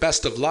wish you the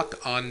best of luck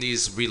on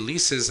these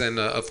releases, and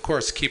of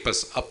course keep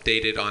us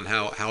updated on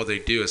how they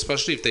do,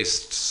 especially if they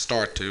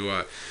start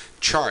to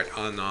chart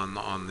on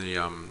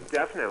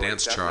the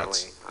dance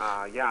charts.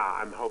 Yeah,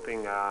 I'm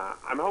hoping that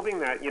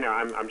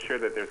I'm sure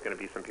that there's going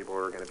to be some people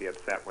who are going to be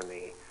upset when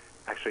they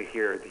actually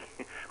hear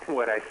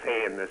what I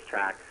say in this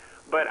track.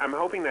 But I'm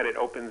hoping that it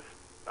opens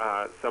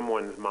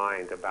someone's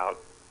mind about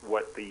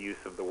what the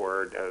use of the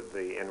word,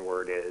 the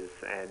N-word is,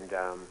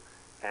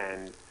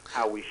 and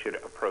how we should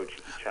approach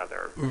each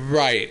other.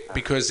 Right,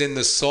 because in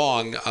the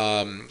song,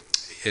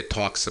 it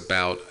talks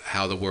about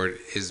how the word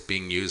is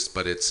being used,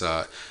 but it's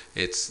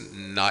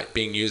not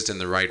being used in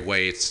the right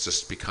way. It's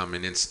just become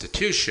an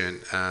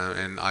institution,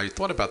 and I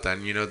thought about that,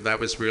 and that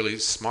was really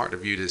smart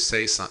of you to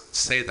say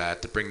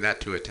that, to bring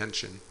that to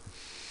attention.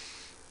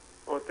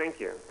 Well, thank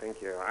you.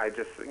 I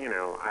just,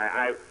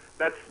 I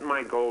that's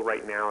my goal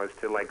right now, is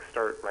to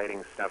start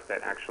writing stuff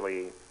that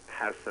actually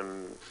has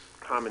some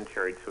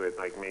commentary to it,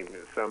 like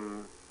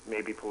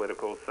maybe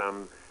political,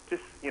 some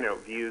just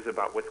views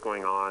about what's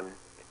going on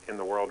in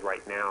the world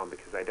right now,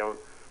 because I don't,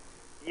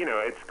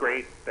 it's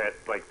great that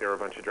there are a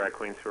bunch of drag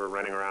queens who are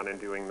running around and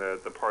doing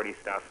the party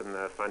stuff and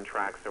the fun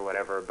tracks or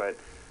whatever, but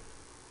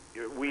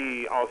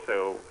we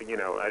also,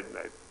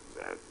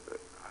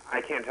 I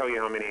can't tell you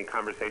how many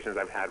conversations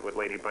I've had with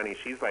Lady Bunny.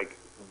 She's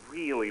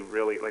really,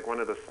 really one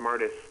of the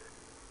smartest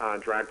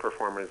drag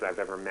performers I've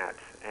ever met,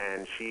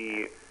 and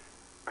she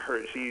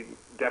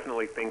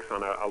definitely thinks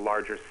on a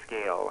larger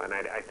scale, and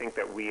I think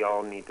that we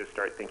all need to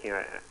start thinking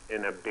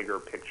in a bigger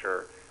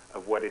picture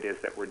of what it is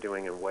that we're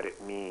doing and what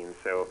it means.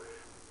 So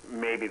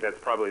maybe that's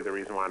probably the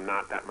reason why I'm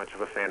not that much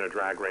of a fan of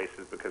Drag Race,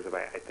 is because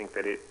I think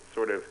that it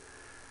sort of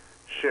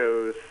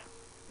shows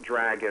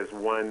drag as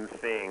one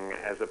thing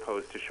as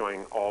opposed to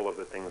showing all of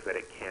the things that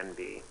it can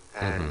be.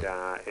 And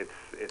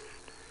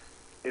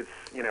it's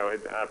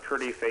a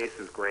pretty face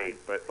is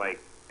great, but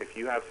if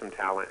you have some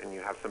talent and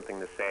you have something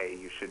to say,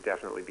 you should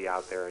definitely be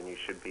out there and you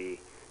should be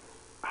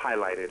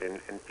highlighted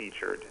and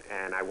featured.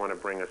 And I want to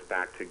bring us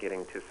back to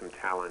getting to some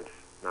talent,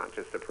 not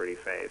just a pretty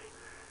face.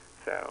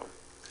 So.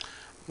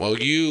 Well,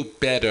 you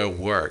better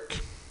work.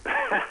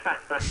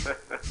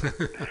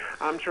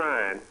 I'm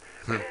trying.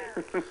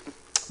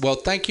 Well,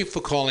 thank you for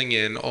calling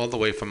in all the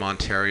way from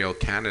Ontario,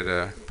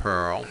 Canada,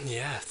 Pearl.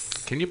 Yes.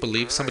 Can you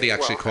believe somebody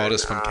actually called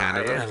us from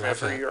Canada?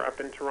 If you're up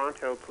in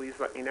Toronto, please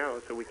let me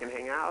know so we can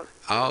hang out.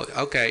 Oh,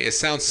 okay. It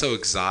sounds so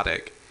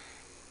exotic.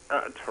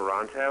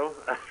 Toronto?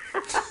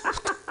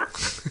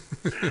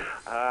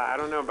 I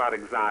don't know about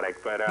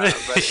exotic, but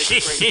it's a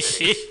great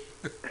city.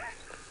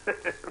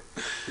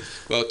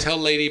 Well, tell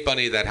Lady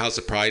Bunny that House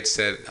of Pride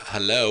said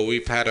hello.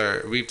 We've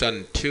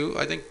done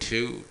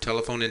two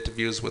telephone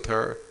interviews with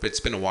her. It's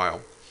been a while.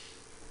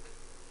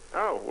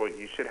 Oh, well,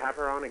 you should have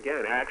her on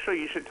again. Actually,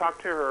 you should talk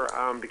to her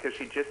because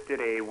she just did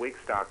a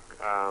Wigstock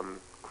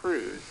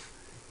cruise,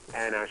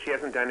 and she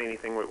hasn't done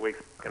anything with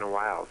Wigstock in a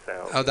while.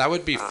 So. Oh, that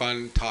would be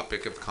fun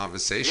topic of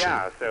conversation.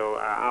 Yeah. So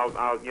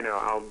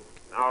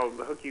I'll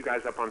hook you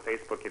guys up on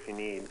Facebook if you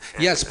need.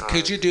 And, yes,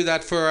 could you do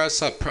that for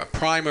us?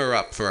 Prime her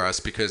up for us,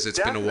 because it's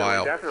been a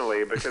while.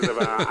 Definitely, because of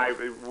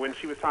when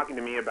she was talking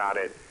to me about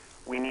it,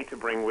 we need to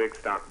bring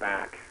Wigstock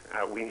back.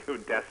 We do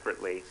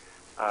desperately,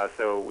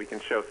 so we can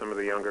show some of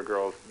the younger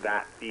girls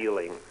that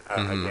feeling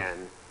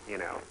again. You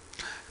know.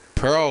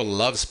 Pearl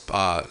loves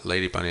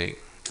Lady Bunny.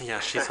 Yeah,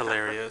 she's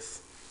hilarious.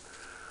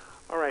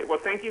 All right. Well,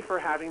 thank you for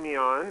having me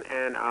on,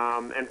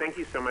 and thank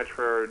you so much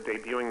for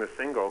debuting the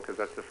single, because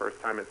that's the first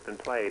time it's been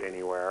played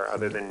anywhere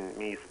other than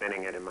me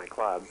spinning it in my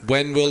club.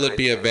 When will it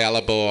be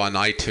available on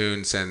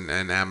iTunes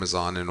and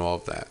Amazon and all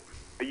of that?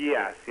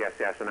 Yes,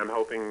 and I'm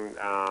hoping.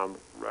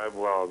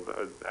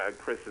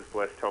 Chris's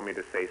Bliss told me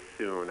to say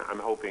soon. I'm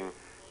hoping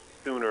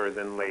sooner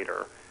than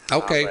later.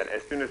 Okay. But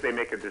as soon as they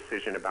make a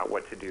decision about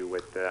what to do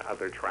with the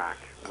other track,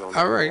 we'll know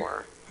All right.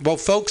 more. Well,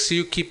 folks,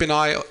 you keep an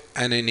eye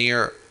and an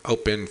ear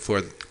open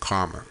for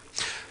Karma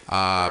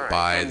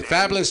by the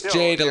fabulous Still,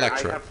 Jade I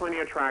Electra. have plenty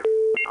of tracks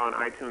on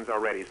iTunes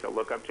already, so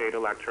look up Jade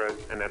Electra,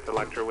 and that's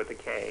Electra with a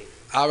K.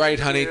 All right,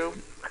 honey.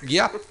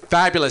 Yeah,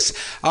 fabulous.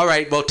 All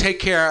right, well, take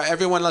care.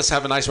 Everyone, let's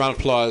have a nice round of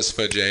applause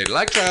for Jade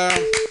Electra.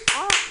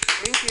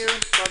 Thank you.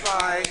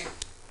 Bye-bye.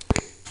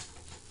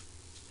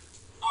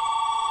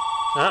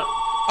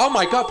 Oh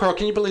my God, Pearl,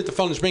 can you believe the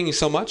phone is ringing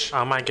so much?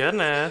 Oh my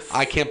goodness.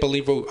 I can't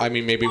believe,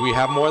 maybe we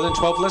have more than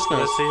 12 listeners.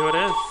 Let's see who it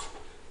is.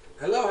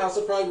 Hello, House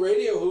of Pride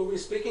Radio. Who are we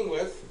speaking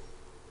with?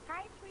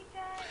 Hi,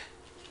 sweetheart.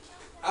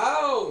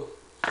 Oh,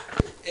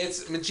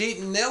 it's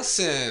Majid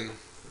Nelson.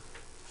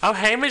 Oh,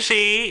 hey,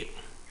 Majid.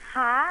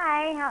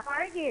 Hi, how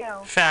are you?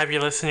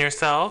 Fabulous. And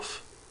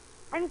yourself?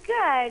 I'm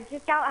good.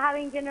 Just out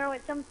having dinner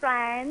with some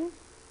friends.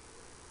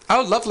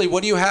 Oh, lovely.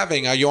 What are you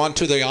having? Are you on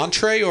to the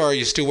entree or are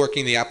you still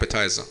working the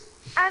appetizer?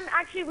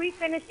 Actually, we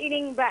finished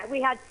eating, but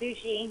we had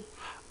sushi.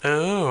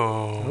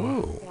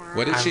 Oh. Yeah.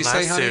 What did she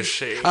say, honey?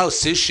 Sushi. Oh,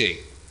 sushi.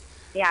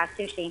 Yeah,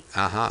 sushi.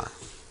 Uh-huh.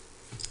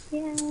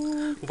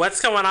 Yeah. What's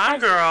going on,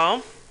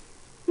 girl?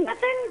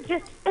 Nothing,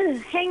 just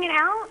hanging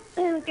out.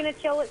 Gonna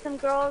chill with some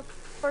girls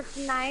for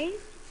tonight.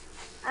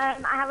 I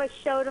have a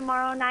show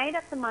tomorrow night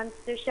at the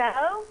Monster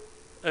Show.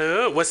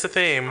 Oh, what's the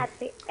theme? At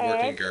the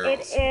Working Edge.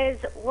 girls. It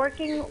is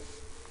working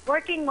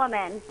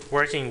women.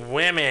 Working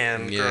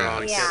women,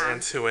 girl. Yes. Get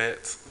into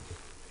it.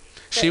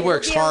 She it'll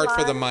works be a hard lot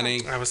for the of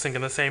money. I was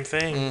thinking the same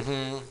thing.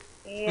 Mm-hmm.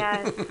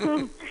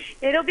 Yes.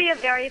 It'll be a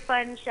very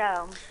fun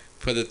show.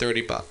 For the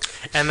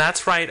 $30. And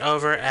that's right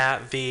over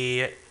at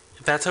the...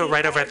 That's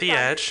right over at the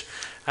Edge.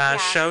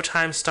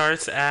 Showtime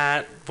starts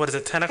at, what is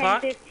it, 10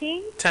 o'clock?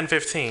 10:15.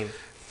 10:15.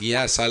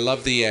 Yes, I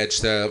love the Edge,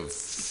 the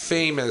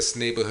famous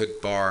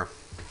neighborhood bar.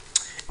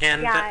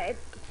 And Yeah, the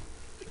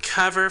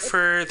cover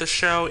for the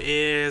show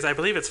is, I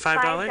believe it's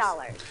 $5.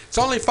 $5. It's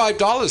only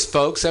 $5,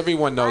 folks.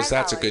 Everyone knows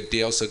that's a good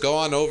deal. So go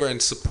on over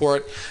and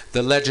support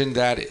the legend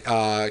that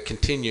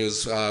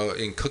continues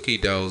in Cookie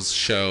Dough's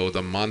show,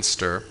 The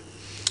Monster.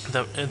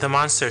 The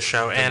Monster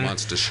Show. The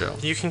Monster Show.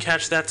 You can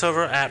catch that's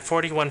over at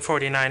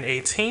 4149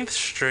 18th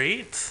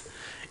Street.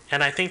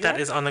 And I think that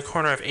is on the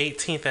corner of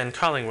 18th and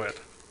Collingwood.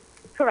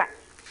 Correct.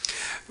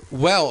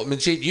 Well,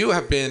 Majid, you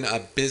have been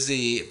a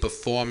busy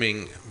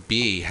performing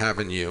bee,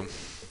 haven't you?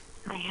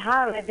 I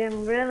have. I've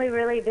been really,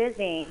 really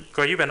busy.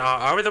 Girl, you've been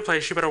all over the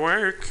place. You better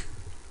work.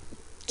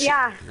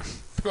 Yeah.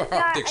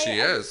 I think she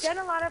is. I've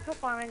done a lot of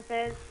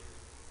performances.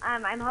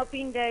 I'm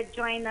hoping to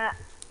join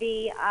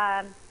the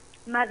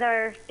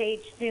Mother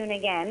stage soon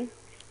again.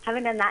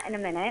 Haven't done that in a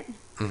minute.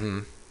 Mm-hmm.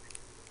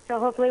 So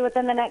hopefully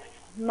within the next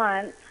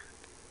month,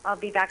 I'll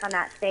be back on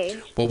that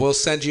stage. Well, we'll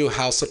send you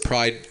House of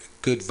Pride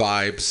Good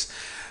Vibes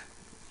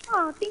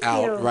Oh, thank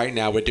out you. right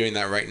now. We're doing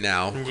that right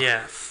now.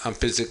 Yes. I'm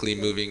physically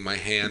moving my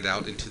hand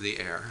out into the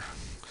air.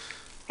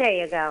 There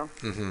you go.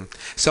 Mm-hmm.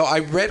 So I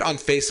read on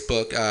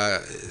Facebook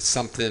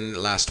something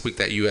last week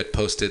that you had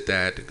posted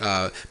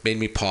that made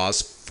me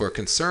pause for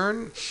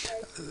concern.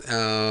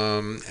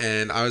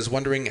 And I was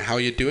wondering how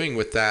you're doing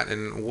with that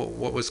and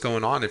what was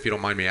going on, if you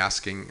don't mind me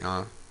asking.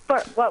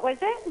 What was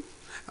it?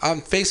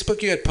 On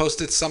Facebook, you had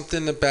posted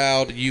something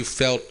about you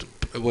felt,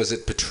 was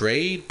it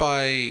betrayed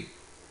by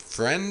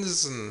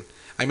friends? And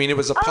I mean, it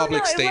was a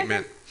public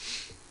statement.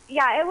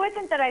 Yeah, it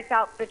wasn't that I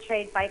felt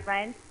betrayed by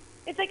friends.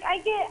 It's like I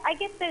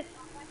get this,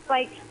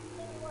 like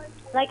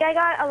I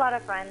got a lot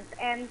of friends,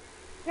 and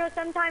you know,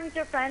 sometimes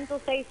your friends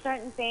will say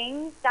certain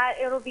things that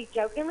it'll be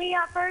jokingly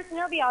at first, and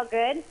it'll be all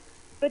good.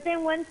 But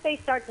then once they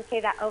start to say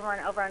that over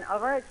and over and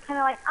over, it's kind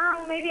of like,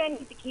 oh, maybe I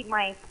need to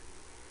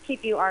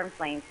keep you arm's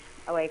length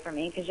away from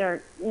me because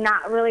you're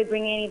not really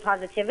bringing any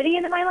positivity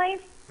into my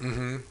life.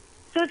 Mm-hmm.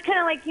 So it's kind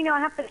of like, you know, I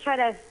have to try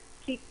to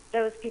keep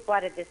those people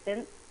at a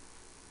distance.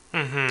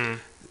 Mm-hmm.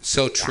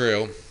 So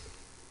true.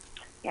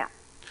 Yeah.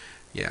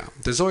 Yeah.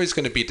 There's always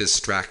going to be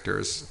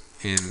distractors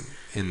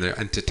in the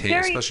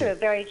entertainment. Very true.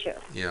 Very true.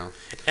 Yeah.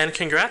 And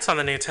congrats on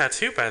the new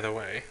tattoo, by the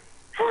way.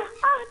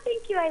 Oh,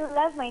 thank you. I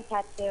love my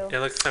tattoo. It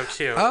looks so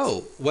cute.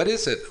 Oh, what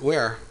is it?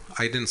 Where?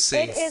 I didn't see.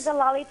 It is a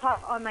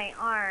lollipop on my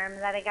arm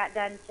that I got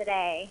done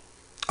today.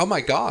 Oh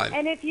my God.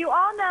 And if you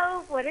all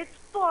know what it's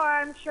for,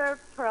 I'm sure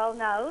Pearl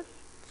knows.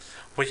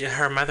 Well, yeah,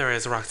 her mother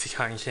is Roxy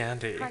Cotton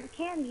Candy. Cotton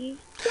candy.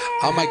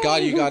 Oh my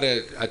God, you got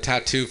a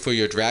tattoo for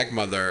your drag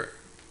mother.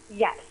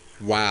 Yes.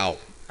 Wow.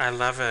 I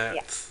love it.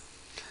 Yes.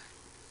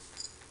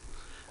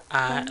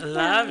 I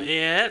love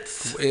it.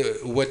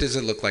 What does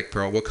it look like,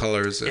 Pearl? What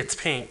color is it? It's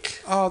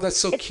pink. Oh, that's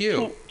so cute.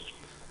 Pink.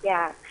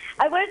 Yeah.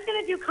 I was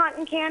going to do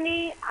cotton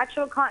candy,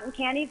 actual cotton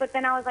candy, but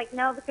then I was like,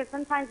 no, because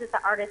sometimes if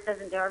the artist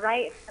doesn't do it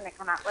right, it's going to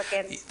come out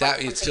looking That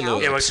like it's a something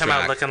little It would else. come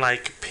out looking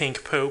like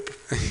pink poop.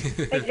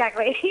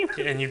 Exactly.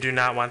 And you do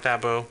not want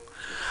that, boo.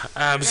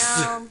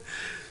 No.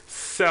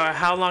 So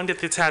how long did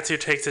the tattoo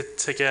take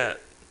to get?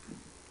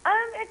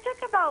 It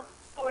took about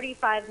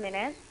 45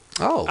 minutes.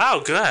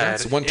 Oh, good.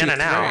 That's 1, 2, In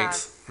and 3.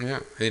 out. Yeah,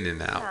 in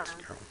and out.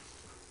 Yeah.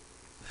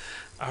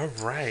 All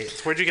right.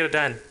 Where'd you get it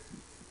done?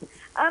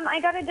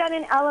 I got it done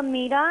in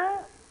Alameda.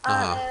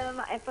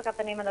 Uh-huh. I forgot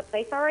the name of the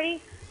place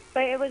already,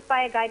 but it was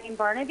by a guy named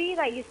Barnaby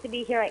that used to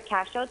be here at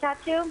Castro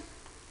Tattoo.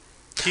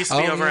 He used to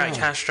be over at yeah.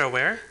 Castro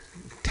where?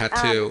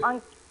 Tattoo.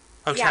 Oh,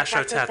 yeah,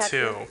 Castro Castro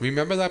Tattoo.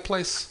 Remember that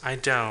place? I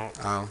don't.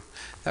 Oh,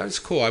 that was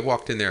cool. I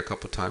walked in there a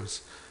couple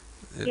times.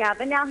 Yeah,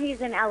 but now he's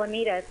in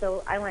Alameda,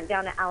 so I went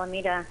down to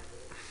Alameda.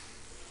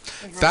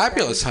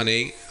 Fabulous,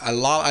 honey. I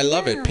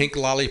love it. Pink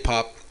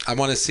lollipop. I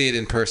want to see it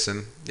in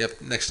person.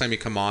 Yep. Next time you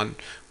come on,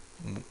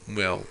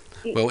 we'll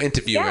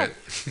interview Yes.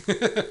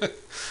 it.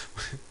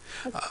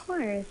 Of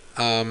course.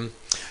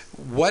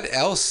 What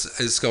else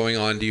is going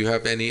on? Do you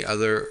have any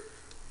other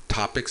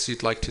topics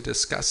you'd like to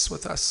discuss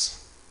with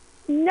us?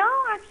 No,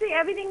 actually,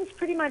 everything's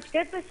pretty much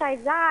good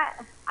besides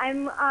that.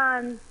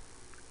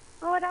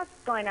 What else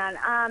is going on?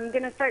 I'm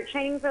going to start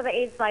training for the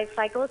AIDS life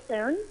cycle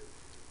soon.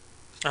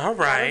 All That'll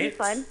right. be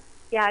fun.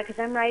 Yeah, because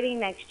I'm writing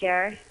next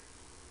year.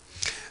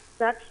 So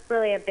that's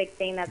really a big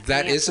thing. That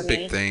coming up is a for big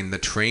me. thing. The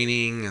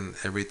training and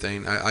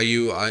everything. Are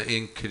you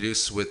in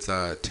caduce with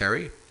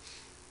Terry?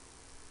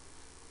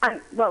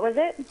 What was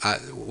it?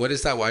 What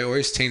is that? I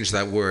always change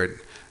that word.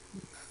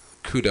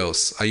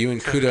 Kudos. Are you in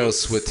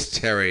kudos with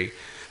Terry?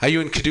 Are you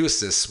in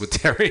caduceus with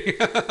Terry?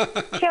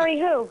 Terry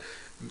who?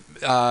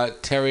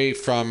 Terry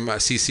from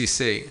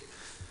CCC.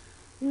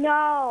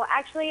 No,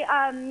 actually,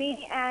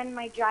 me and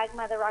my drag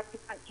mother, Roxy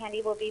Front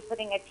Candy, will be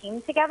putting a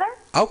team together.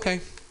 Okay.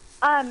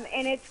 And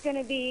it's going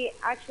to be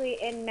actually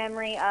in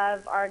memory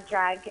of our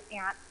drag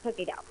aunt,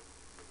 Cookie Dough.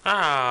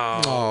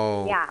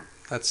 Oh. Yeah.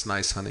 That's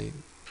nice, honey.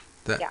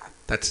 Yeah.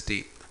 That's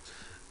deep.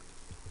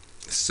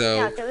 So,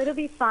 Yeah, so it'll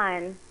be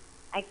fun.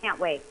 I can't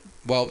wait.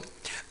 well,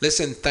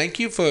 listen, thank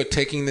you for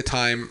taking the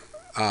time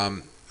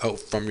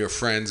from your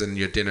friends and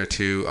your dinner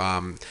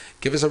to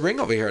give us a ring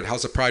over here at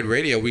House of Pride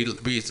Radio.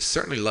 We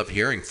certainly love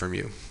hearing from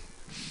you.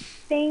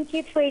 Thank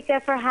you,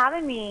 Tweeka, for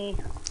having me.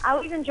 I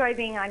always enjoy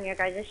being on your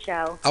guys'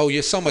 show. Oh,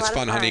 you're so It's a much lot of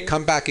fun, honey.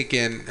 Come back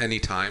again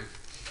anytime.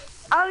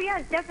 Oh,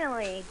 yeah,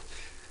 definitely.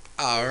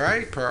 All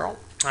right, Pearl.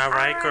 All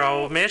right,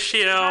 girl. Miss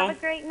you. Have a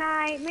great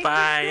night. Miss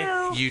Bye.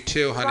 You too. You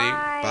too, honey.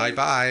 Bye.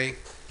 Bye.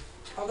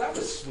 Oh, that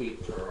was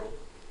sweet, Pearl.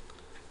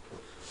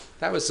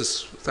 That was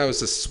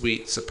a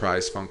sweet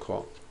surprise phone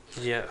call.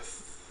 Yes.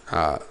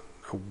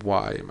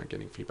 Why am I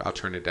getting feedback? I'll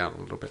turn it down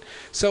a little bit.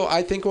 So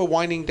I think we're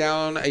winding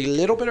down a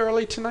little bit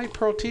early tonight,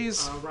 Pearl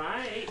Tees. All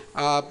right.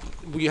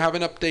 You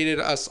haven't updated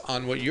us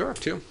on what you're up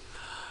to.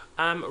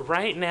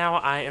 Right now,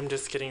 I am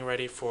just getting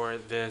ready for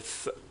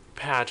this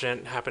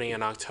pageant happening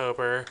in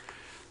October.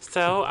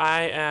 So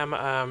I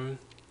am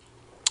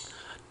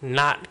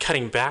not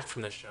cutting back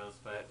from the shows,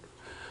 but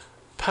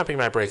pumping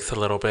my brakes a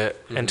little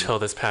bit until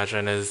this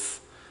pageant is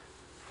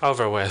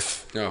over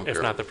with, if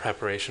girl. not the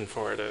preparation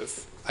for it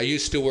is. Are you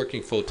still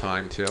working full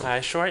time too?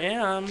 I sure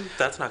am.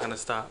 That's not going to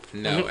stop.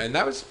 No, and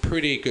that was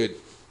pretty good.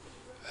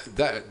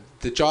 The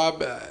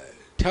job.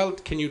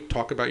 Can you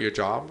talk about your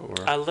job? Or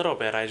A little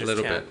bit. I just a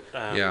little can't.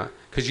 bit. Yeah,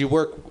 because you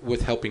work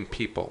with helping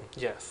people.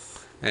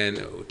 Yes.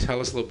 And tell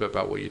us a little bit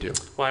about what you do.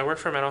 Well, I work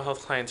for mental health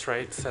clients'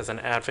 rights as an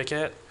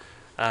advocate.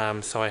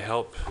 So I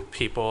help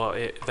people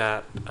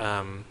that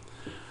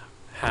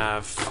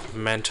have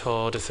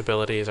mental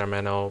disabilities or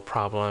mental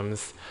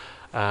problems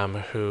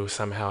who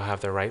somehow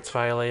have their rights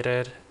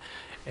violated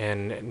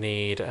and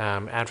need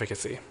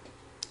advocacy.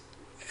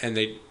 And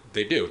they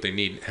do. They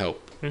need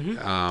help.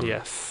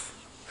 Yes.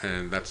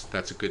 And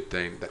that's a good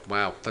thing.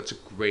 Wow, that's a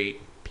great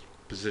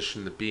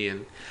position to be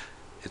in.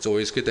 It's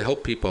always good to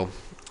help people.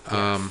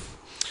 Yes.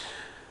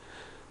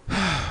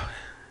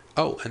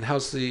 Oh, and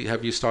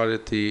have you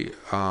started the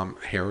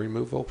hair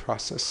removal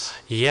process?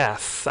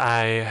 Yes,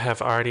 I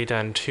have already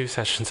done 2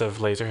 sessions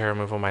of laser hair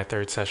removal. My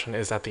 3rd session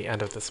is at the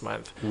end of this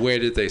month. Where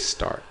did they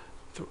start?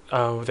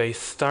 Oh, they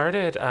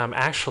started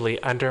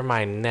actually under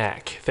my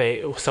neck.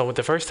 So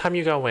the first time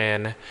you go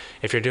in,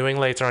 if you're doing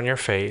laser on your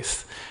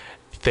face,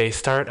 they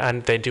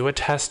do a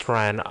test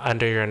run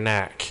under your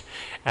neck,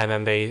 and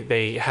then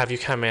they have you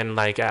come in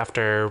like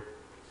after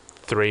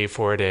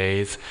 3-4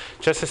 days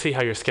just to see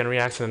how your skin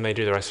reacts, and then they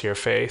do the rest of your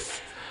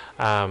face.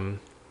 And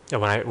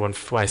when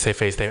I say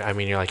face, I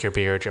mean your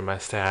beard, your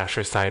mustache,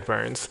 your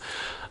sideburns.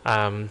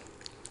 And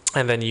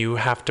then you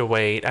have to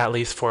wait at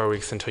least 4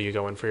 weeks until you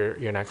go in for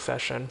your next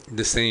session.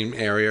 The same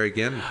area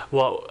again?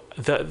 Well,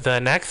 the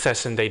next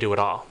session, they do it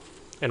all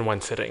in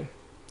one sitting.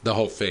 The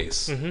whole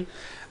face? Mm-hmm.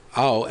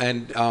 Oh,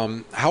 and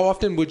how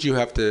often would you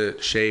have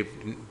to shave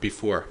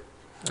before?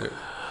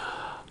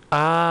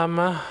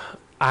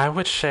 I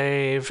would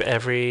shave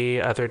every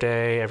other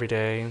day, every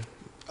day.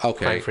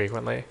 Okay. Quite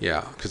frequently.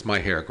 Yeah, because my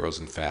hair grows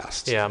in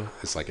fast. Yeah.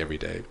 It's like every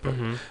day. But,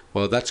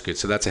 well, that's good.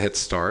 So that's a head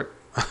start.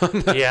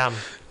 Yeah.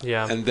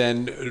 And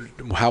then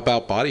how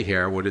about body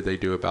hair? What do they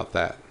do about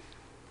that?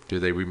 Do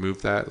they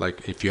remove that?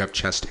 Like if you have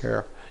chest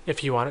hair?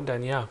 If you want it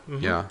done, yeah.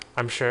 Yeah.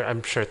 I'm sure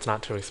it's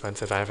not too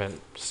expensive. I haven't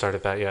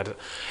started that yet.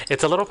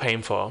 It's a little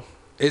painful.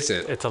 Is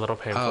it? It's a little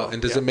painful. Oh,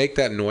 and does it make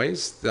that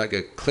noise? Like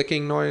a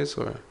clicking noise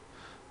or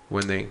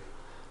when they...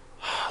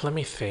 Let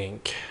me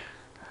think.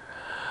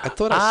 I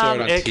thought I saw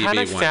it on TV once. It kind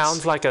of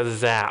sounds like a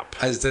zap.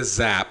 As a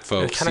zap,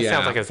 folks. It kind of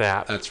sounds like a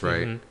zap. That's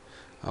right.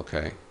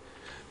 Okay.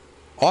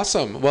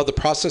 Awesome. Well, the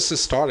process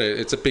has started.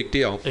 It's a big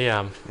deal.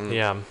 Yeah.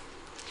 Yeah.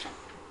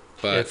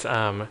 But it's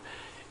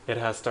it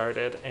has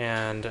started,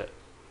 and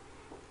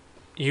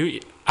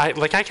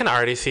I can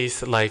already see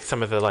like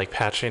some of the like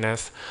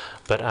patchiness,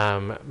 but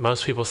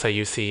most people say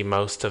you see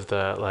most of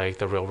the like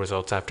the real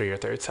results after your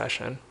third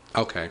session.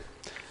 Okay.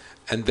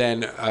 And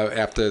then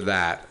after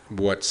that,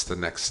 what's the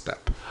next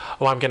step?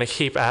 Well, I'm gonna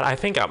keep at. I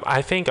think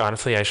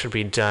honestly, I should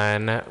be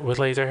done with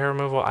laser hair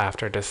removal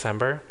after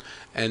December.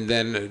 And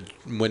then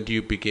when do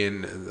you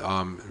begin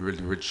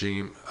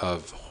regime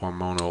of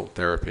hormonal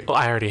therapy? Well,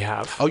 I already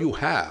have. Oh, you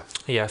have?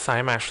 Yes, I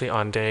am actually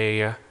on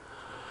day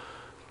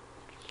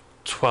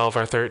 12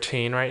 or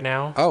 13 right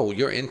now. Oh,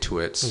 you're into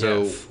it.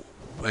 So yes.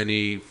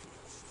 Any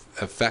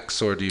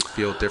effects, or do you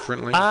feel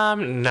differently?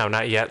 No,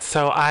 not yet.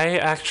 So I'm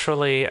on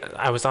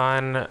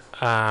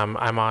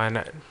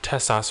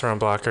testosterone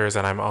blockers,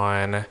 and I'm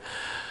on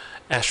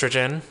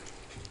estrogen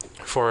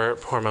for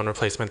hormone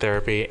replacement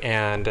therapy.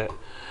 And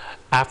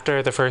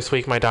after the first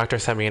week, my doctor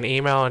sent me an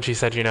email, and she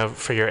said,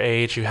 for your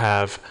age, you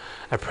have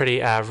a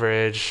pretty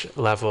average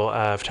level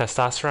of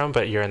testosterone,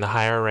 but you're in the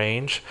higher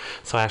range.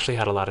 So I actually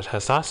had a lot of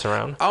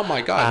testosterone. Oh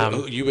my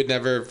God! You would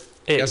never.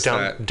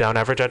 Don't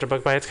ever judge a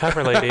book by its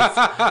cover, ladies.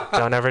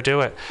 Don't ever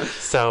do it.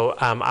 So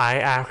I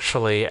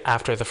actually,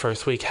 after the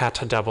first week, had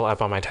to double up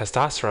on my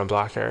testosterone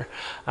blocker.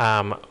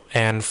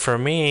 And for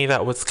me,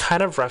 that was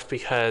kind of rough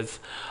because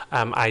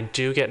I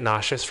do get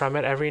nauseous from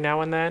it every now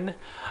and then.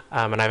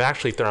 And I've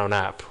actually thrown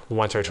up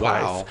once or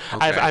twice. Wow.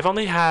 Okay. I've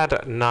only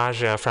had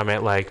nausea from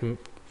it like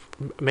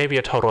maybe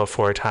a total of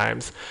 4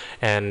 times.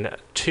 And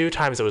 2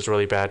 times it was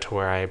really bad to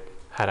where I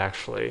had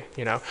actually,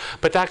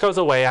 but that goes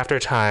away after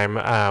time.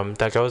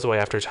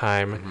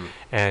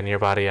 And your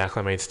body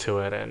acclimates to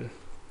it, and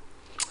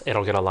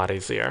it'll get a lot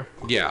easier.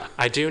 Yeah.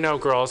 I do know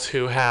girls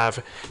who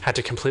have had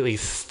to completely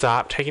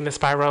stop taking the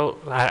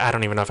I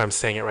don't even know if I'm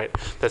saying it right.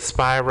 The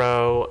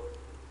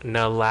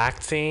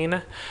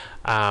spironolactone,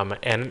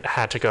 and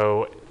had to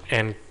go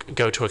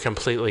to a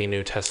completely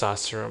new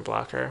testosterone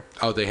blocker.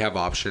 Oh, they have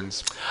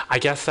options. I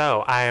guess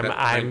so.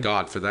 Thank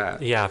God for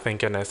that. Yeah,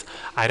 thank goodness.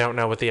 I don't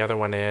know what the other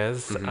one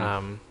is.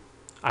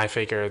 I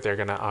figure they're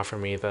gonna offer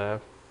me the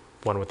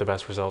one with the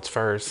best results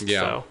first. Yeah.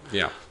 So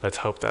yeah. Let's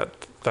hope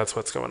that's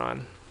what's going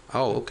on.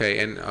 Oh, okay.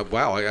 And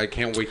wow, I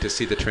can't wait to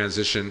see the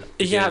transition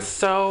begin. Yeah.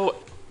 So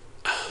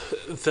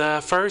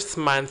the first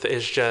month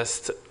is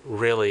just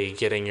really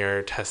getting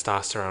your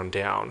testosterone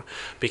down,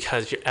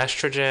 because your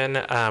estrogen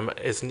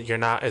is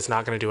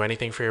not going to do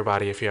anything for your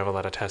body if you have a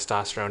lot of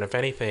testosterone. If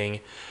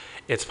anything,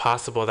 it's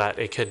possible that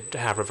it could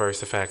have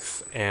reverse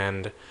effects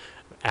and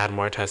add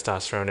more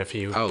testosterone if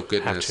you have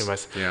too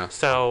much. Yeah.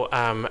 So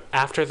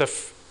after the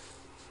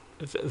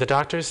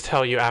doctors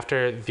tell you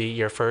after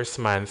your first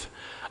month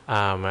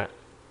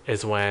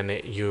is when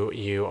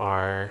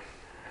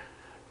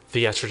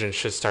the estrogen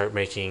should start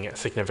making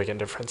significant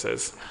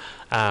differences.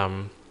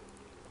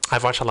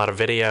 I've watched a lot of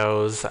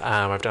videos.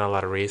 I've done a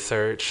lot of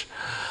research.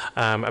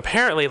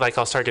 Apparently,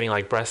 I'll start getting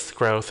breast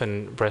growth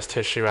and breast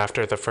tissue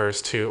after the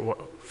first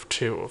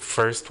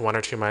first 1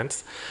 or 2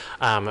 months.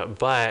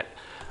 But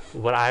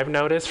what I've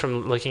noticed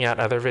from looking at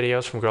other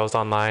videos from girls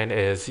online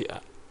is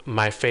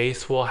my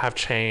face will have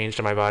changed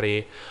and my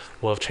body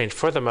will have changed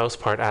for the most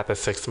part at the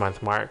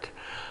 6-month mark,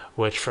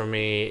 which for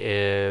me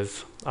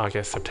is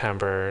August,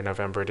 September,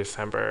 November,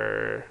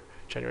 December,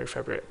 January,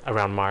 February,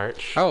 around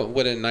March. Oh,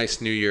 what a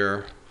nice New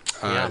Year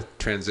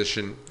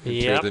transition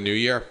into the new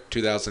year,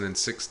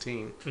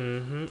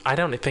 2016. I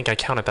don't think I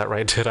counted that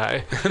right, did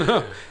I?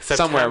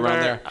 Somewhere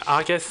around there.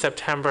 August,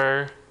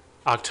 September,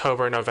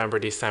 October, November,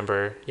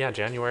 December. Yeah,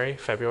 January,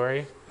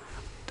 February.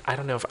 I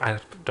don't know if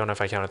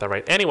I counted that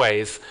right.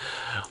 Anyways,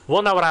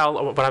 we'll know what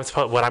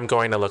I'm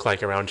going to look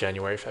like around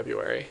January,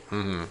 February.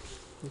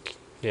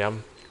 Yeah.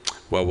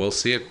 Well, we'll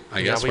see it.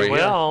 I guess we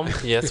will.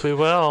 Yes, we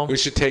will. We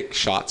should take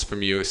shots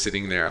from you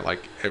sitting there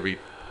every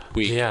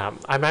week. Yeah,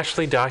 I'm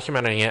actually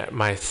documenting it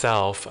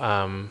myself,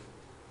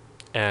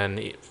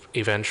 and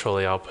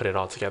eventually I'll put it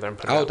all together and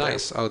put it out there.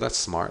 Nice. Oh, that's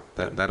smart.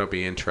 That'll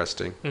be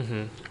interesting.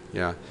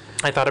 Yeah.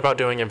 I thought about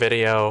doing a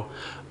video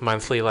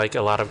monthly like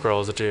a lot of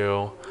girls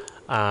do,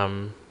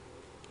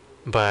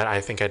 but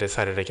I think I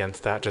decided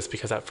against that just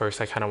because at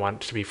first I kind of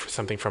wanted it to be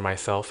something for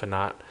myself and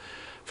not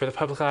for the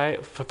public eye.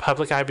 For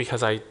public eye,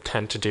 because I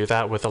tend to do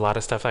that with a lot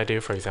of stuff I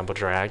do, for example,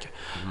 drag.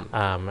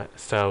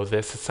 So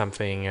this is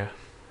something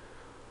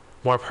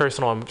more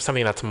personal and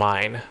something that's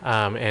mine.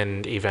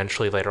 And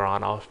eventually later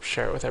on, I'll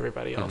share it with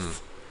everybody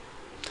else.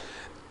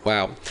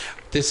 Wow,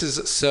 this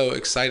is so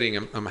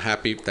exciting. I'm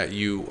happy that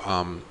you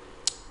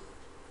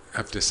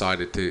have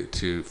decided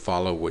to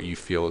follow what you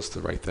feel is the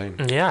right thing.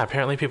 Yeah,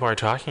 apparently people are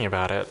talking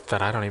about it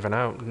that I don't even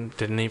know,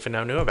 didn't even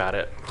knew about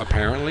it.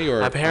 Apparently,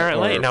 no,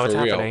 it's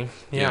for real? happening.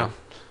 Yeah.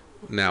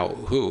 Now,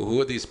 who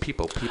are these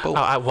people? Oh,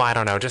 I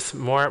don't know. Just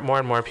more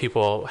and more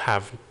people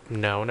have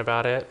known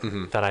about it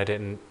that I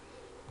didn't.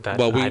 I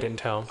didn't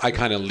tell. I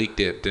kind of leaked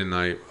it, didn't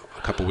I?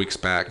 A couple weeks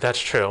back. That's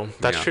true.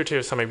 That's true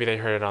too. So maybe they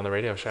heard it on the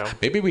radio show.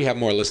 Maybe we have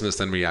more listeners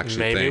than we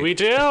actually think. Maybe we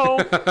do.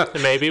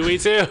 Maybe we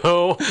do.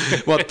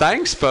 Well,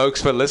 thanks, folks,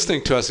 for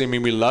listening to us. I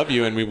mean, we love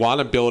you, and we want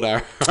to build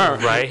our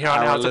right here on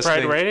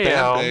HouseOfPride Radio.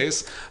 Fan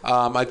base.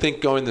 I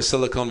think going to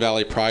Silicon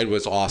Valley Pride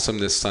was awesome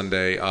this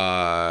Sunday.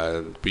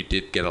 We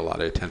did get a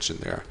lot of attention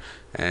there.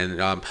 And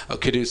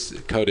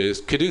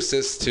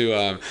caduceus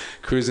to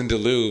Cruz and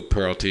Delu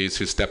Pearlties,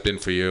 who stepped in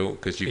for you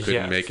because you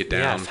couldn't make it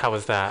down. Yes, how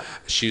was that?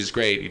 She's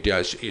great.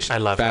 She's I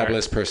love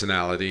fabulous her.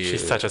 Personality.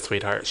 She's such a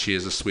sweetheart. She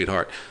is a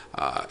sweetheart.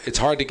 It's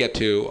hard to get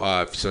to,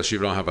 so if you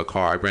don't have a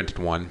car. I rented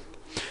one.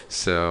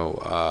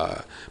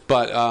 So,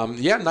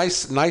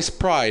 nice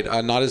Pride.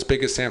 Not as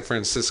big as San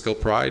Francisco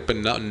Pride, but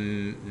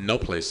no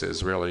place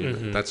is really.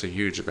 That's a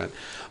huge event.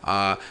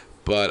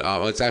 But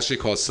it's actually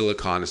called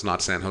Silicon. It's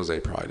not San Jose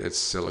Pride. It's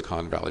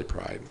Silicon Valley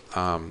Pride.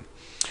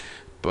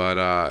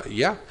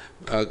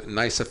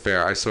 Nice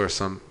affair. I saw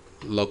some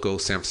local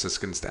San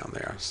Franciscans down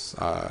there.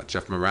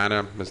 Jeff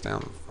Marana was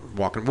down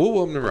walking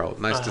Woo Monroe.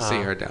 Nice to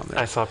see her down there.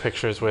 I saw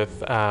pictures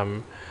with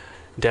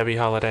Debbie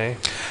Holiday.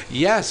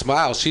 Yes,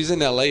 wow. She's in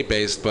LA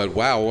based, but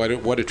wow,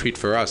 what a treat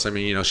for us. I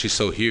mean, she's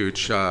so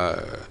huge.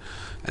 And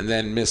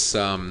then Miss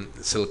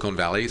Silicon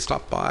Valley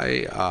stopped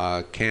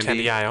by.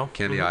 Candy Isle.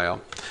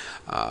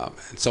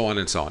 And so on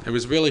and so on. It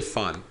was really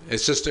fun.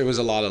 It was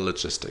a lot of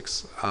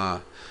logistics.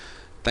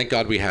 Thank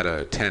God we had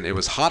a tent. It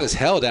was hot as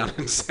hell down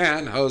in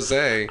San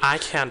Jose. I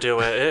can't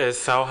do it. It is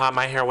so hot.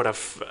 My hair would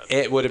have.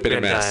 It would have been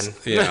a mess.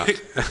 Done.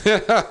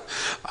 Yeah.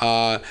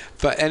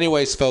 But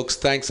anyways, folks,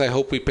 thanks. I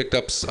hope we picked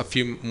up a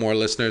few more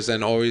listeners,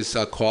 and always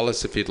call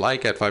us if you'd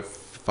like at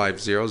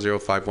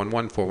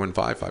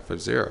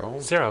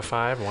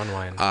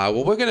 550-0511-415-550.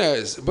 Well, we're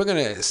gonna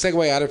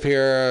segue out of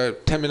here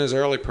 10 minutes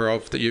early, Pearl.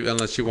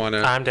 Unless you want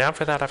to. I'm down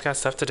for that. I've got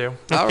stuff to do.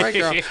 All right,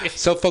 girl.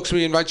 So, folks,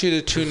 we invite you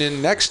to tune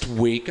in next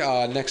week.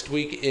 Next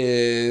week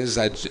is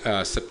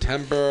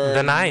September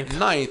the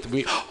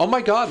 9th. Oh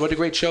my God, what a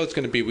great show it's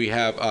going to be. We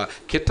have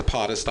Kit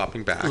Tapata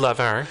stopping back. Love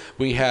her.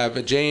 We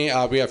have Jane.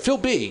 We have Phil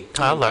B.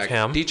 I love back.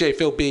 him. DJ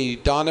Phil B.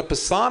 Donna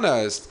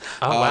Pisana.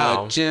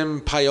 Wow.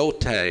 Jim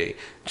Piote.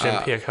 Jim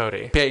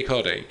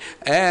Piacotti.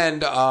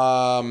 And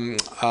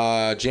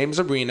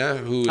James Arena,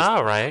 who's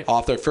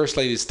author of First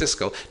Lady's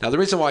Disco. Now, the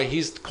reason why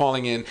he's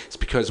calling in is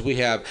because we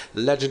have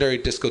legendary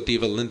disco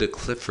diva Linda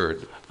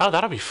Clifford. Oh,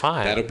 that'll be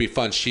fun. That'll be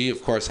fun. She,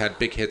 of course, had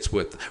big hits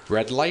with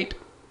Red Light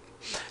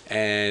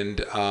and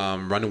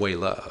Runaway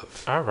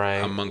Love. All right.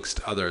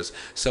 Amongst others.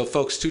 So,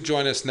 folks, to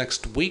join us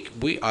next week.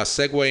 We are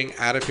segueing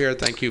out of here.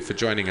 Thank you for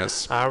joining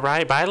us. All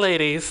right. Bye,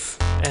 ladies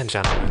and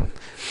gentlemen.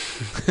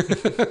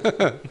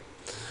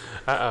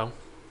 Uh-oh.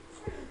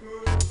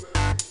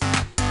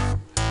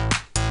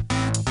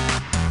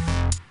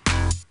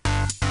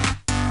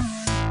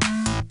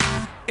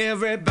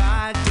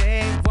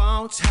 Everybody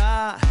wants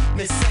her,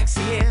 Miss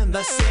Sexy in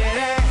the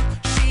city.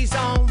 She's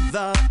on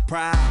the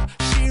prowl.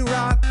 She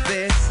rocked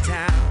this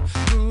town.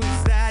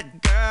 Who's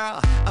that girl?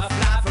 A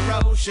fly,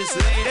 ferocious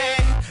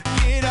lady.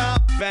 Get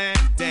up and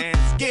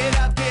dance. Get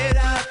up and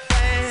dance.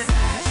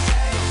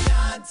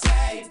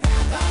 Shantae,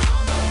 Panther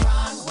on the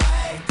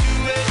runway.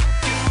 Do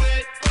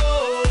it,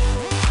 oh.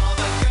 All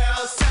the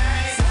girls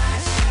say.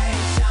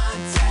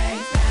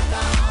 Shantae,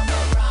 Panther on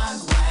the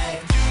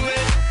runway. Do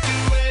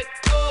it,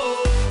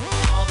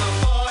 oh. All the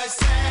boys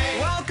say.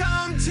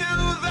 Welcome to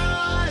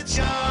the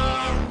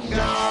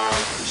jungle.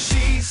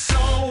 She's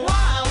so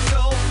wild,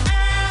 so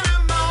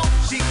animal.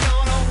 She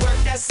gonna work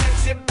that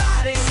sexy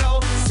body so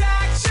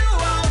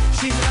sexual.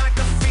 She's like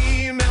a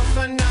female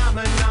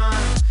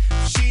phenomenon.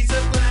 She's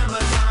a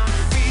glamazon,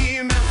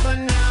 female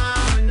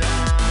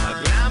phenomenon. A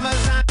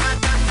glamazon.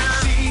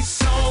 She's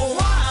so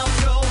wild,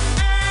 so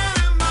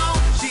animal.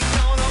 She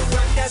gonna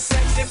work that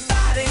sexy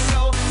body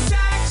so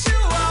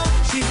sexual.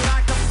 She's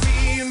like a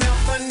female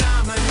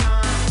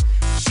phenomenon.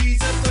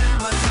 She's a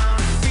glamazon,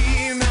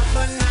 female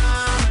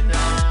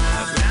phenomenon.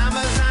 A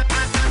glamazon.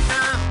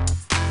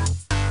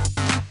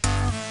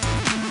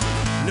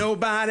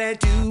 Nobody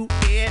do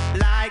it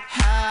like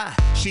her.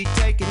 She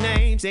taking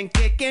names and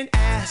kicking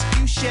ass.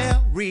 You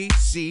shall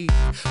receive.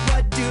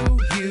 What do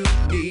you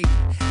need?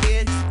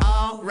 It's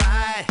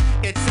alright.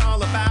 It's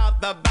all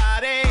about the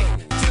body.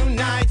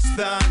 Tonight's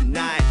the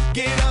night.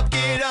 Get up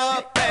and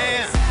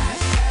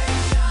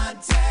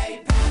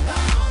Shantae,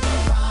 Panther on the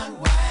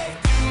runway.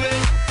 Do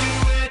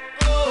it,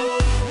 oh.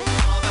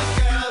 All the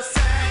girls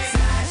say.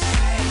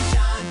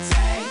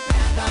 Shantae,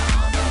 Panther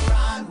on the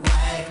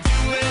runway.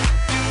 Do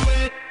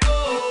it,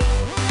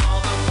 oh.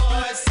 All the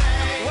boys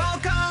say.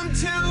 Welcome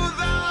to the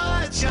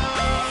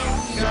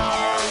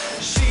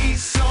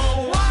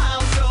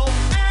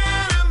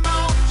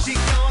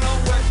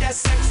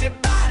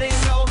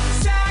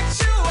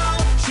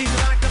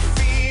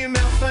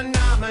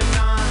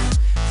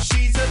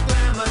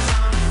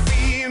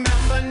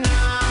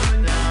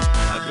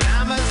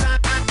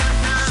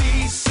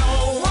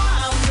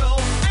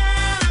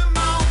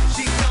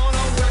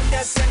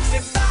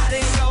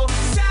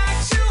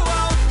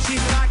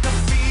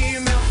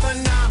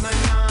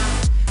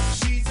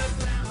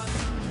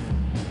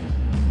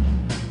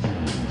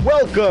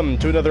Welcome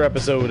to another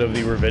episode of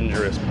the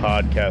Revengerous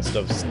podcast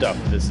of stuff.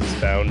 This is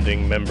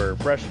founding member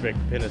Freshvic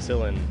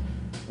Penicillin.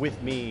 With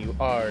me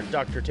are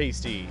Dr.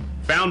 Tasty,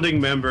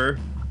 founding member,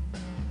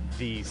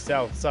 the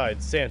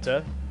Southside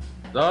Santa,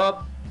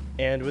 up,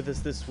 and with us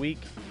this week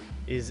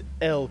is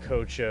El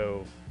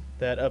Cocho,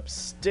 that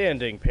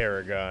upstanding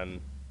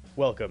paragon.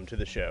 Welcome to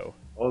the show.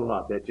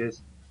 Hola,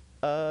 bitches.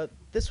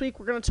 This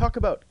week we're going to talk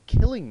about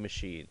killing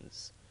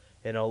machines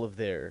and all of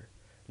their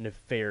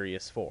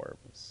nefarious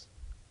forms.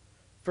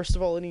 First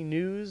of all, any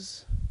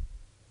news?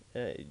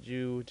 Did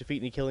you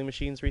defeat any killing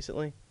machines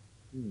recently?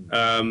 There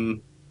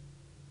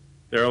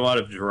are a lot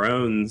of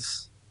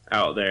drones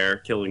out there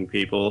killing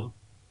people,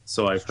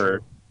 so I've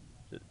heard.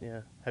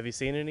 Yeah. Have you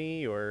seen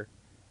any or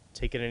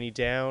taken any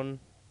down?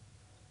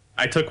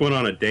 I took one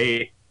on a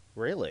date.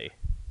 Really?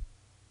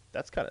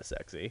 That's kind of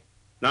sexy.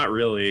 Not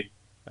really.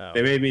 Oh.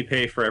 They made me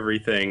pay for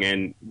everything,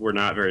 and were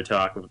not very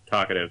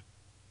talkative.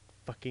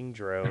 Fucking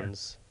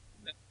drones.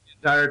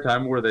 The entire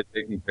time were they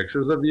taking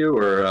pictures of you,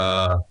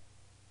 or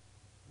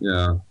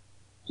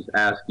just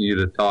asking you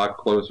to talk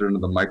closer into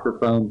the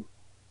microphone?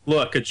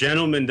 Look, a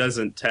gentleman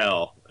doesn't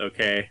tell,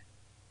 okay?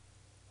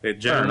 A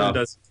gentleman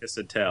doesn't kiss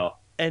and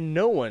tell. And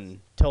no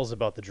one tells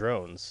about the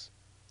drones.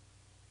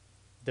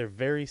 They're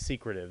very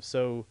secretive.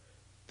 So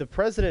the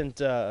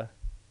president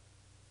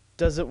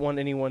doesn't want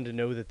anyone to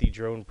know that the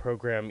drone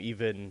program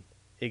even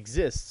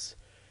exists.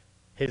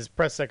 His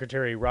press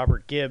secretary,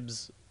 Robert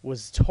Gibbs,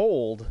 was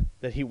told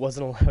that he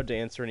wasn't allowed to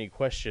answer any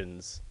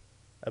questions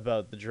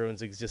about the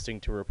drones existing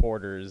to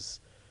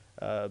reporters.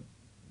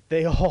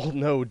 They all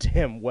know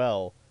damn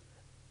well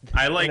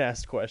and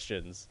asked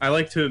questions. I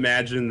like to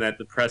imagine that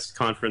the press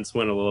conference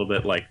went a little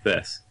bit like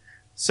this.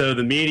 So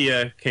the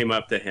media came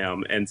up to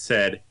him and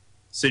said,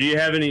 so do you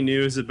have any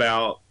news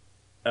about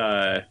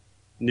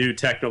new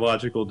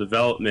technological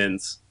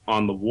developments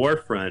on the war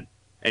front?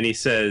 And he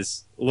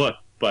says, look,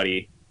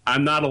 buddy,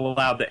 I'm not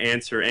allowed to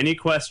answer any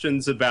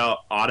questions about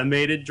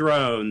automated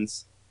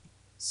drones,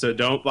 so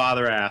don't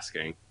bother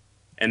asking.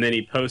 And then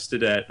he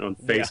posted it on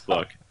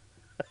Facebook.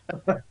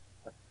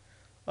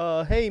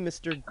 Hey,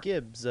 Mr.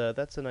 Gibbs,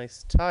 that's a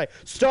nice tie.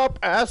 Stop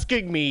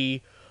asking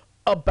me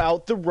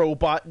about the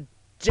robot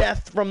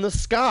Death from the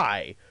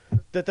Sky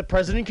that the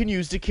president can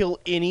use to kill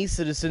any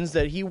citizens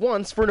that he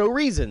wants for no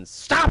reason.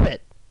 Stop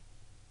it!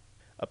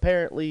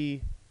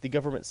 Apparently, the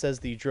government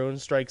says the drone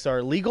strikes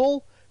are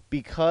legal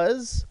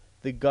because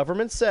the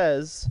government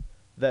says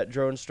that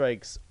drone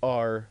strikes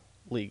are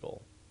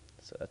legal.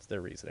 So that's their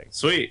reasoning.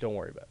 Sweet. Don't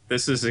worry about it.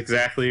 This is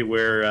exactly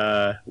where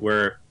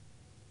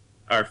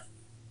our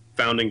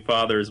founding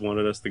fathers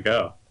wanted us to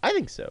go. I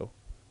think so.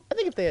 I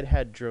think if they had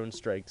had drone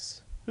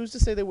strikes, who's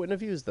to say they wouldn't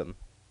have used them?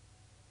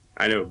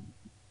 I know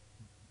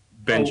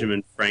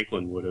Benjamin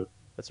Franklin would have.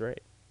 That's right.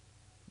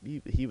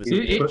 He was.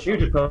 You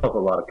just put up a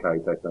lot of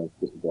kites, I think,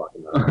 just to block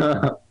him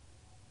out.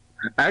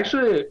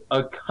 Actually,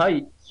 a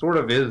kite sort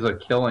of is a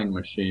killing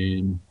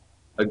machine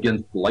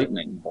against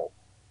lightning bolts.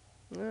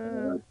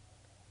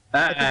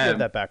 I think you have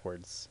that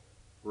backwards.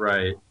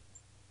 Right.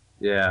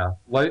 Yeah.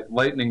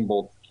 Lightning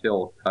bolts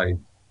kill kites.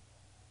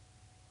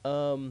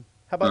 How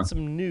about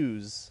some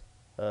news,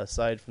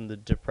 aside from the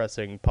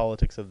depressing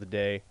politics of the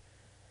day?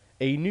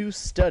 A new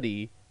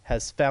study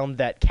has found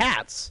that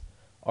cats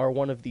are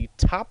one of the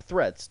top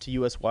threats to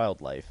U.S.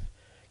 wildlife,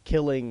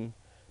 killing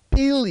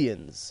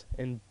billions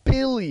and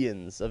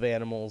billions of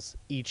animals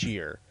each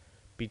year,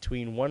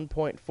 between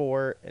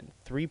 1.4 and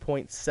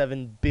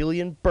 3.7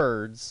 billion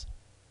birds,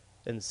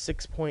 and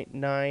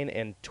 6.9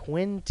 and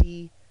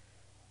 20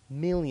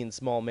 million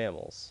small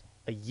mammals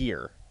a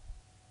year.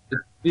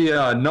 It's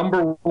the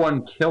number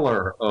one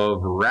killer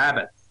of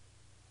rabbits.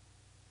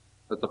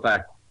 That's a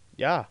fact.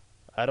 Yeah,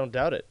 I don't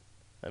doubt it.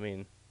 I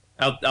mean,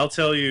 I'll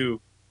tell you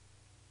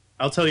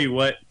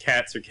what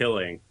cats are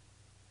killing.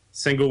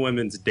 Single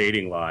women's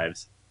dating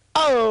lives.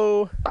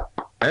 Oh.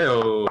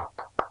 Hey-oh.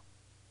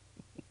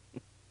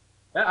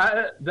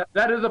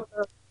 That is a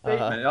fair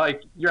statement.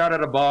 Like, you're out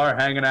at a bar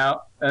hanging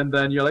out, and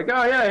then you're like,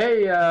 oh, yeah,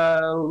 hey,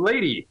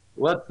 lady,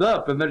 what's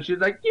up? And then she's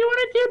like, you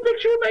want to take a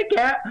picture of my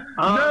cat?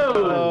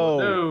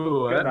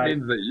 No. That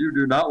means that you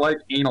do not like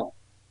anal.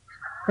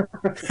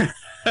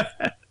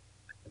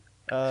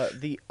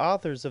 The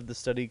authors of the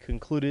study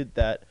concluded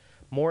that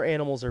more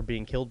animals are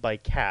being killed by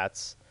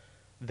cats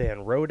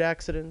than road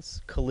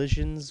accidents,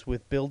 collisions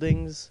with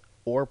buildings,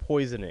 or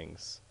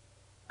poisonings.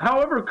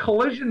 However,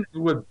 collisions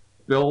with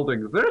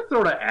buildings, they're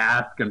sort of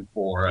asking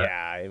for it.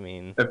 Yeah, I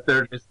mean... If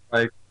they're just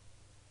like,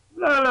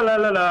 la la la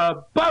la la,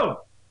 boom!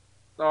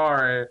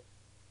 Sorry.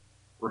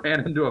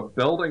 Ran into a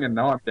building and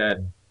now I'm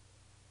dead.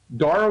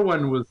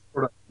 Darwin was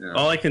sort of... You know.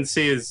 All I can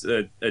see is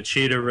a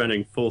cheetah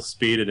running full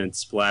speed and then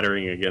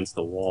splattering against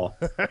the wall.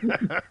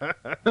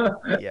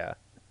 Yeah.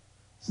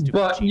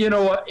 But you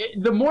know what?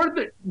 The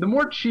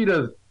more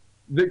cheetahs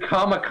that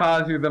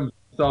kamikaze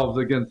themselves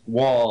against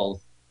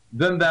walls,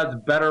 then that's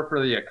better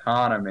for the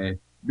economy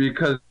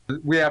because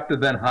we have to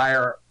then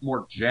hire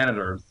more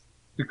janitors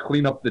to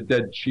clean up the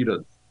dead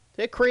cheetahs.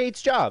 It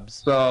creates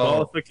jobs. So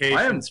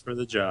qualifications for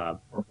the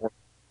job.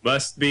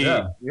 Must be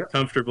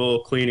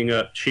comfortable cleaning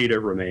up cheetah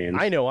remains.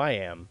 I know I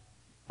am.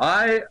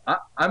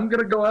 I'm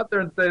gonna go out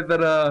there and say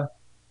that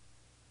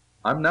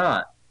I'm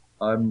not.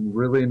 I'm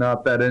really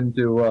not that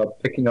into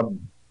picking up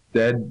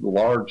dead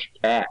large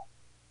cats.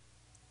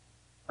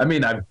 I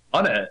mean, I've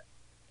done it.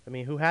 I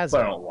mean, who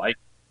hasn't? But I don't like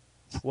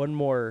One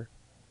more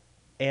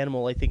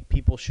animal I think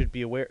people should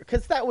be aware,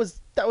 because that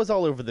was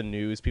all over the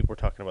news. People were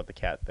talking about the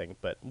cat thing,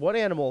 but one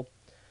animal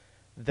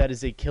that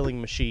is a killing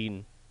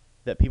machine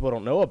that people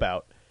don't know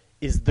about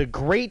is the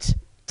great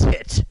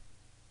tit.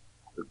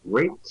 The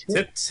great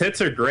tit?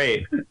 Tits are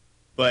great,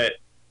 but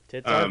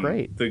tits are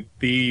great.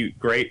 The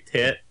great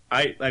tit.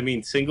 I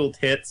mean, single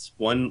tits,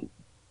 one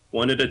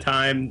at a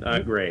time,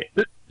 not great.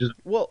 Just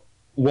well,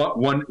 what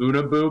one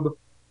una boob?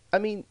 I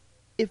mean,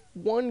 if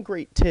one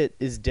great tit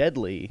is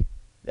deadly,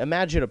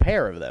 imagine a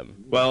pair of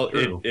them. Well,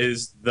 it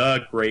is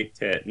the great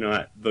tit,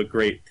 not the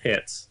great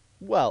tits.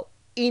 Well,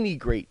 any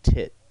great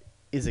tit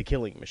is a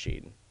killing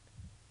machine.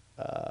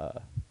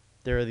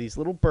 There are these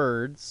little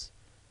birds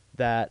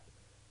that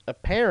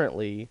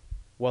apparently,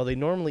 while they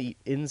normally eat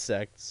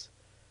insects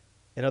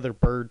and other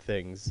bird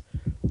things,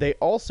 they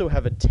also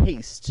have a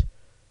taste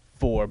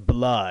for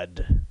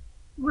blood.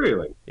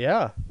 Really?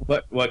 Yeah.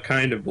 What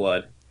kind of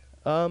blood?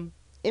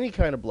 Any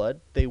kind of blood.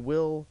 They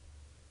will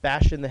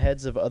bash in the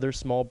heads of other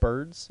small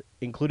birds,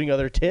 including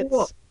other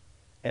tits,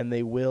 and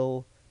they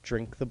will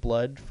drink the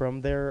blood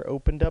from their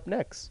opened up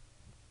necks.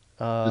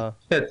 The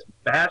tits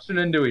bashing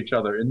into each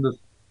other in the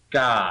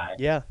sky.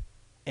 Yeah.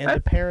 And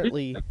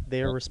apparently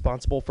they are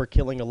responsible for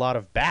killing a lot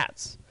of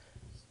bats.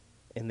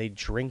 And they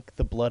drink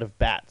the blood of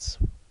bats.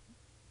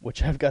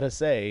 Which I've got to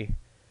say,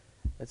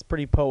 that's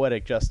pretty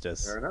poetic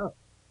justice. Fair enough.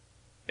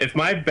 If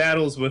my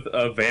battles with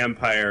a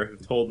vampire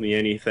have told me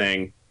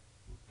anything,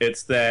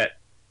 it's that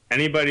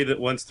anybody that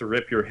wants to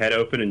rip your head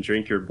open and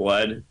drink your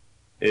blood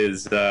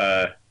is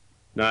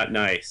not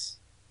nice.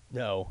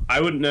 No. I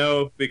wouldn't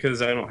know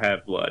because I don't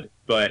have blood,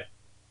 but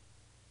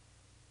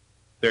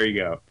there you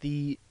go.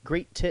 The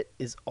great tit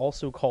is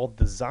also called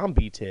the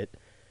zombie tit,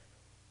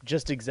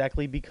 just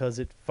exactly because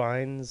it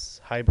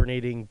finds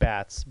hibernating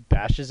bats,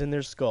 bashes in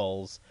their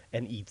skulls,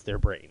 and eats their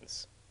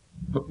brains.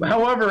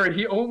 However,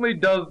 he only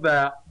does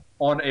that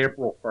on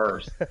April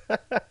 1st.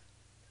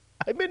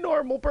 I'm a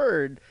normal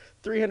bird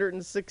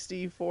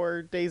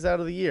 364 days out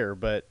of the year,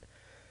 but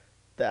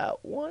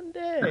that one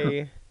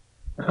day...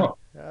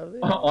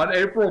 on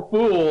April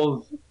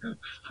Fools,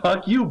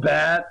 fuck you,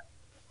 bat.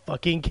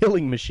 Fucking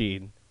killing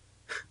machine.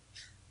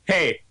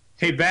 Hey,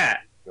 bat,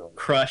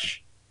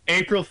 crush.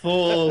 April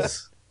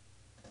Fools.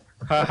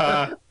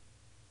 Haha.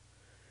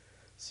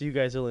 So you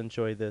guys will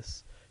enjoy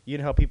this. You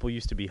know how people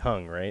used to be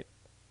hung, right?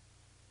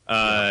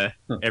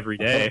 Every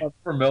day. I'm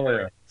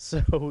familiar.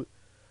 So,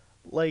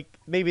 like,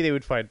 maybe they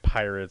would find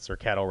pirates or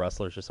cattle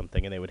rustlers or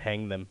something, and they would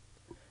hang them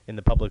in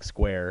the public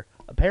square.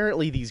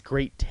 Apparently, these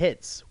great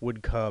tits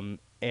would come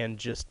and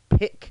just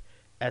pick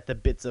at the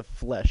bits of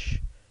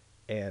flesh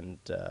and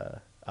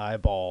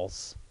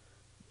eyeballs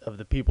of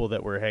the people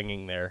that were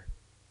hanging there.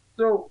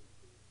 So,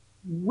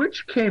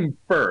 which came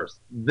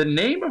first? The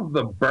name of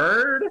the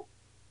bird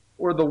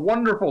or the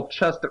wonderful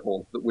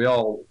chesticles that we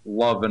all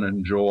love and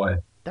enjoy?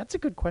 That's a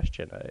good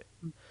question.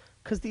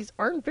 Because these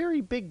aren't very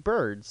big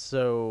birds,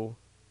 so...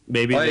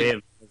 Maybe they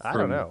have I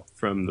don't know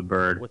from the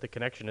bird. what the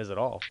connection is at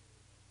all.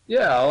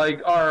 Yeah,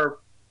 like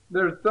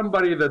there's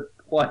somebody that's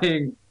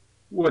playing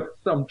with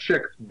some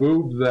chick's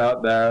boobs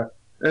out there,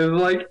 and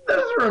is like,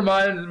 this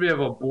reminds me of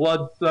a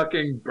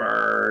blood-sucking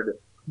bird.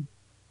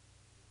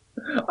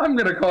 I'm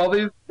gonna call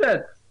these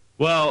tits.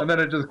 Well, and then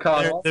it just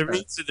caught on.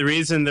 The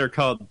reason they're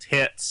called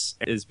tits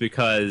is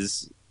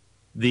because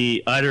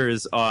the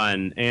udders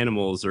on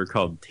animals are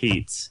called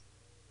teats,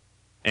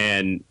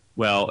 and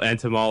well,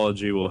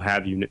 entomology will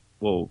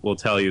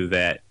tell you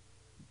that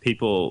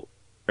people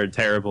are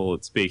terrible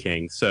at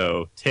speaking.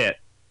 So tit.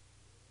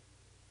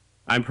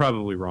 I'm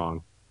probably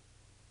wrong.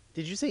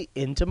 Did you say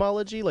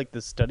entomology, like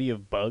the study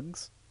of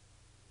bugs?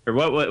 Or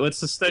what's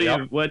the study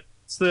of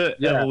what's the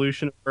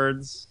evolution of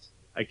birds?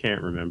 I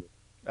can't remember.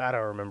 I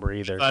don't remember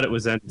either. I thought it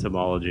was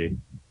entomology.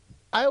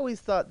 I always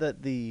thought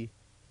that the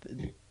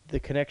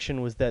connection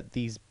was that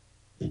these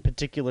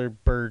particular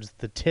birds,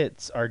 the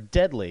tits, are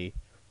deadly,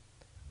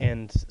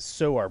 and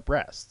so are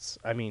breasts.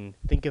 I mean,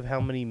 think of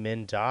how many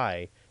men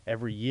die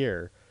every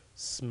year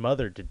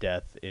smothered to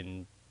death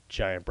in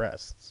giant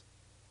breasts.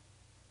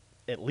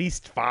 At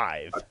least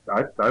 5.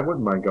 I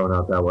wouldn't mind going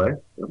out that way.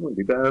 That wouldn't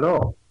be bad at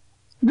all.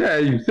 Yeah,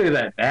 you say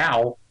that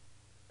now.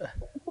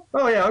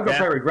 Oh yeah, I'll go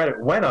probably regret it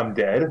when I'm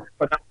dead,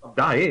 but not when I'm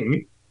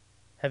dying.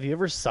 Have you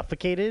ever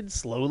suffocated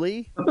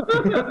slowly?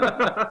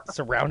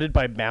 Surrounded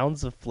by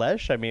mounds of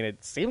flesh? I mean,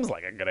 it seems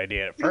like a good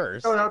idea at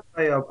first. Going out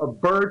a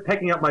bird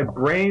pecking up my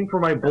brain for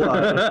my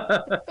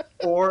blood,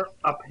 or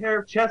a pair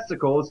of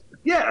chesticles.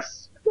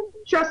 Yes,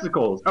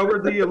 chesticles over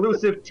the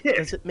elusive tit.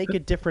 Does it make a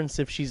difference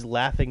if she's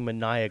laughing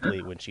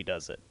maniacally when she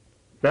does it?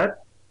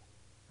 That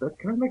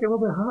kind of make it a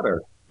little bit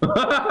hotter.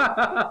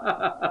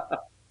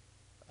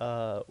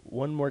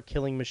 One more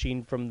killing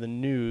machine from the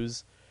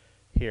news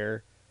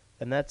here,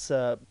 and that's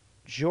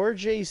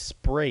George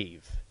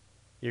Sprave.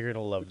 You're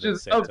gonna love Which this.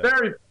 is a Santo.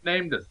 very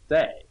name to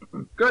say.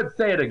 Good,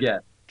 say it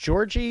again.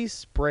 Georgie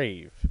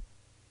Sprave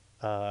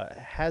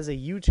has a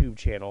YouTube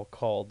channel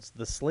called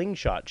the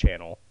Slingshot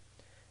Channel,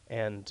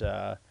 and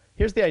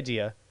here's the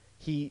idea: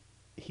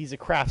 he's a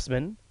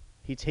craftsman.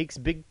 He takes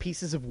big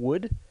pieces of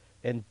wood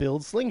and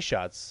builds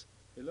slingshots.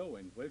 Hello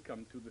and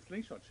welcome to the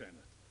Slingshot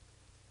channel.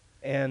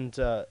 And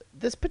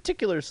this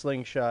particular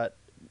slingshot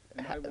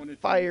And I wanted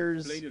to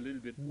fires explain a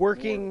little bit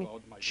working more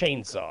about my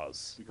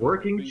chainsaws. because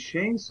Working I think it's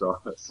the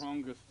chainsaws.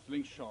 strongest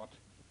slingshot,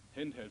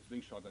 handheld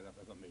slingshot that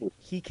I've ever made.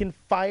 He can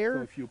fire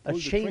So if you a pull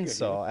the trigger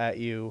chainsaw here, at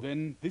you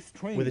then this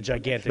train with a will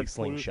gigantic actually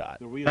pull slingshot.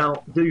 the real-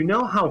 Now, do you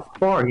know how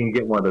far you can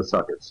get one of those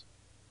suckers?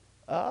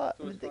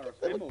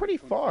 They look pretty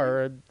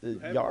far, You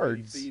have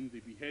already yards. seen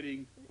the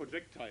beheading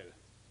projectile.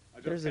 I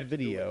just There's a had to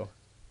do video.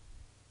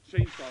 it.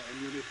 Chainsaw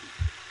ammunition.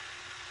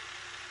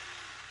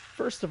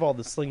 First of all,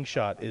 the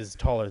slingshot is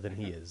taller than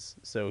he is,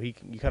 so you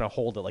kind of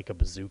hold it like a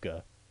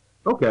bazooka.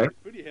 Okay.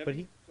 Pretty heavy. But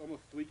he It's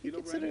almost 3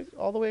 gets kilograms. it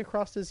all the way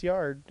across his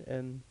yard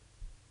and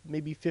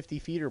maybe 50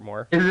 feet or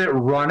more. Is it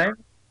running?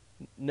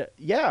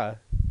 Yeah,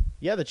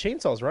 the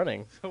chainsaw's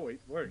running. So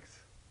it works.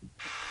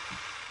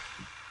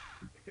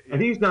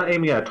 And he's not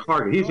aiming at a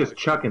target. He's just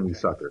chucking these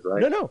suckers,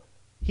 right? No,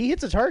 he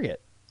hits a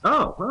target.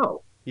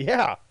 Oh.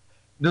 Yeah.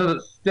 Does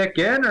it stick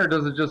in or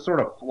does it just sort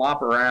of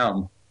flop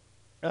around?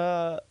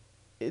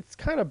 It's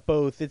kind of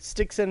both. It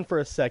sticks in for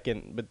a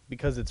second, but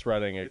because it's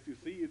running, As it you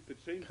see, it's a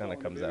chainsaw kind of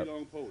on a comes very out.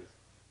 long pole.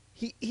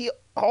 He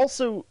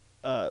also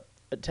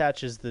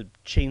attaches the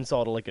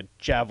chainsaw to like a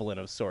javelin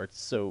of sorts,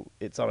 so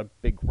it's on a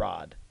big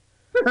rod.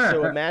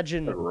 So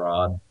imagine A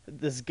rod.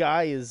 this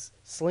guy is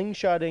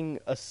slingshotting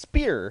a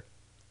spear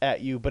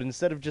at you, but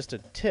instead of just a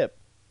tip,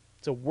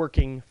 it's a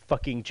working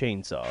fucking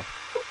chainsaw.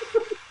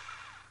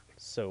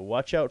 So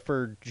watch out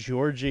for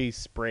Georgie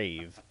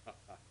Sprave.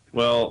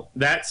 Well,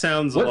 that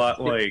sounds a What?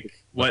 lot like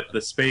what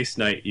the Space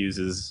Knight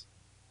uses.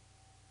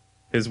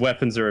 His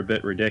weapons are a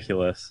bit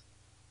ridiculous.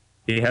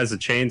 He has a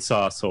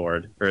chainsaw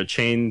sword, or a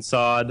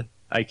chainsawed.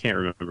 I can't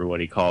remember what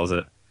he calls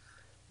it.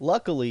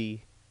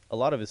 Luckily, a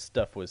lot of his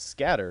stuff was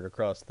scattered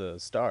across the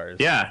stars.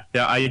 Yeah,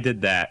 I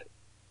did that.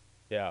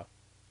 Yeah.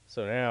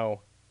 So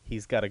now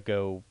he's got to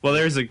go. Well,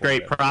 there's a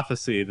great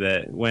prophecy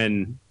that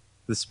when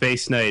the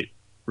Space Knight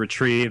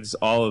retrieves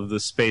all of the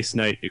Space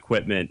Knight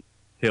equipment,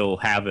 he'll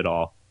have it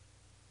all.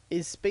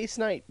 Is Space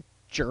Knight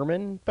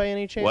German by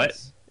any chance? What?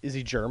 Is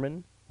he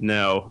German?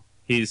 No,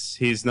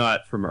 he's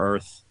not from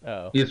Earth.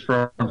 Oh. He's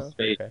from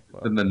space. okay.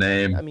 It's in the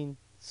name. I mean,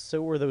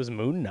 so were those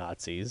moon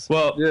Nazis.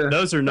 Well,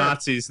 those are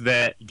Nazis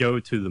that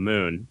go to the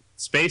moon.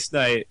 Space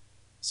Knight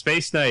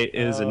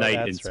is a knight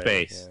in that's right,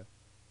 space.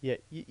 Yeah,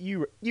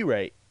 you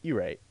right.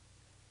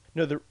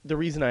 No, the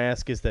reason I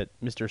ask is that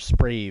Mr.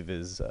 Sprave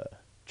is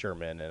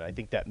German, and I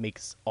think that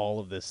makes all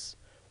of this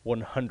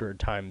 100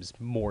 times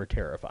more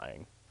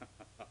terrifying.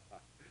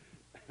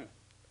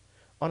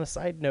 On a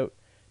side note,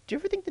 do you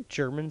ever think the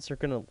Germans are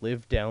going to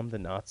live down the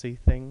Nazi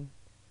thing?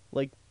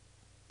 Like,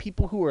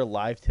 people who are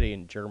alive today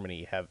in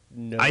Germany have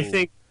no... I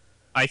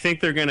think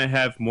they're gonna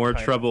have more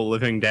trouble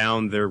living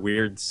down their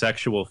weird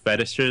sexual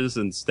fetishes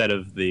instead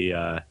of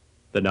the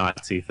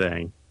Nazi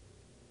thing.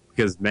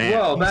 Because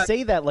man, you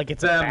say that like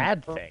it's a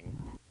bad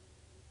thing.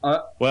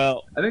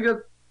 Well, I think it's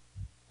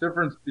the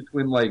difference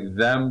between like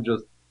them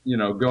just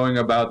going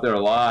about their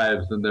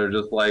lives and they're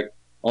just like,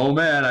 oh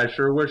man, I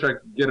sure wish I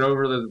could get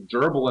over this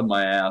gerbil in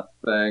my ass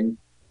thing,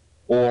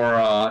 or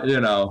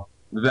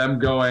them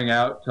going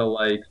out to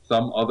like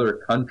some other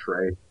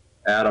country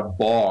at a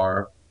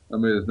bar. I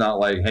mean, it's not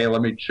like, hey,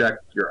 let me check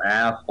your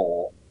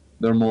asshole.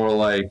 They're more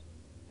like,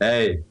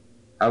 hey,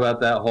 how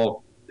about that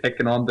whole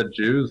picking on the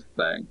Jews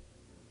thing?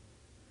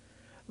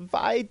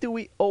 Why do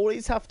we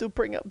always have to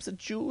bring up the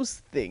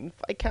Jews thing?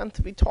 Why can't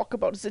we talk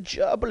about the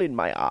gerbil in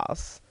my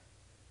ass?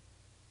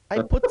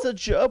 I put the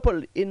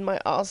gerbil in my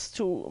ass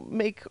to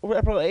make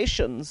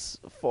reparations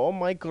for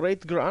my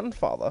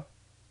great-grandfather.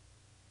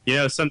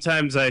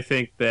 sometimes I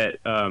think that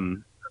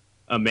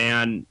a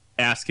man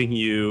asking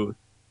you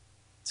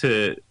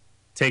to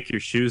take your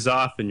shoes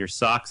off and your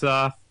socks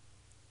off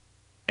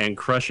and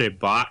crush a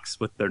box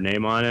with their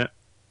name on it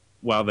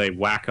while they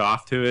whack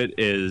off to it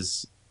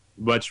is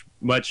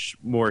much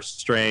more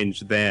strange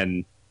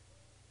than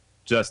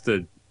just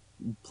a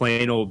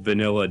plain old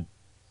vanilla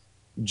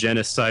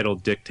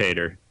genocidal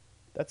dictator.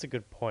 That's a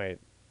good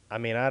point. I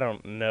mean, I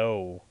don't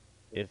know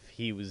if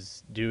he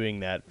was doing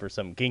that for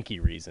some kinky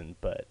reason,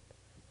 but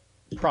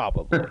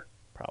probably.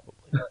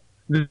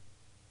 The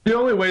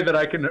only way that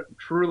I can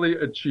truly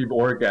achieve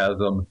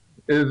orgasm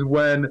is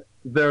when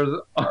there's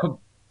a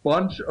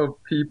bunch of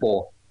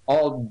people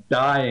all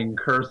dying,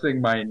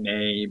 cursing my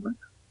name.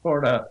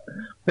 Sort of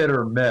hit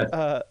or miss.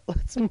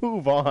 Let's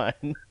move on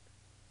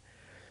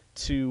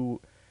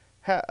to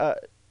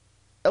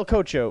El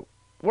Cocho.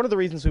 One of the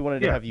reasons we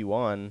wanted to have you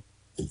on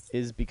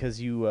is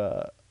because you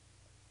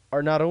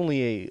are not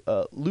only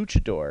a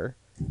luchador,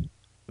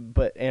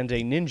 and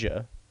a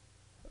ninja,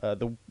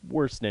 the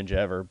worst ninja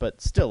ever,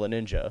 but still a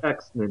ninja.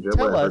 Ex-ninja,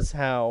 Tell whatever. us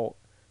how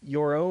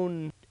your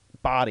own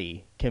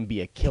body can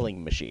be a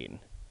killing machine?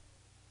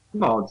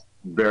 Well, it's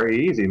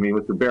very easy. I mean,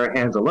 with your bare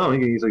hands alone, you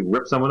can easily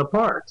rip someone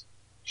apart.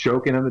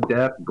 Choking them to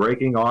death,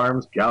 breaking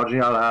arms, gouging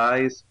out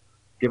eyes,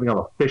 giving them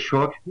a fish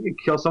hook. You can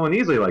kill someone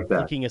easily like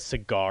that. Flicking a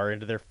cigar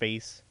into their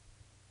face?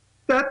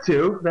 That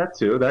too.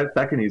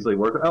 That can easily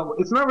work. Oh,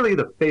 it's not really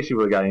the face you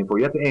really got to aim for.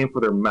 You have to aim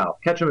for their mouth.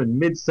 Catch them in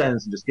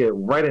mid-sentence and just get it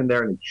right in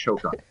there and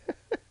choke on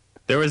it.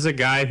 There was a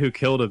guy who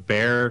killed a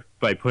bear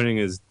by putting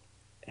his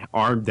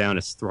arm down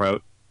his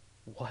throat.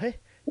 What?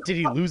 Did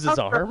he lose his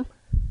arm?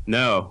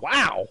 No.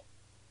 Wow.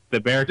 The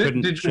bear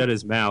couldn't shut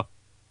his mouth.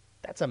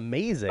 That's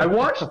amazing. I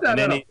watched that And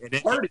then at he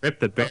a party. ripped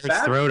the bear's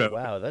throat open.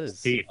 Wow, that is...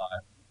 Teeth.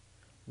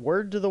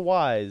 Word to the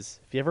wise,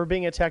 if you're ever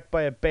being attacked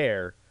by a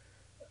bear,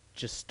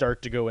 just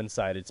start to go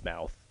inside its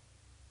mouth.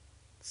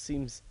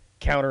 Seems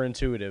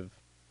counterintuitive.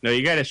 No,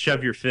 you gotta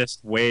shove your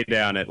fist way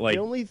down it. Like,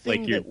 the only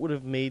thing like you're... that would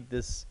have made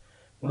this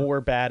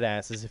more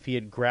badass is if he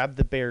had grabbed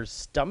the bear's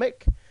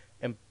stomach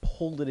and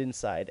pulled it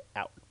inside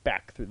out,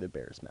 back through the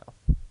bear's mouth.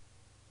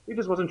 He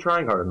just wasn't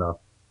trying hard enough.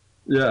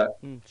 Yeah.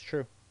 It's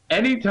true.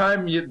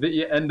 Anytime that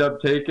you end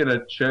up taking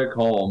a chick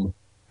home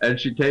and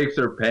she takes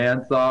her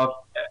pants off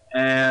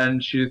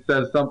and she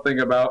says something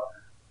about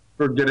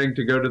forgetting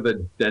to go to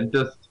the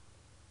dentist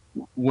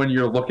when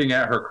you're looking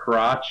at her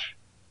crotch,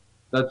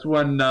 that's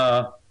when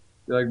you're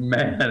like,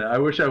 man, I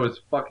wish I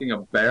was fucking a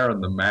bear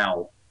in the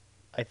mouth.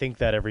 I think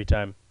that every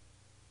time.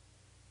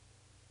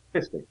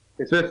 Fisting.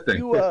 Fisting.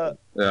 You,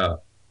 yeah.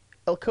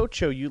 El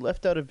Cocho, you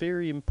left out a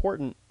very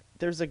important...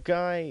 There's a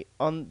guy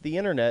on the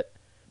internet.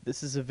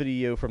 This is a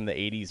video from the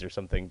 80s or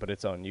something, but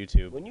it's on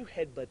YouTube. When you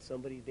headbutt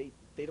somebody,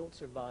 they don't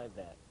survive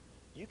that.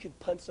 You can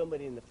punch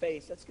somebody in the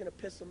face, that's going to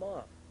piss them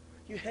off.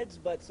 You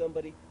headbutt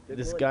somebody,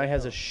 This guy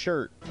has a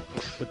shirt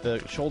with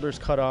the shoulders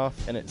cut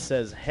off, and it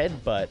says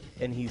headbutt,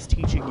 and he's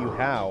teaching you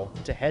how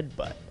to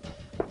headbutt,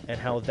 and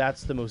how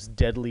that's the most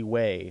deadly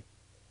way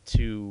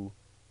to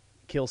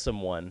kill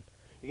someone.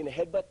 You're going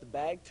to headbutt the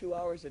bag 2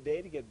 hours a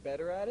day to get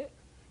better at it?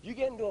 You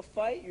get into a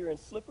fight, you're in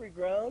slippery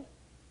ground,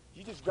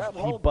 you just grab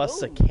He hold of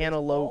busts a boom, it's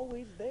cantaloupe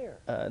always there.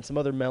 And some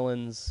other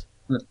melons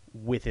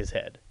with his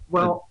head.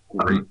 Well,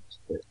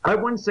 I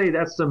wouldn't say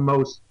that's the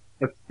most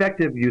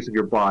effective use of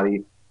your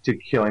body to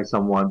killing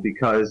someone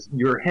because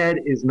your head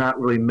is not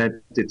really meant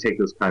to take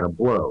those kind of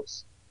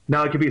blows.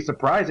 Now, it could be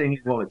surprising,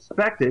 you won't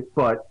expect it,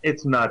 but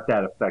it's not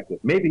that effective.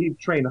 Maybe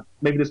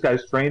this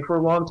guy's trained for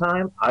a long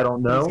time, I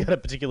don't know. He's got a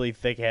particularly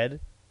thick head.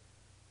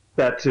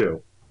 That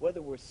too.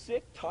 Whether we're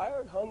sick,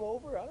 tired,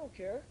 hungover, I don't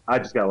care. I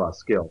just got a lot of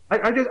skill.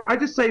 I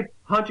just say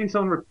punching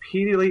someone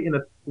repeatedly in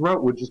the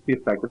throat would just be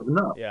effective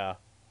enough. Yeah.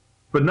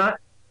 But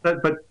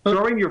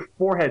throwing your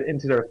forehead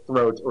into their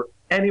throats or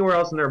anywhere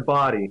else in their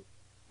body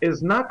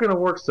is not going to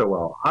work so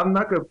well. I'm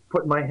not going to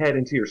put my head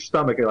into your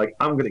stomach and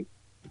I'm going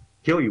to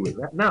kill you with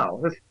that. No,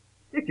 that's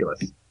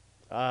ridiculous.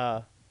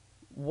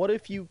 What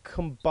if you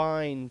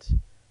combined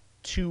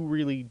two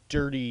really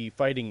dirty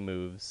fighting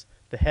moves,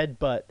 the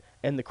headbutt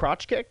and the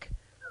crotch kick,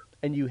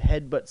 and you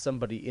headbutt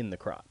somebody in the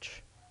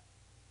crotch?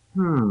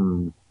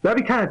 That'd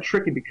be kind of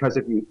tricky because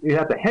if you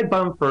have to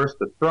headbutt them first,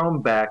 to throw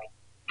them back,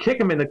 kick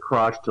them in the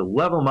crotch to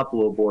level them up a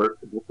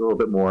little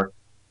bit more,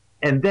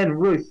 and then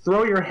really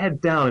throw your head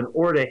down in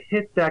order to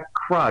hit that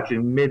crotch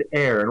in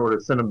midair in order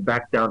to send them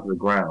back down to the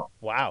ground.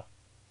 Wow.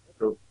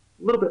 So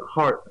a little bit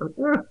hard.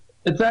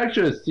 It's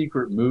actually a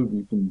secret move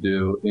you can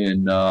do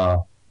in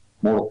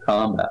Mortal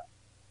Kombat.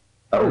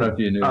 I don't know if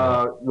you knew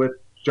that. With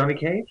Johnny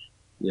Cage?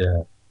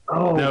 Yeah.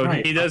 Oh, no,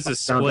 right. he does a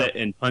split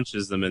and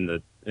punches them in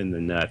the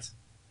nuts.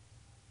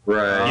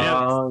 Right. You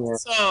know,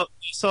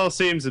 this all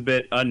seems a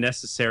bit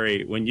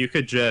unnecessary when you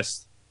could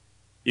just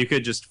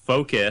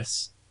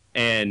focus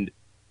and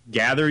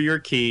gather your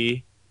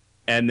ki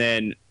and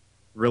then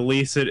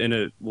release it in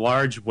a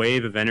large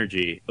wave of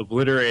energy,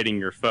 obliterating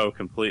your foe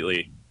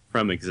completely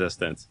from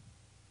existence.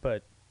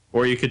 But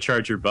or you could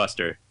charge your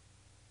buster.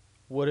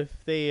 What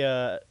if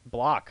they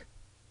block?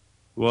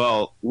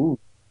 Well,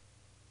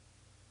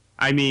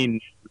 I mean,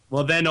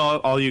 well then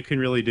all you can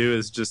really do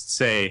is just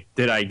say,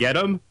 "Did I get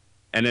him?"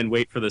 and then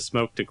wait for the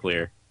smoke to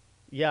clear.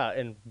 Yeah,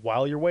 and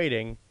while you're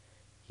waiting,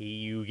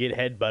 you get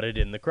headbutted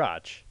in the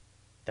crotch.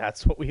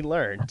 That's what we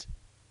learned.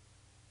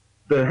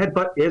 The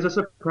headbutt is a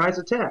surprise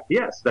attack.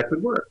 Yes, that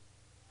could work.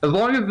 As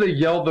long as they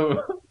yell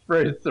the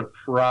phrase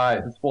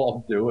 "surprise"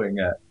 while doing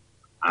it.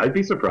 I'd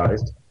be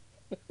surprised.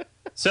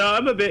 So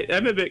I'm a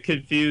bit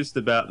confused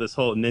about this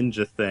whole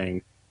ninja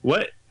thing.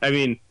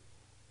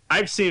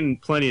 I've seen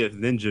plenty of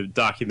ninja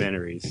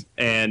documentaries,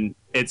 and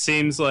it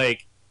seems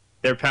like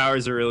their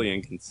powers are really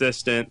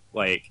inconsistent.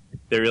 Like,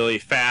 they're really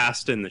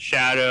fast in the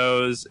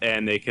shadows,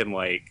 and they can,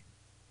 like,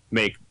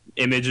 make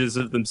images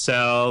of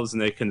themselves,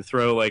 and they can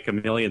throw, like, a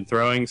million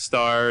throwing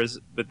stars.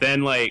 But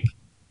then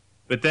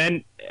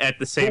at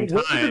the same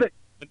time,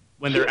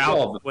 when they're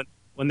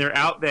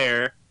out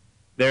there,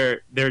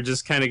 they're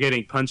just kind of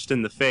getting punched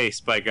in the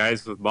face by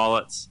guys with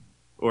mullets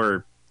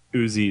or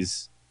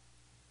Uzis.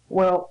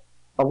 Well,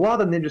 a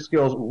lot of the ninja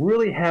skills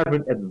really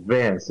haven't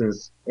advanced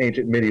since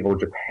ancient medieval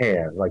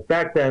Japan. Like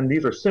back then,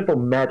 these are simple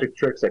magic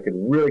tricks that could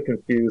really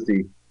confuse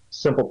the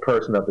simple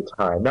person of the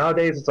time.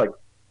 Nowadays, it's like,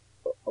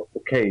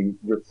 okay,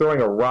 you're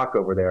throwing a rock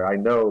over there. I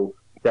know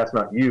that's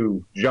not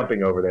you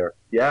jumping over there.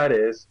 Yeah, it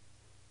is.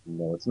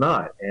 No, it's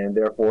not. And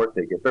therefore,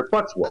 they get their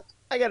butts whooped.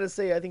 I gotta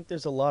say, I think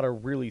there's a lot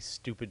of really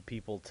stupid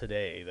people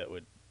today that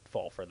would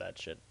fall for that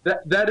shit.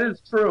 That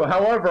is true.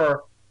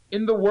 However,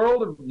 in the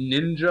world of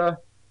ninja,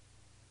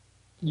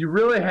 you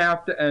really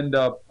have to end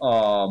up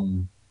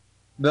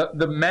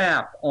the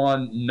math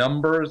on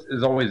numbers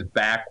is always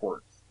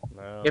backwards.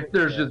 Oh, if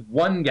there's just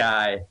one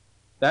guy,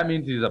 that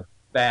means he's a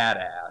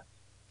badass.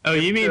 Oh,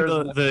 you mean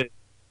there's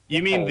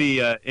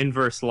the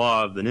inverse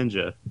law of the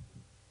ninja?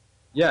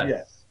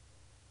 Yes.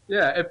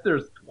 Yeah, if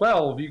there's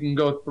 12, you can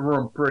go through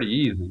them pretty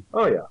easy.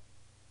 Oh, yeah.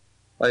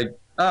 Like,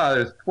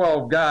 there's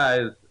 12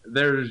 guys,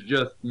 there's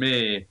just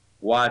me.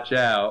 Watch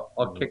out.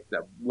 I'll kick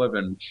the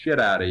living shit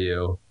out of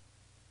you.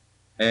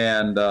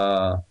 And,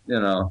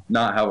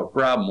 not have a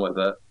problem with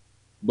it.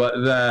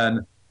 But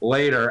then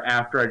later,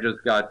 after I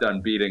just got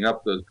done beating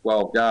up those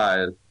 12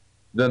 guys,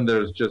 then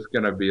there's just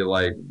going to be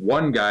like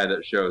one guy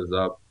that shows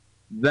up.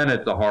 Then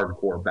it's a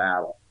hardcore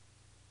battle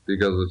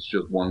because it's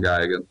just one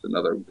guy against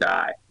another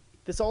guy.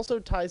 This also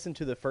ties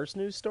into the first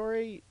news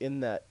story in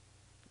that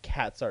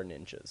cats are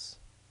ninjas.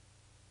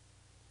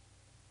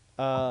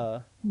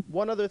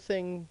 One other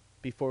thing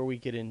before we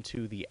get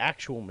into the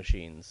actual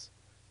machines,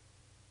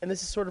 and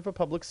this is sort of a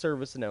public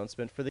service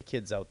announcement for the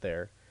kids out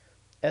there.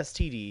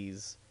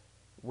 STDs,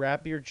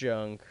 wrap your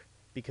junk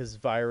because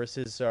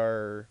viruses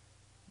are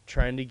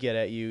trying to get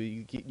at you.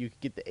 You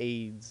get the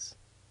AIDS.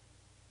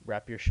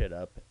 Wrap your shit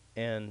up.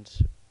 And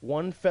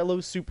one fellow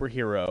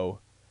superhero,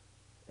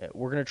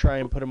 we're going to try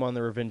and put him on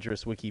the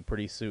Revengerous Wiki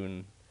pretty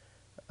soon.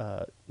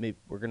 Maybe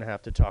we're going to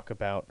have to talk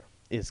about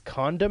is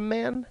Condom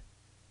Man.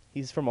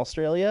 He's from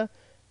Australia.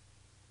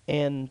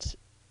 And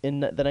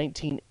in the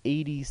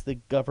 1980s, the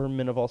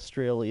government of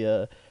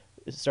Australia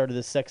started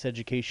the sex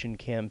education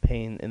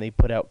campaign, and they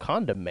put out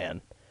Condom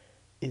Man.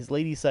 His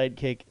lady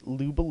sidekick,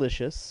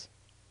 Lubalicious,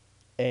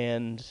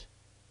 and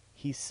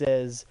he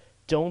says,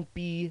 don't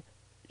be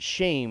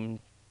shamed,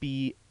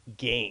 be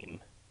game.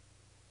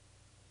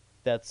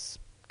 That's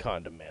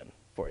Condom Man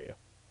for you.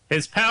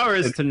 His power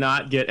is to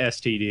not get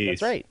STDs.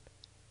 That's right.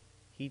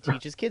 He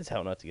teaches kids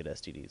how not to get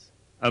STDs.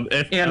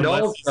 And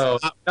also,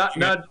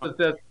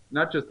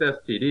 not just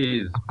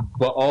STDs,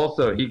 but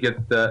also he gets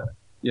to,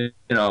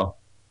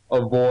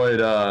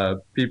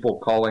 avoid people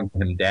calling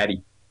him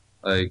daddy.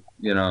 Like,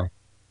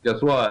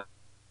 guess what?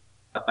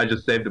 I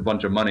just saved a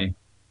bunch of money.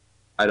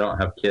 I don't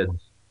have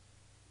kids.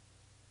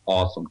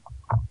 Awesome.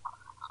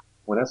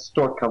 When that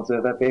stork comes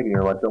into that baby,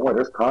 you're like, don't worry,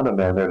 there's Condom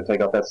Man there to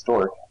take out that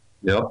stork.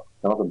 Yep.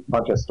 I'll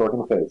punch that stork in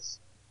the face.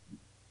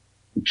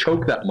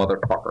 Choke that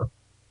motherfucker.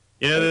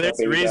 There's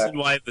a reason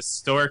why the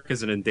stork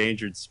is an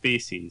endangered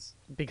species.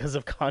 Because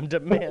of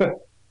Condom Man?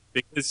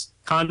 Because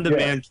Condom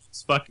Man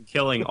keeps fucking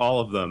killing all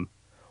of them.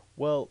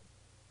 Well,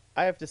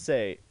 I have to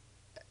say,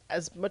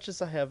 as much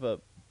as I have a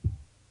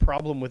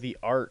problem with the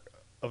art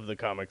of the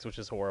comics, which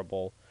is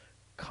horrible,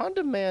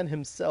 Condom Man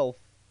himself,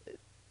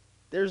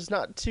 there's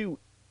not two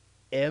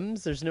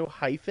M's, there's no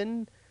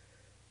hyphen,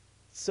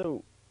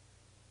 so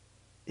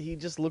he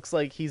just looks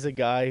like he's a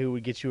guy who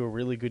would get you a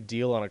really good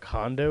deal on a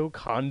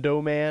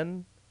Condo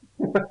Man.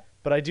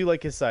 But I do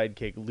like his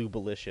sidekick,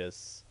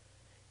 Lubalicious.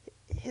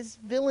 His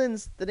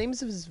villains, the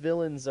names of his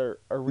villains are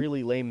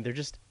really lame. They're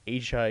just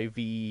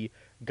HIV,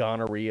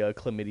 gonorrhea,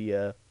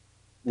 chlamydia.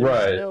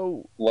 Right.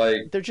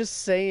 They're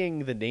just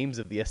saying the names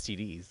of the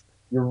STDs.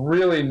 You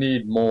really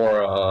need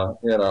more,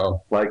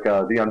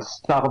 the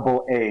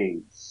unstoppable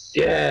AIDS.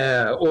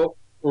 Yeah,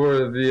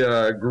 or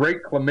the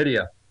great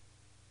chlamydia.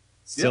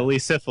 Silly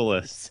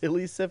syphilis.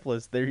 Silly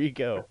syphilis, there you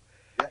go.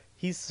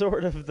 He's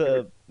sort of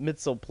the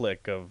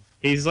Mitzelplick of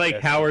He's like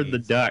STDs. Howard the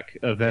Duck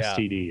of Yeah.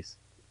 STDs.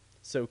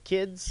 So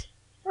kids,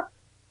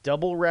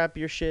 double wrap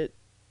your shit.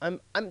 I'm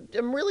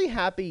really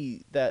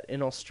happy that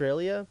in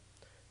Australia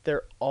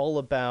they're all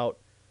about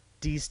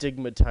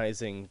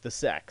destigmatizing the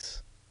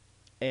sex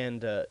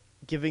and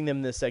giving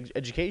them this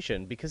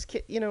education because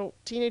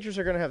teenagers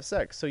are going to have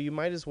sex, so you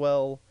might as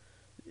well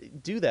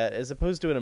do that as opposed to an